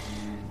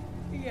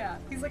 Yeah.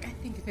 He's like, I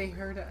think they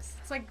heard us.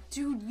 It's like,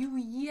 dude, you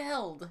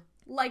yelled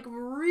like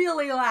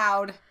really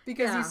loud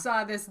because you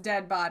saw this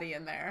dead body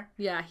in there.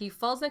 Yeah, he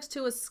falls next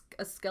to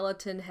a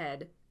skeleton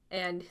head,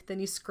 and then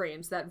he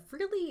screams that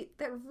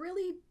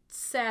really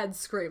sad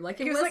scream. Like,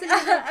 he was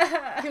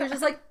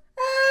just like,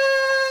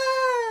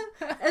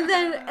 and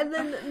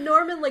then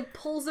Norman like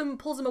pulls him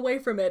away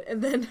from it,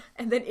 and then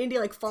Indy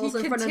like falls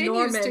in front of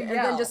Norman and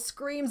then just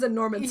screams in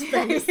Norman's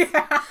face.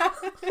 Yeah.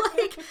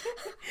 like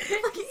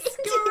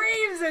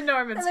screams in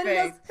Norman's and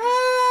face.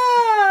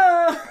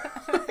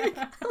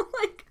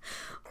 Like,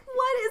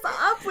 what is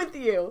up with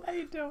you?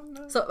 I don't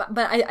know. So,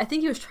 but I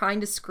think he was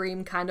trying to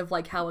scream kind of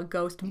like how a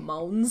ghost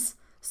moans.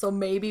 So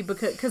maybe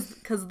because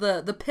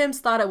the pimps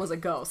thought it was a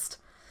ghost.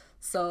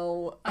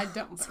 So I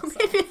don't think so.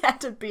 Maybe it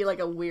had to be like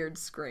a weird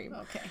scream.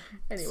 Okay.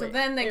 Anyway, so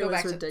then they go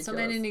back ridiculous. so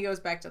then Indy goes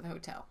back to the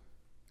hotel.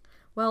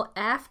 Well,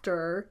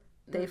 after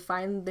they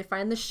find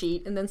the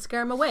sheet and then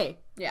scare him away.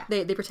 Yeah.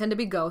 They pretend to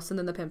be ghosts and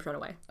then the pimps run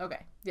away.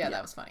 Okay. Yeah,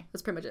 that was funny.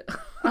 That's pretty much it.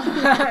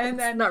 And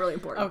then, it's not really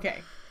important. Okay.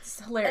 It's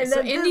hilarious.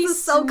 And then Indy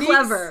is so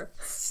clever.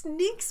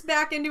 Sneaks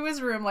back into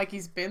his room like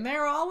he's been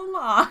there all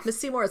along. Miss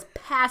Seymour is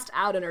passed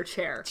out in her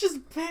chair.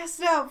 Just passed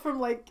out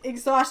from like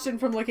exhaustion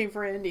from looking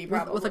for Indy,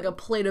 probably. With like a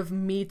plate of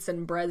meats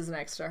and breads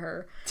next to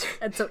her.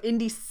 And so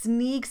Indy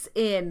sneaks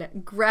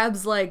in,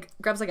 grabs like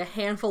a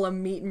handful of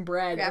meat and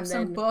bread, grabs and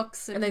then, some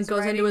books and then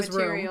goes into his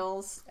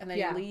materials, room. And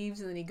then he leaves,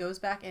 and then he goes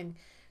back and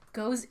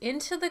goes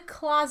into the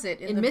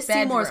closet in the Miss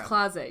bedroom. Seymour's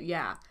closet,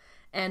 yeah.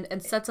 And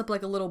sets up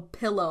like a little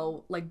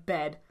pillow like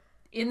bed.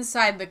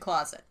 Inside the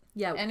closet.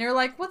 Yeah. And you're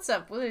like, what's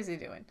up? What is he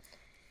doing?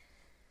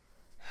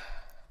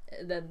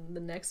 And then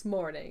the next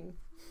morning.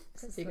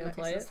 Is he gonna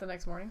play it? The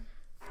next morning?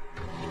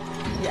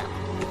 Yeah.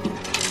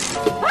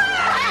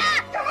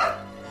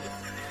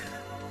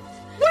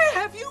 Where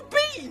have you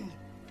been?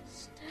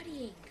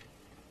 Studying.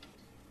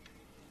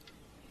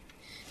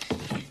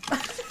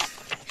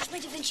 Here's my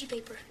Da Vinci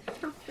paper.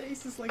 Her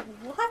face is like,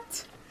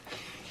 what?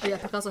 Yeah,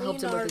 Picasso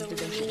helped him with his Da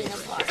Vinci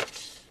paper.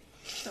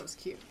 That was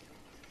cute.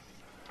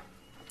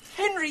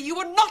 Henry, you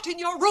were not in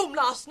your room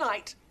last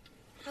night.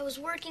 I was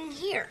working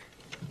here,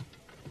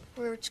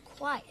 where it's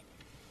quiet.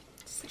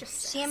 Such a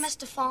sass. Sam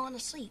must have fallen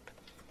asleep.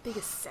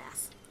 Biggest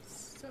sass.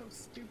 So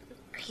stupid.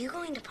 Are you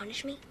going to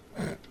punish me?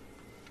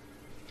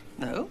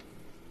 No.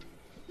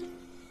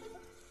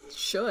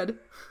 Should.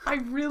 I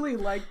really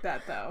liked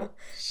that though.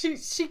 She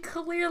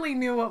clearly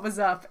knew what was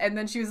up, and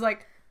then she was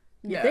like,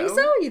 You no. think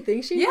so? You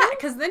think she Yeah, knew?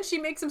 because then she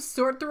makes him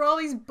sort through all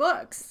these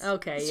books.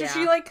 Okay, so yeah.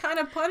 she like kind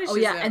of punishes Oh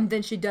yeah, him. and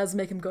then she does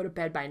make him go to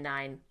bed by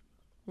 9.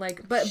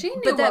 Like, but She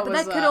knew but that what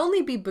was could up.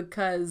 only be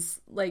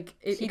because like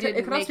it He could, didn't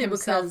it could make also be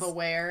himself because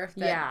aware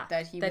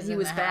that he was in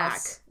the back.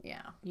 house.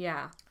 Yeah.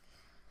 Yeah.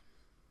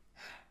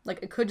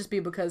 Like it could just be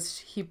because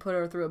he put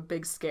her through a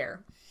big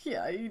scare.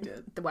 Yeah, he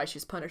did. Why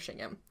she's punishing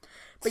him.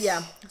 But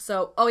yeah,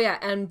 so oh yeah,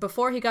 and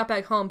before he got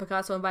back home,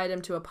 Picasso invited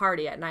him to a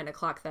party at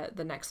 9:00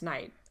 the next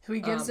night. So he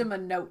gives him a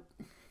note.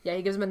 Yeah,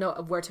 he gives him a note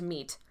of where to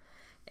meet,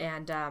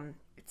 and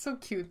it's so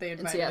cute they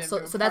invited him so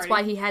to a so that's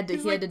party. why he had to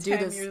He's do 10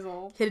 this. years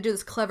old. He had to do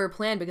this clever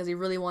plan because he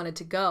really wanted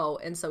to go,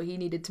 and so he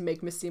needed to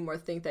make Miss Seymour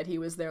think that he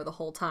was there the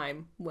whole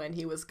time when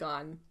he was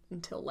gone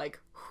until like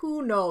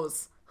who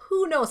knows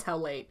how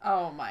late.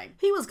 Oh my!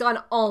 He was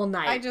gone all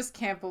night. I just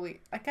can't believe.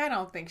 Like, I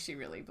don't think she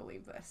really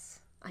believed this.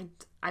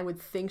 I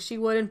would think she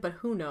wouldn't, but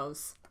who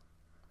knows.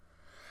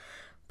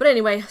 But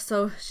anyway,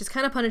 so she's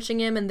kind of punishing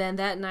him, and then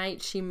that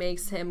night she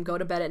makes him go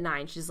to bed at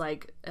 9. She's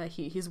like,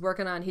 he's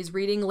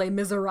reading Les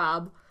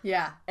Miserables.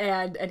 Yeah.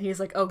 And he's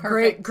like, oh,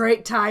 Perfect.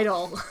 great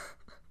title.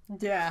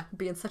 Yeah.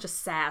 Being such a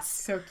sass.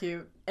 So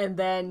cute. And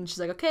then she's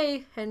like,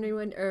 okay, Henry,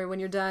 when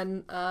you're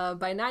done,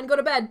 by 9, go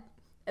to bed.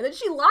 And then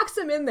she locks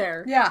him in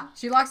there. Yeah,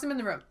 she locks him in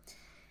the room.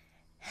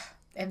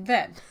 And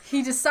then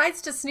he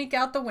decides to sneak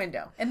out the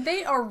window. And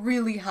they are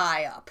really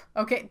high up.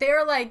 Okay,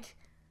 they're like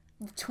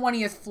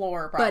 20th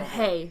floor probably. But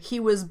hey,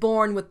 he was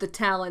born with the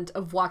talent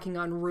of walking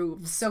on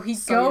roofs. So he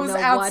goes you know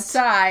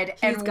outside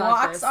He's and got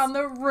walks this. on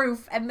the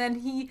roof. And then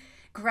he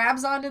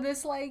grabs onto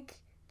this like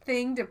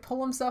thing to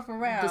pull himself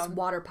around. This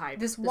water pipe.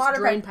 This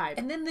drain pipe.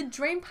 And then the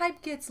drain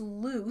pipe gets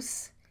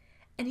loose.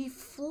 And he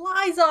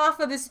flies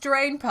off of this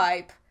drain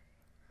pipe.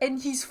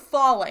 And he's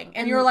falling.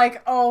 And you're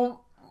like,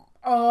 oh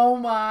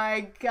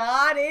my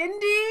god,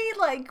 Indy!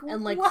 Like,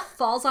 and like what?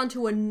 falls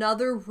onto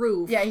another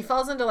roof. Yeah, he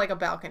falls into like a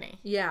balcony.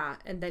 Yeah,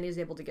 and then he's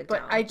able to get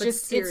But down.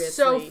 it's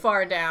so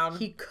far down.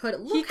 He could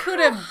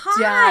have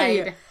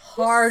died.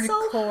 Hardcore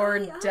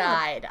Hardcore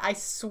died. I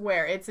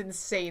swear, it's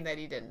insane that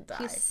he didn't die.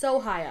 He's so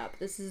high up.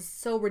 This is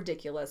so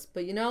ridiculous.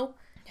 But you know,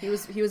 he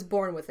was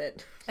born with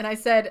it. And I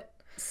said,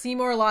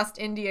 Seymour lost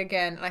Indy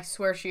again, and I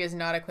swear she is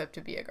not equipped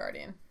to be a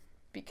guardian.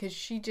 Because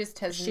she just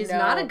has She's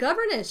not a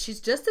governess. She's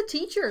just a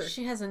teacher.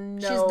 She has no...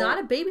 She's not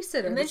a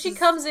babysitter. And then she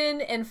comes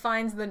in and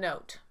finds the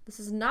note. This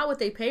is not what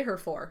they pay her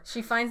for.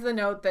 She finds the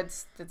note that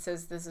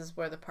says this is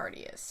where the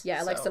party is.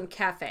 Yeah, like some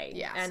cafe.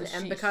 Yeah.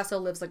 And Picasso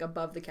lives like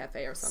above the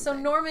cafe or something. So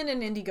Norman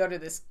and Indy go to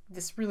this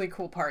really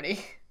cool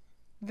party.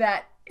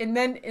 And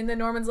then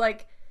Norman's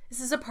like, this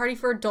is a party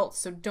for adults,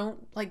 so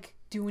don't like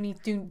do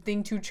anything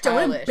too childish.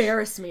 Don't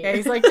embarrass me. Yeah,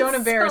 he's like, don't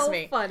embarrass so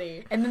me.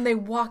 Funny. And then they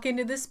walk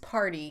into this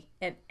party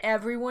and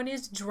everyone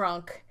is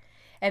drunk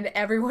and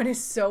everyone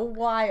is so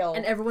wild.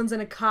 And everyone's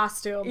in a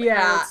costume.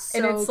 Yeah.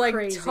 And it's like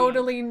crazy.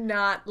 totally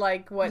not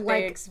like what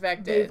they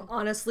expected. They've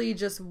honestly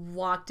just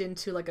walked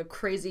into like a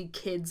crazy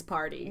kids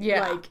party.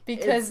 Yeah. Like,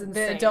 because it's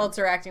the insane. adults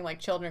are acting like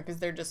children because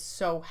they're just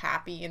so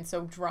happy and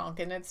so drunk.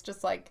 And it's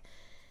just like,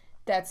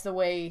 that's the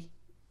way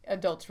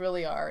adults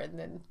really are. And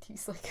then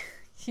he's like...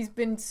 He's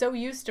been so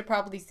used to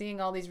probably seeing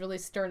all these really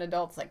stern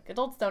adults. Like,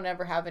 adults don't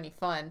ever have any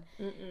fun.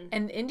 Mm-mm.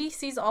 And Indy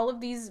sees all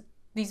of these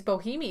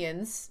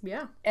bohemians.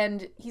 Yeah.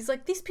 And he's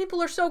like, these people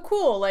are so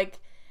cool. Like,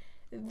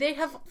 they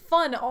have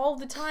fun all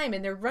the time.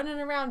 And they're running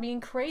around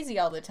being crazy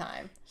all the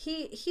time.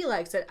 He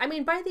likes it. I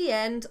mean, by the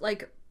end,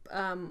 like,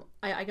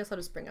 I guess I'll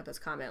just bring up this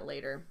comment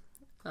later.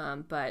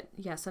 But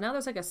yeah, so now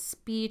there's like a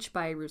speech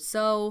by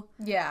Rousseau.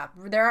 Yeah.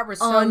 They're at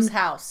Rousseau's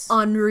house.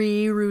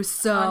 Henri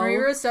Rousseau. Henri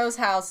Rousseau's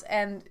house.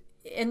 And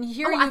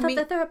here I thought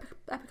that they're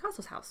at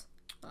Picasso's house.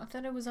 I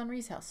thought it was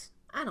Henri's house.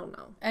 I don't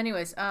know.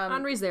 Anyways,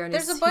 Henri's there. And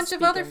there's he's a bunch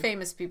of other speaking.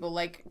 famous people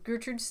like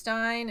Gertrude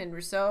Stein and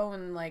Rousseau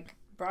and like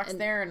Brock's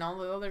there and all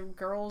the other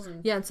girls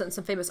and yeah, and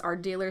some famous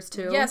art dealers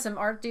too. Yeah, some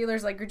art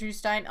dealers like Gertrude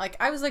Stein. Like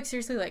I was like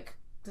seriously like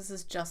this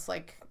is just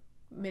like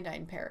Midnight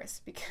in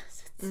Paris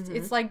because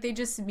it's like they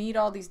just meet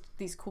all these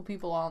cool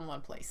people all in one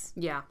place.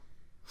 Yeah.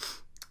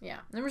 Yeah,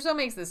 and Rousseau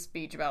makes this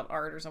speech about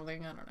art or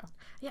something. I don't know.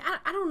 Yeah,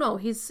 I don't know.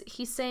 He's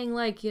saying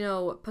like, you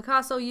know,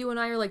 Picasso, you and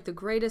I are like the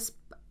greatest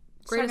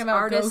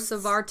artists ghosts.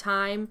 of our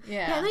time.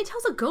 Yeah, and then he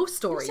tells a ghost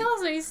story.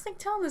 He's like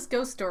telling this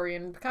ghost story,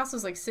 and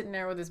Picasso's like sitting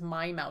there with his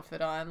mime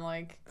outfit on,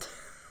 like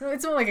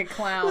it's more like a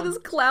clown with his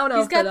clown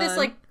outfit. He's got on. this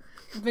like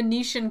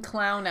Venetian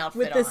clown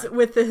outfit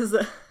with this.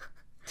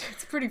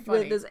 It's pretty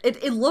funny.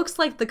 It looks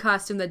like the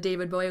costume that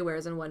David Bowie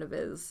wears in one of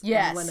his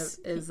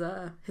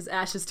his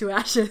Ashes to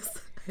Ashes.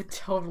 It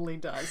totally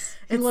does.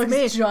 It looks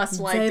me,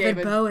 just like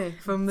David Bowie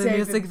from the David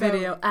music Bowie.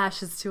 video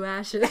Ashes to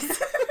Ashes.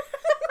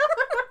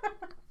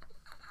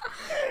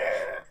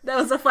 That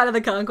was a Flight of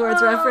the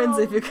Conchords reference.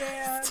 If you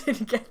guys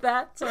didn't get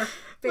that, it's our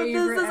but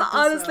favorite. this is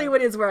honestly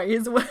what he's wearing.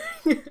 He's wearing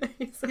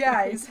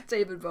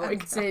David Bowie.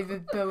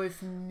 David Bowie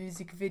from the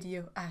music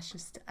video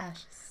Ashes to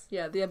Ashes.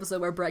 Yeah, the episode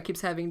where Brett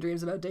keeps having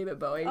dreams about David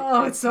Bowie.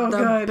 Oh, it's so the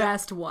good.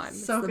 Best one.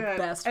 So it's the good.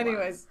 Best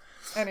Anyways.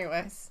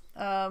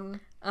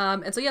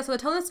 And so they're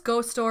telling this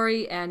ghost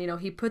story, and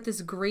he put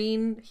this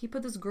green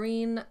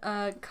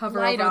cover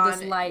Light over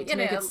this on, light to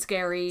make it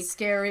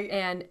scary.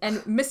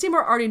 And Miss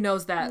Seymour already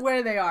knows that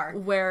where they are,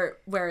 where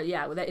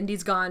that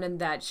Indy's gone, and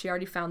that she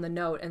already found the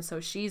note, and so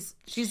she's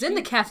in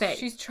the cafe.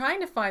 She's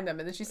trying to find them,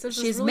 and then she says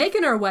she's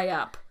making her way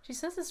up. She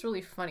says this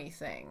really funny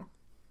thing,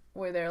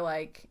 where they're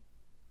like,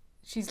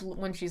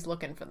 when she's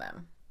looking for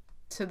them,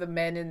 to the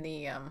men in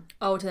the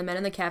to the men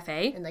in the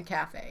cafe. In the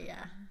cafe,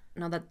 yeah.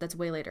 No, that's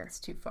way later. It's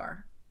too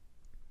far.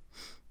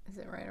 Is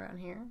it right around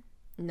here?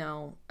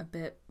 No, a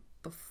bit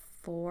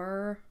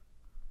before.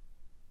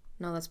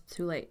 No, that's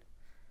too late.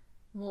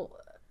 Well,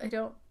 I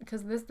don't,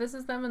 because this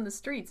is them in the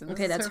streets. And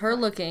okay, that's her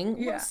looking.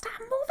 Yeah. Well, stop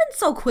moving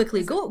so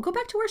quickly. Go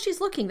back to where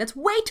she's looking. That's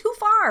way too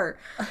far.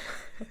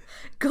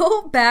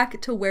 Go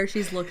back to where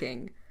she's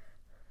looking.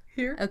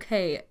 Here?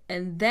 Okay,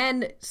 and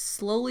then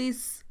slowly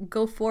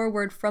go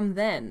forward from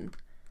then.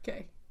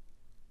 Okay.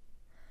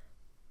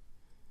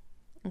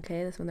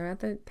 Okay, this one, they're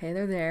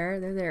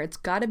there. It's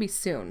gotta be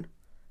soon.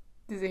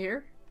 Is it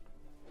here?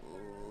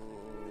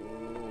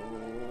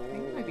 I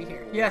think it might be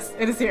here. Yes,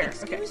 it is here.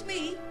 Excuse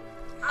me.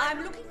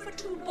 I'm looking for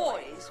two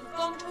boys who've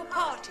gone to a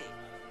party.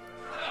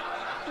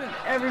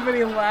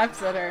 Everybody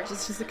laughs at her.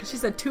 She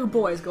said two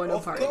boys going to a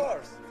party. Of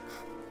course.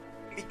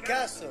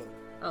 Picasso.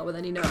 Oh, well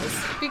then he knows.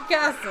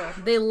 Picasso.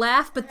 They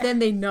laugh, but then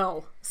they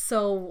know.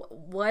 So,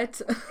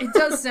 what? It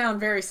does sound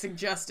very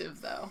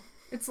suggestive, though.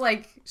 It's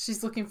like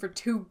she's looking for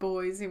two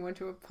boys who went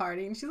to a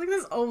party, and she's like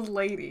this old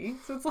lady.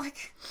 So it's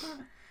like,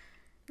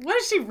 what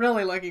is she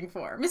really looking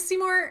for? Miss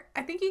Seymour,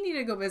 I think you need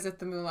to go visit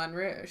the Moulin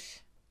Rouge.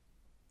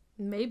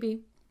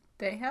 Maybe.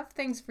 They have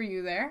things for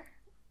you there.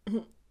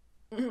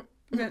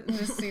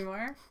 Miss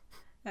Seymour.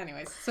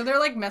 Anyways, so they're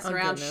like messing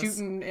around,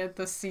 shooting at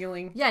the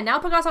ceiling. Yeah, now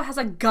Picasso has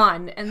a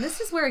gun, and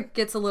this is where it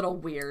gets a little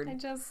weird.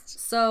 And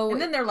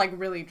then they're like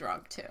really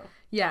drunk too.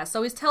 Yeah,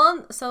 so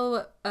Rousseau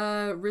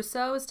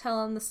is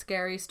telling the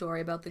scary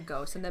story about the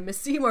ghost, and then Miss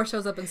Seymour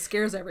shows up and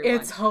scares everyone.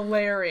 It's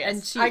hilarious.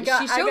 And she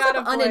shows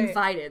up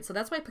uninvited, so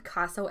that's why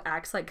Picasso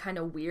acts like kind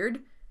of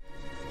weird.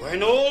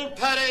 When all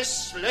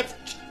Paris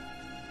slept,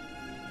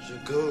 the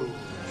ghost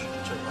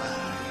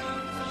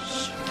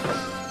arrives.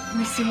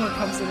 Miss Seymour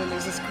comes in and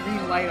there's this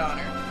green light on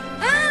her.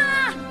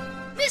 Ah!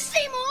 Miss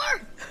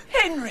Seymour!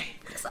 Henry!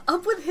 What's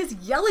up with his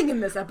yelling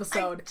in this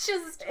episode?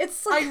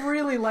 I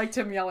really liked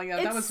him yelling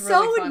out. That was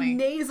really so funny.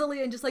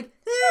 Nasally and just like,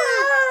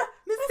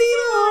 Miss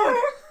Seymour!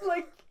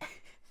 Like,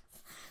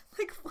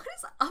 what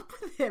is up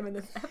with him in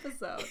this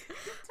episode?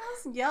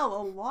 He does yell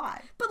a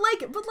lot. But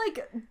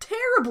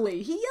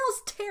terribly. He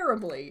yells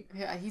terribly.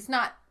 Yeah, he's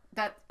not,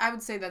 I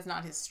would say that's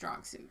not his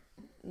strong suit.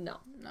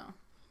 No. No.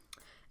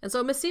 And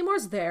so Miss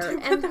Seymour's there,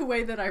 and the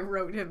way that I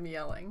wrote him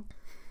yelling.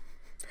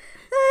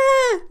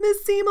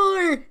 Miss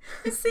Seymour!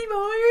 Miss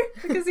Seymour!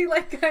 Because he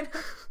kind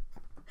of...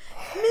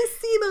 Miss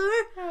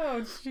Seymour!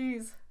 Oh,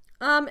 jeez.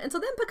 And so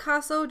then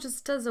Picasso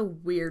just does a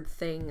weird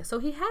thing. So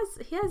he has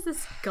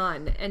this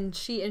gun, and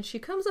she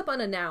comes up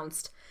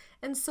unannounced.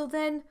 And so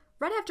then,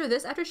 right after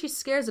this, after she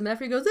scares him,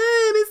 after he goes,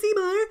 hey, Miss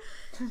Seymour!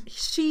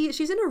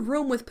 She's in a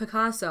room with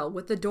Picasso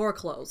with the door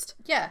closed.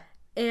 Yeah.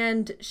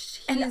 And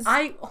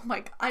I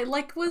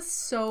was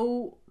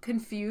so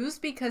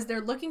confused because they're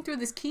looking through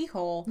this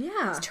keyhole,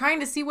 trying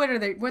to see what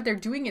they're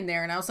doing in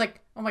there, and I was like,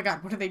 oh my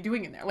god, what are they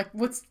doing in there? Like,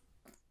 what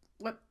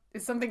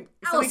is something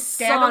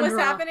scandalous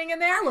happening in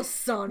there?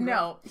 Alessandra.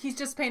 No, he's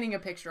just painting a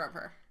picture of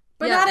her,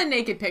 but not a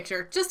naked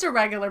picture, just a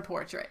regular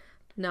portrait.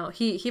 No,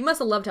 he must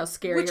have loved how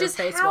scary her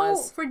face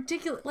was.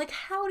 Ridiculous. Like,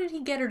 how did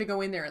he get her to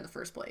go in there in the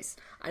first place?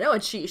 I know,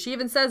 and she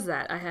even says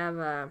that. I have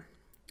a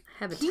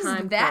He's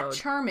time that code.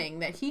 Charming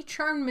that he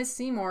charmed Miss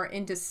Seymour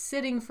into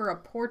sitting for a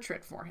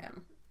portrait for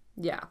him.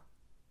 Yeah.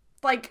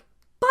 Like,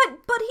 but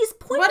he's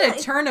pointing. What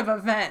a turn of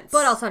events!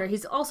 But Alessandra,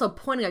 he's also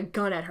pointing a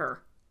gun at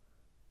her.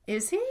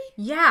 Is he?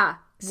 Yeah.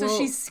 So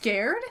she's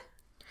scared.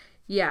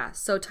 Yeah.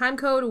 So time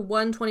code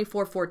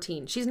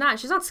 12414. She's not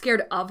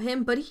scared of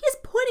him, but he is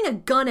pointing a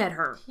gun at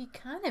her. He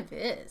kind of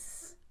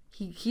is.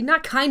 He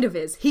not kind of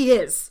is. He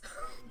is.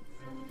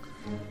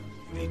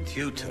 They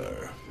killed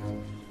her.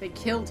 They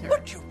killed her.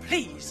 Would you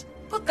please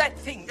put that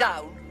thing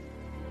down?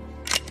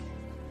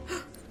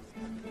 I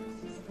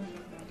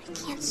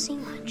can't see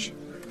much.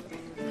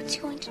 What's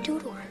he going to do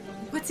to her?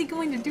 What's he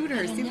going to do to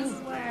her? See, this is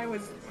why I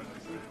was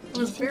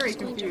very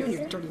confused.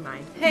 Your dirty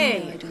mind.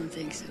 Hey, No, I don't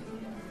think so.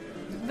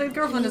 The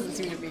girlfriend doesn't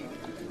seem to be.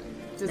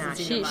 Nah,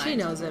 she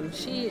knows him.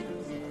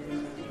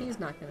 He's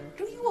not gonna.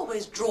 Do you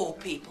always draw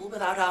people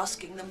without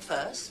asking them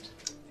first?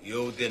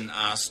 You didn't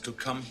ask to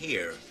come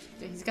here.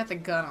 He's got the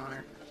gun on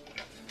her.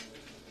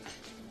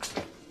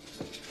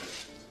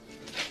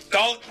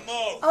 Don't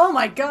move! Oh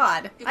my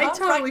god! You I can't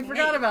totally frighten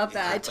forgot me. about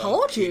that. I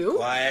told you.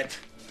 Quiet.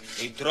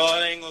 The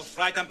drawing will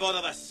frighten both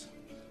of us.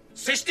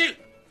 Sit still.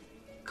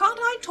 Can't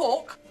I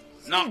talk?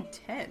 No.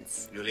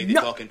 Intense. You leave the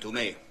talking to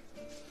me.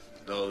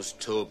 Those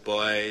two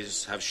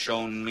boys have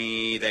shown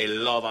me they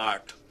love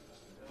art.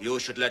 You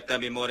should let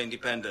them be more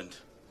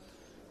independent.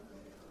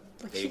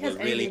 Like They she has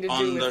will anything really to do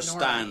with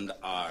understand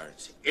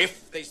art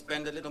if they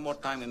spend a little more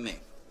time with me.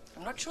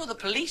 I'm not sure the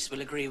police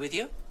will agree with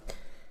you.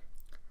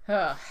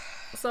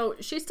 So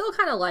she still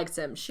kind of likes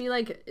him. She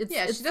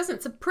she doesn't.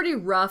 It's a pretty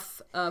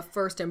rough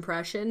first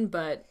impression,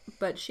 but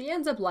she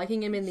ends up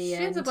liking him in the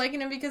end. She ends up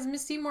liking him because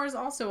Miss Seymour is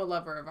also a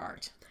lover of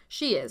art.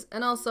 She is,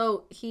 and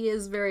also he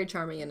is very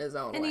charming in his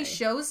own way. And he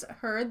shows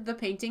her the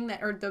painting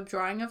or the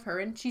drawing of her,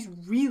 and she's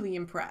really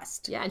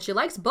impressed. Yeah, and she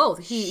likes both.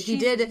 He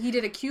did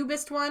a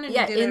cubist one, and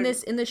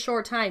in this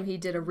short time he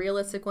did a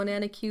realistic one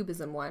and a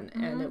cubism one,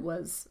 and it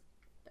was.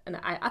 And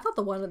I thought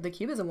the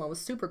cubism one was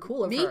super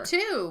cool of her.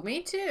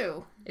 Me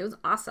too. It was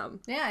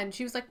awesome. Yeah, and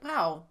she was like,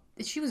 wow.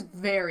 She was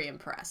very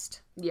impressed.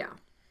 Yeah.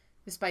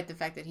 Despite the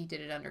fact that he did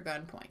it under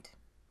gunpoint.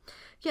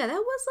 Yeah, that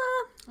was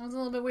a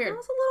little bit weird. That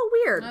was a little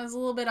weird. That was a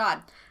little bit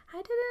odd.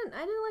 I didn't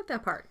like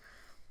that part.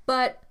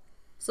 But,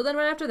 so then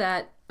right after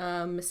that,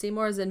 Miss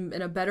Seymour is in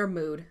a better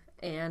mood,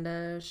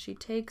 and she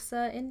takes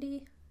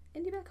Indy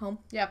back home.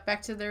 Yeah,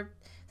 back to their...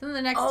 Then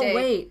the next day... Oh,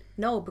 wait.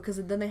 No,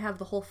 because then they have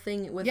the whole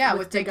thing with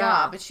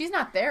Degas. But she's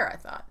not there, I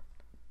thought.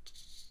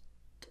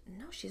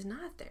 No, she's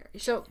not there.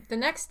 So, the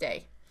next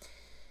day,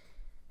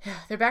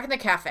 they're back in the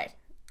cafe.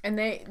 And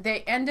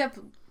they end up...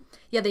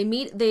 Yeah, they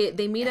meet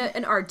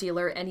an art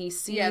dealer, and he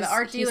sees... Yeah, the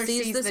art dealer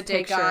sees this the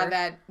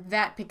picture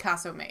that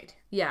Picasso made.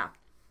 Yeah.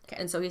 Okay.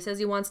 And so he says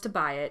he wants to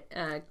buy it,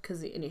 because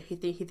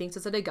he thinks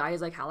it's a Degas.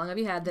 He's like, how long have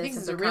you had this? He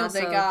thinks it's a real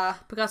Degas.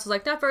 Picasso's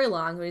like, not very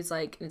long. And he's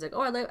like,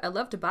 oh, I'd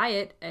love to buy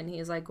it. And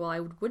he's like, well, I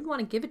wouldn't want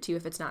to give it to you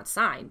if it's not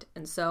signed.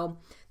 And so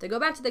they go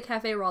back to the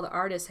cafe where all the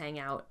artists hang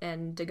out,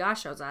 and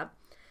Degas shows up.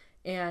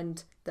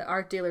 And the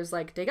art dealer's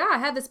like, Degas, I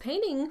have this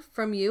painting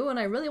from you, and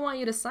I really want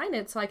you to sign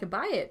it so I could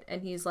buy it.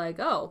 And he's like,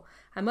 oh,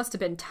 I must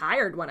have been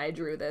tired when I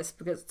drew this.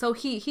 So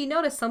he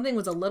noticed something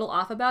was a little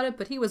off about it,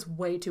 but he was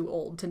way too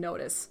old to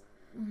notice.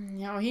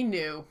 No, he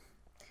knew.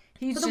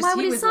 He was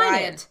sign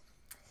lying. it?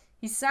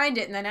 He signed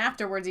it, and then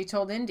afterwards he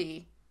told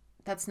Indy,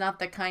 that's not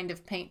the kind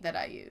of paint that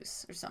I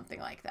use, or something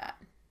like that.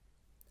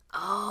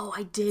 Oh,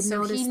 I did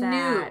notice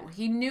that.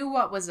 He knew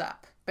what was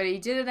up, but he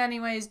did it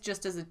anyways,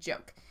 just as a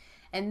joke.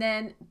 And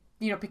then,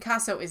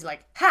 Picasso is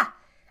like, ha!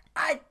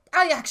 I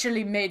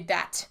actually made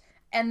that.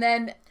 And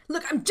then...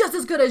 Look, I'm just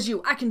as good as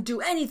you. I can do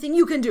anything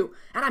you can do,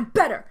 and I'm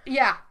better.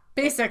 Yeah.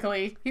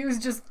 Basically, he was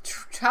just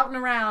touting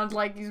around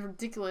like he's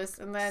ridiculous,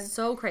 and then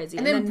so crazy.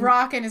 And then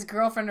Brock and his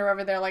girlfriend are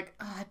over there like,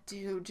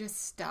 dude,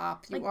 just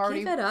stop. You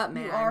already give it up,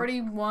 man. You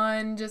already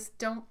won. Just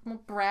don't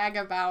brag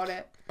about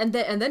it. And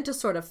then to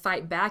sort of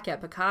fight back at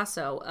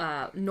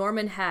Picasso,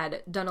 Norman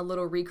had done a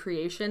little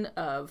recreation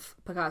of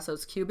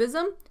Picasso's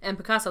cubism, and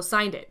Picasso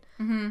signed it,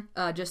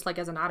 just like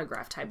as an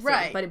autograph type thing.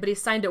 Right. But he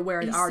signed it where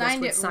an artist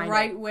would sign it.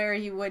 Right where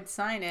he would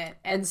sign it.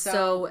 And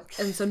so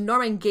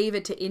Norman gave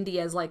it to Indy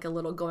as like a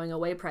little going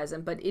away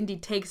present, but Indy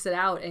takes it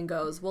out and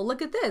goes, well,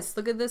 look at this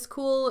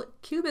cool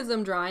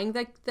cubism drawing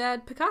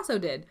that Picasso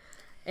did.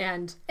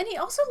 And he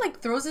also like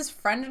throws his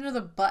friend under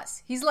the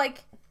bus. He's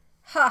like,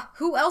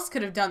 who else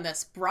could have done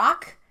this?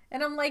 Brock?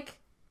 And I'm like,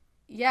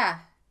 yeah,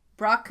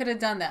 Brock could have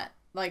done that.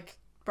 Like,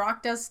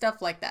 Brock does stuff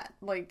like that.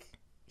 Like,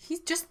 he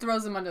just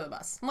throws him under the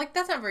bus. I'm like,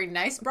 that's not very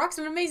nice. Brock's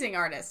an amazing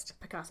artist.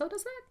 Picasso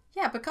does that?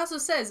 Yeah, Picasso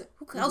says,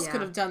 who else could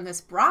have done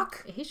this?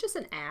 Brock? He's just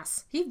an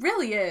ass. He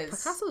really is.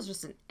 Picasso's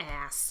just an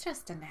ass.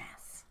 Just an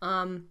ass.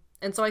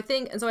 And so I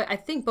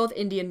think both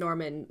Indy and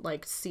Norman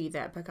like see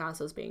that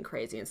Picasso's being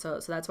crazy, and so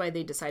that's why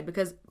they decide,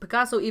 because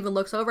Picasso even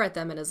looks over at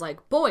them and is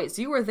like, "Boys,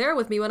 you were there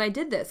with me when I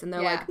did this," and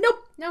they're like,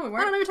 "Nope, no, we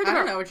weren't. I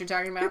don't know what you're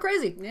talking about. You're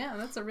crazy." Yeah,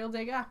 that's a real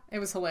Degas. It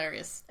was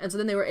hilarious. And so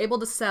then they were able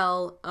to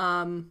sell.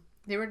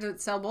 They were to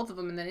sell both of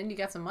them, and then Indy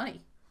got some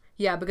money.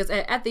 Yeah, because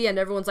at the end,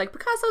 everyone's like,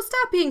 "Picasso,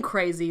 stop being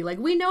crazy. Like,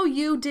 we know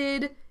you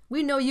did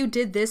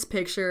this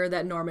picture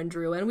that Norman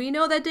drew, and we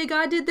know that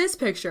Degas did this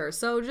picture,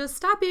 so just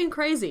stop being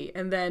crazy."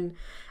 And then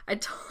I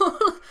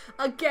totally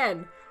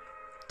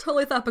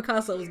thought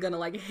Picasso was gonna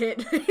like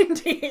hit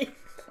Indy.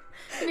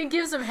 And he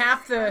gives him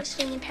half the... If I was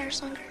staying in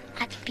Paris longer,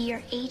 I could be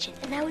your agent,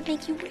 and that would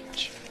make you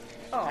rich.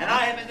 Oh. And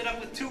I have ended up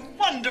with 2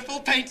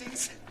 wonderful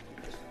paintings.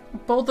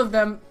 Both of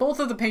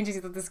the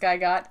paintings that this guy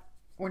got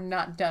were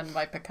not done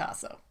by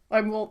Picasso.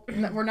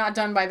 We're not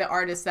done by the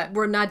artist that...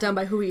 We're not done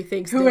by who he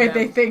thinks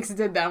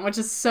did them, which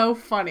is so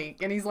funny.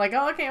 And he's like,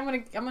 oh, okay, I'm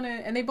gonna...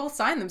 And they both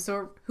signed them,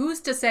 so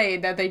who's to say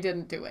that they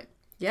didn't do it?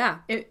 Yeah.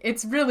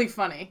 It's really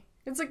funny.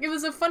 It's like, it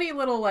was a funny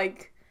little,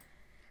 like,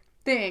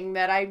 thing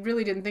that I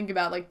really didn't think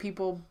about, like,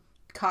 people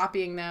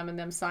copying them and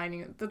them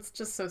signing it. That's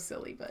just so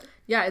silly, but...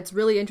 Yeah, it's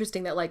really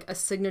interesting that, like, a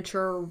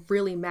signature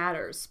really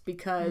matters,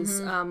 because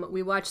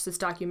we watched this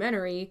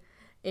documentary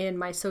in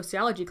my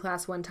sociology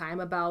class one time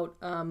about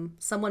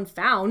someone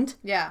found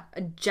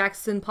a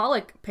Jackson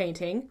Pollock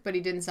painting. But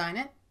he didn't sign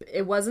it?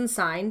 It wasn't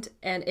signed,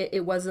 and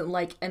it wasn't,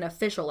 like, an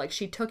official. Like,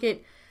 she took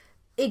it...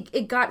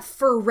 It got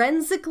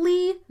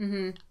forensically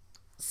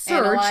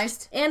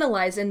searched,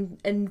 analyzed,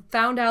 and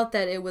found out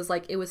that it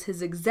was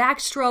his exact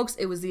strokes.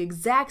 It was the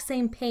exact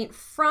same paint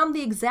from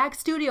the exact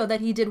studio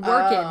that he did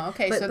work in.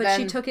 Okay, but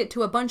she took it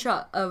to a bunch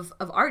of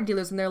art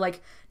dealers, and they're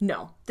like,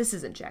 no, this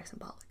isn't Jackson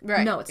Pollock.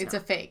 Right. No, it's not. a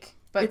fake.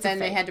 But then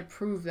they had to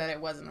prove that it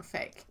wasn't a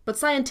fake. But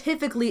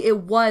scientifically, it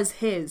was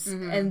his.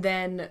 And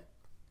then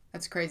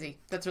That's crazy.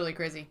 That's really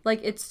crazy.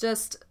 Like, it's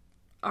just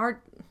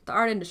art. The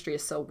art industry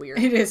is so weird.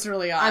 It is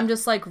really odd. I'm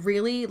just like,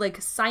 really?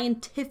 Like,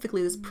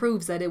 scientifically, this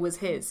proves that it was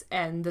his.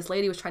 And this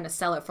lady was trying to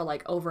sell it for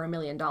like over $1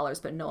 million,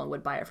 but no one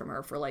would buy it from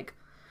her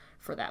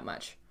for that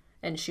much.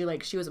 And she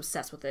was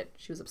obsessed with it.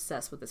 She was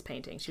obsessed with this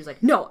painting. She was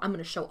like, no, I'm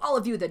going to show all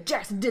of you that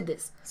Jackson did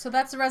this. So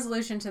that's the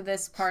resolution to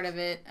this part of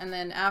it. And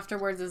then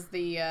afterwards is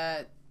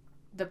the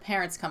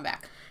parents come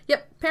back.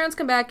 Yep, parents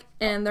come back,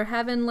 and they're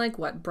having, like,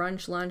 what,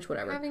 brunch, lunch,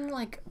 whatever. Having,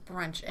 like,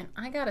 brunch. And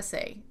I gotta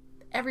say,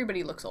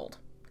 everybody looks old.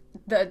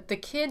 The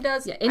kid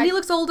does. Yeah, Indy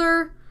looks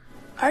older.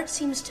 Art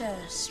seems to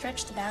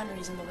stretch the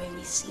boundaries in the way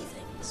we see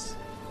things.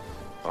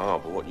 Ah,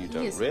 but what you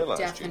don't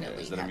realise, Junior,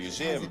 is that a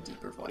museum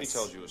only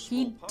tells you a small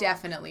He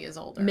definitely is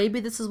older. Maybe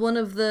this is one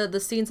of the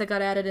scenes that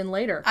got added in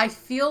later. I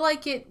feel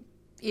like it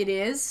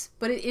is,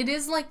 but it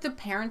is like the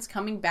parents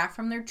coming back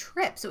from their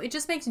trip, so it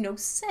just makes no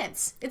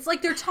sense. It's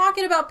like they're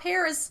talking about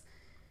Paris.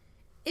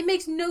 It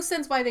makes no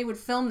sense why they would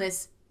film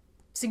this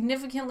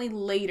significantly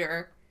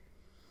later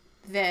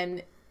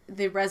than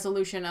the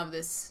resolution of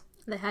this.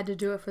 They had to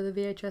do it for the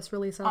VHS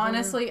release.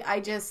 Honestly, I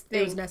just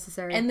think it was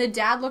necessary. And the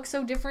dad looks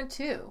so different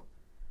too.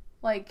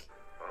 Like,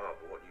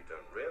 but what you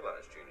don't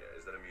realise, Junior,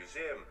 is that a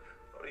museum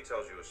only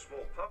tells you a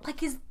small part. like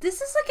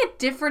this is like a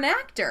different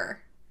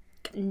actor.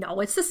 No,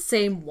 it's the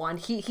same one.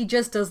 He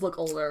just does look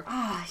older.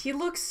 He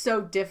looks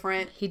so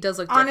different. He does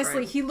look different.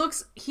 Honestly, he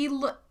looks a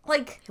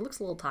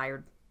little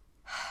tired.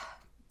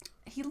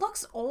 He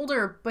looks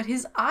older, but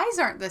his eyes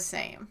aren't the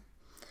same.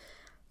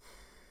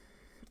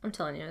 I'm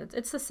telling you,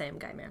 it's the same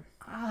guy, man.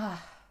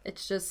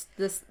 It's just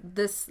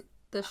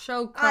the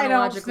show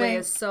chronologically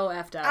is so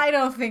effed up. I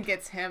don't think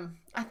it's him.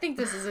 I think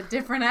this is a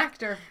different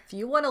actor. If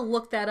you want to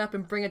look that up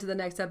and bring it to the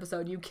next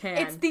episode, you can.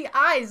 It's the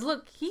eyes.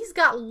 Look, he's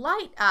got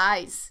light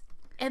eyes.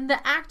 And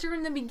the actor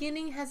in the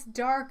beginning has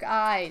dark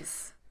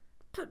eyes.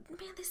 But,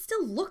 man, they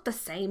still look the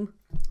same.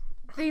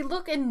 They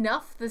look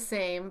enough the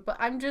same, but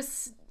I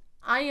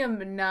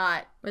am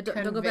not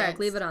Don't go back.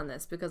 Leave it on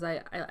this, because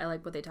I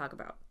like what they talk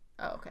about.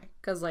 Oh, okay.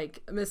 Because,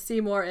 like, Miss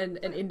Seymour and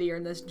Indy are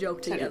in this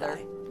joke together.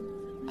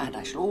 And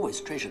I shall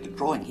always treasure the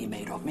drawing he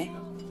made of me.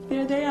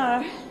 There they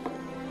are.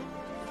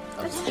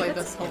 I'll just play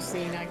this whole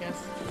scene, I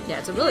guess. Yeah,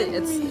 it's a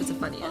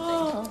funny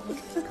ending.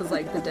 Because,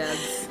 like, the dad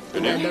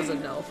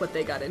doesn't know what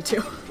they got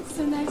into. It's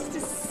so nice to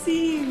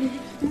see you,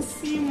 Miss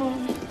Seymour.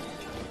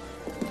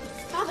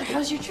 Father,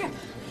 how's your trip?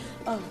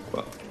 Oh,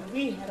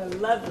 we had a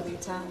lovely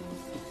time.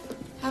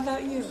 How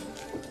about you?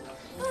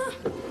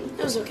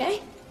 It was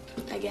okay,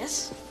 I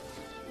guess.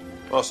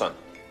 Well, son,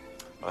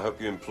 I hope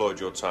you employed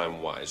your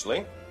time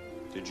wisely.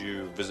 Did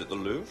you visit the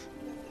Louvre?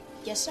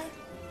 Yes, sir.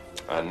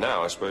 And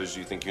now I suppose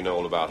you think you know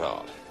all about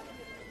art.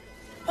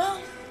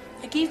 Well,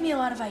 it gave me a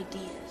lot of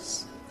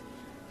ideas.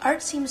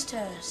 Art seems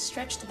to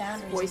stretch the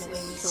boundaries in the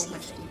way we see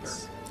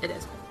things. It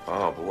is.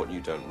 But what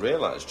you don't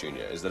realise,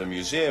 Junior, is that a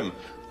museum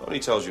only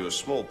tells you a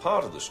small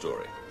part of the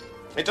story.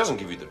 It doesn't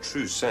give you the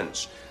true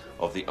sense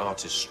of the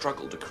artist's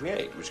struggle to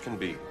create, which can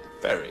be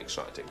very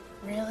exciting.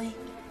 Really?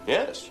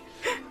 Yes.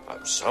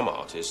 Some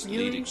artists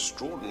lead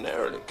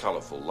extraordinarily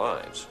colourful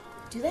lives.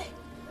 Do they?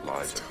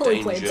 Lives of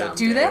totally played danger, dumb.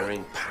 Do they?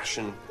 daring,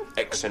 passion,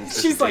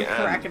 eccentricity, She's like and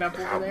cracking up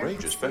over there.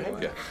 outrageous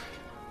behaviour.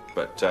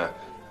 But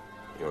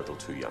you're a little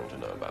too young to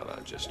know about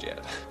that just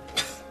yet.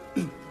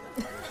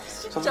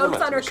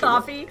 Jokes on her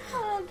coffee.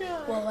 Oh,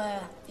 God.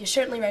 Well, you're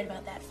certainly right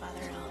about that,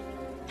 Father.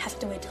 I'll have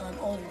to wait till I'm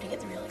older to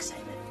get the real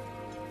excitement.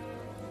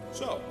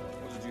 So,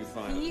 what did you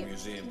find He at the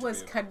museum?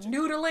 was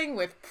canoodling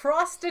with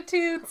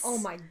prostitutes. Oh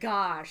my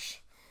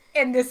gosh.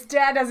 And this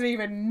dad doesn't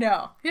even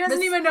know. He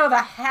doesn't even know the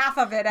half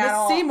of it at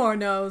all. Miss Seymour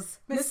knows.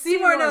 Miss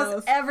Seymour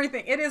knows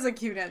everything. It is a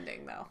cute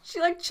ending, though. She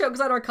like chokes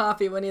on her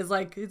coffee when he's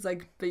like,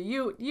 but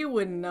you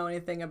wouldn't know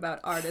anything about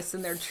artists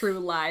and their true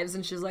lives,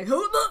 and she's like,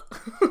 who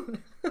the?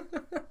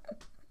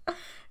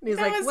 And he's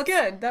That like, was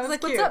good. That was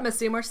like, cute. What's up, Miss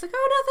Seymour? She's like,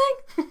 oh,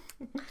 nothing.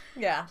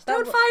 Yeah.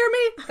 Don't fire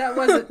me. That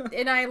was,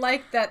 and I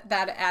like that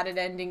added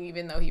ending,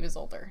 even though he was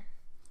older.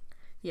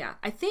 Yeah,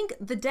 I think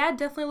the dad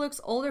definitely looks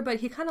older,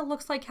 but he kind of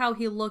looks like how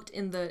he looked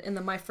in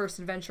the My First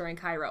Adventure in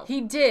Cairo. He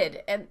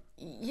did, and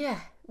yeah,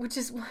 which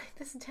is why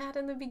this dad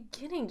in the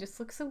beginning just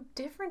looks so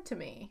different to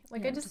me.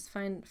 Like, yeah, I just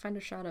find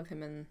a shot of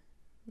him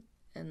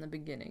in the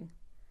beginning,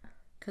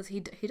 because he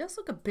does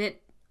look a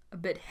bit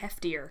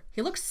heftier.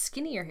 He looks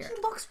skinnier here.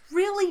 He looks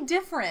really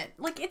different.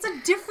 Like, it's a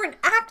different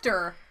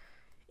actor.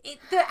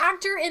 The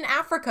actor in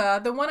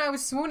Africa, the one I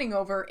was swooning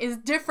over, is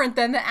different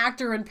than the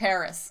actor in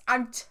Paris.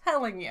 I'm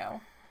telling you.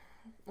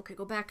 Okay,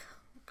 go back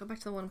to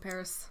the one in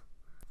Paris.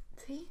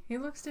 See? He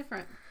looks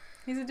different.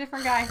 He's a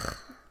different guy.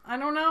 I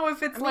don't know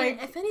if it's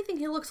if anything,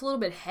 he looks a little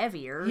bit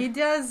heavier. He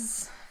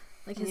does.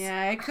 Like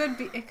yeah, it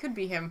could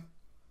be him.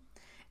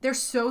 They're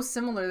so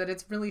similar that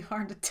it's really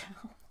hard to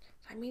tell.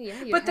 I mean,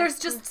 yeah. But there's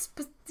just...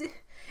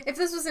 If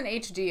this was an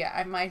HD,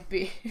 I might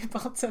be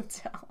able to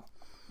tell.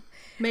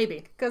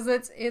 Maybe. Because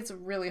it's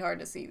really hard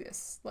to see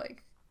this.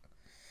 Like...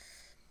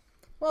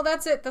 Well,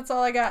 that's it. That's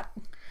all I got.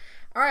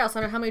 All right,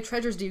 Alessandra, how many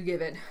treasures do you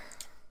give it?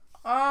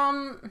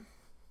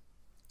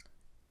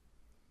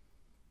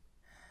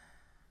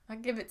 I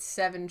give it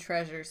 7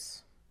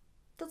 treasures.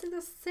 That's like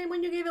the same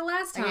one you gave it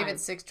last time. I gave it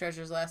 6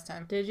 treasures last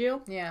time. Did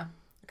you? Yeah.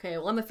 Okay,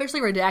 well, I'm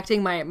officially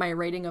redacting my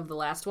rating of the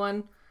last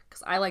one,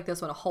 because I like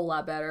this one a whole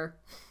lot better.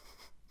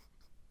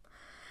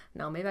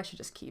 No, maybe I should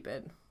just keep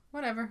it.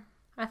 Whatever.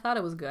 I thought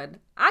it was good.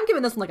 I'm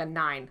giving this one like a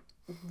 9.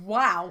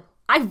 Wow.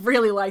 I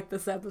really liked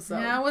this episode.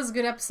 Yeah, it was a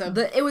good episode.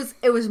 It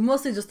was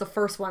mostly just the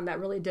first one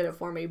that really did it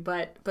for me,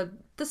 but the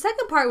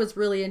second part was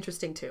really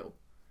interesting too.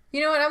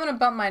 You know what? I'm going to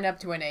bump mine up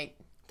to an 8.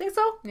 Think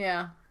so?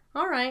 Yeah.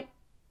 All right.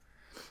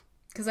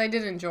 Because I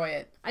did enjoy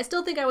it. I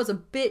still think I was a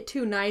bit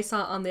too nice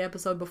on the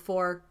episode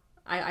before.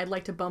 I'd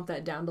like to bump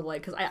that down to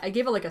like, because I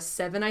gave it like a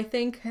 7, I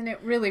think. And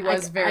it really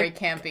was very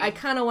campy. I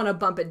kind of want to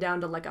bump it down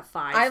to like a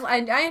 5.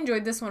 I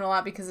enjoyed this one a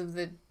lot because of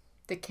the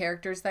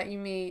characters that you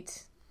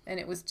meet. And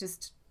it was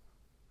just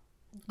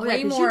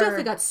way more... you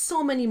definitely got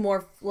so many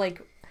more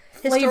like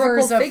flavors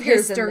historical of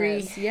figures history. in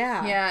this.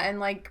 Yeah. Yeah, and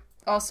like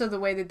also the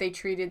way that they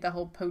treated the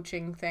whole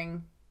poaching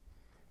thing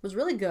was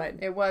really good.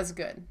 It was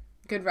good.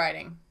 Good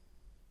writing.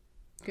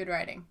 Good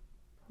writing.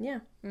 Yeah.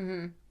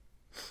 Mm-hmm.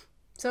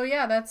 So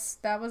yeah,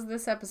 that was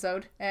this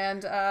episode,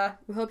 and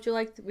we hoped you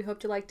liked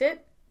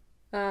it.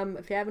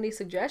 If you have any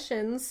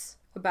suggestions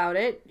about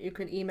it, you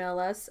can email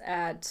us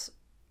at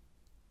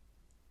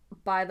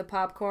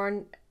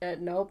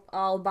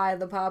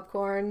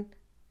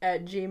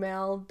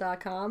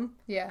allbuythepopcorn@gmail.com.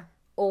 Yeah.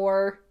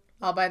 Or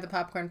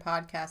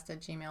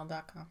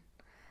allbuythepopcornpodcast@gmail.com.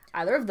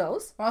 Either of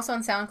those. We're also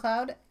on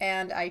SoundCloud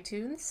and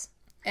iTunes,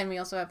 and we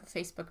also have a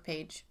Facebook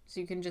page, so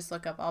you can just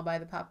look up I'll Buy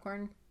the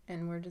Popcorn,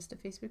 and we're just a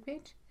Facebook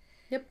page.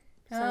 Yep.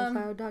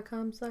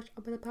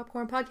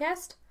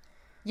 SoundCloud.com/allbuythepopcornpodcast.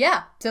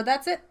 Yeah. So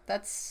that's it.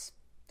 That's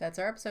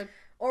our episode.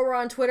 Or we're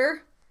on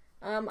Twitter.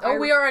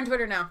 We are on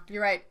Twitter now.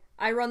 You're right.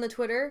 I run the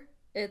Twitter.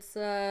 It's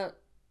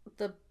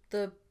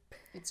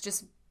It's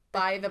just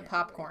Buy the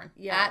Popcorn.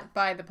 Yeah. At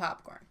Buy the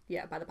Popcorn.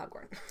 Yeah, Buy the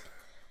Popcorn.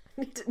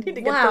 Need to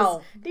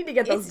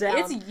get those down.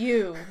 It's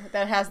you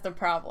that has the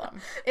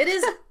problem. It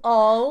is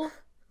all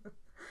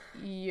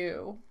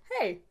you.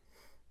 Hey.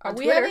 Are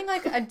we having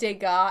like a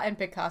Degas and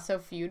Picasso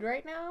feud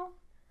right now?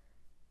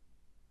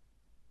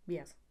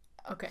 Yes.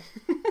 Okay.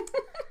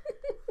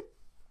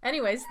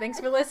 Anyways, thanks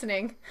for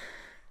listening.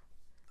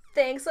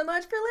 Thanks so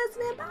much for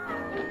listening.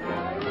 Bye.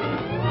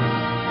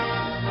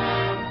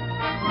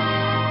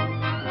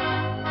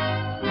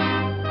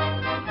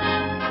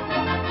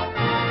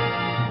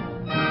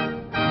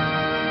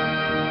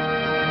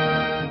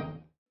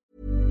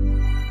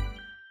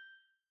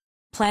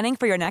 Planning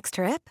for your next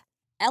trip?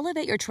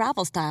 Elevate your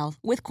travel style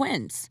with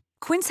Quince.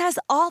 Quince has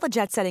all the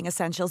jet-setting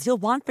essentials you'll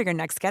want for your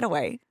next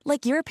getaway,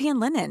 like European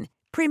linen,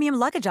 premium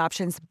luggage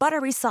options,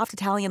 buttery soft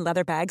Italian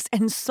leather bags,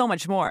 and so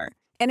much more.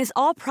 And is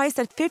all priced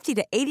at 50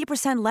 to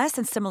 80% less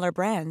than similar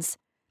brands.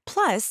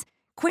 Plus,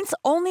 Quince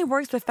only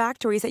works with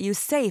factories that use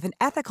safe and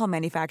ethical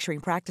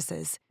manufacturing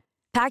practices.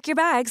 Pack your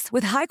bags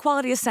with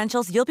high-quality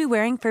essentials you'll be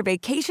wearing for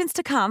vacations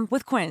to come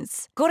with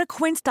Quince. Go to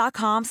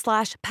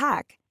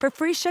quince.com/pack for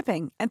free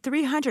shipping and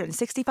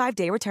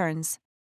 365-day returns.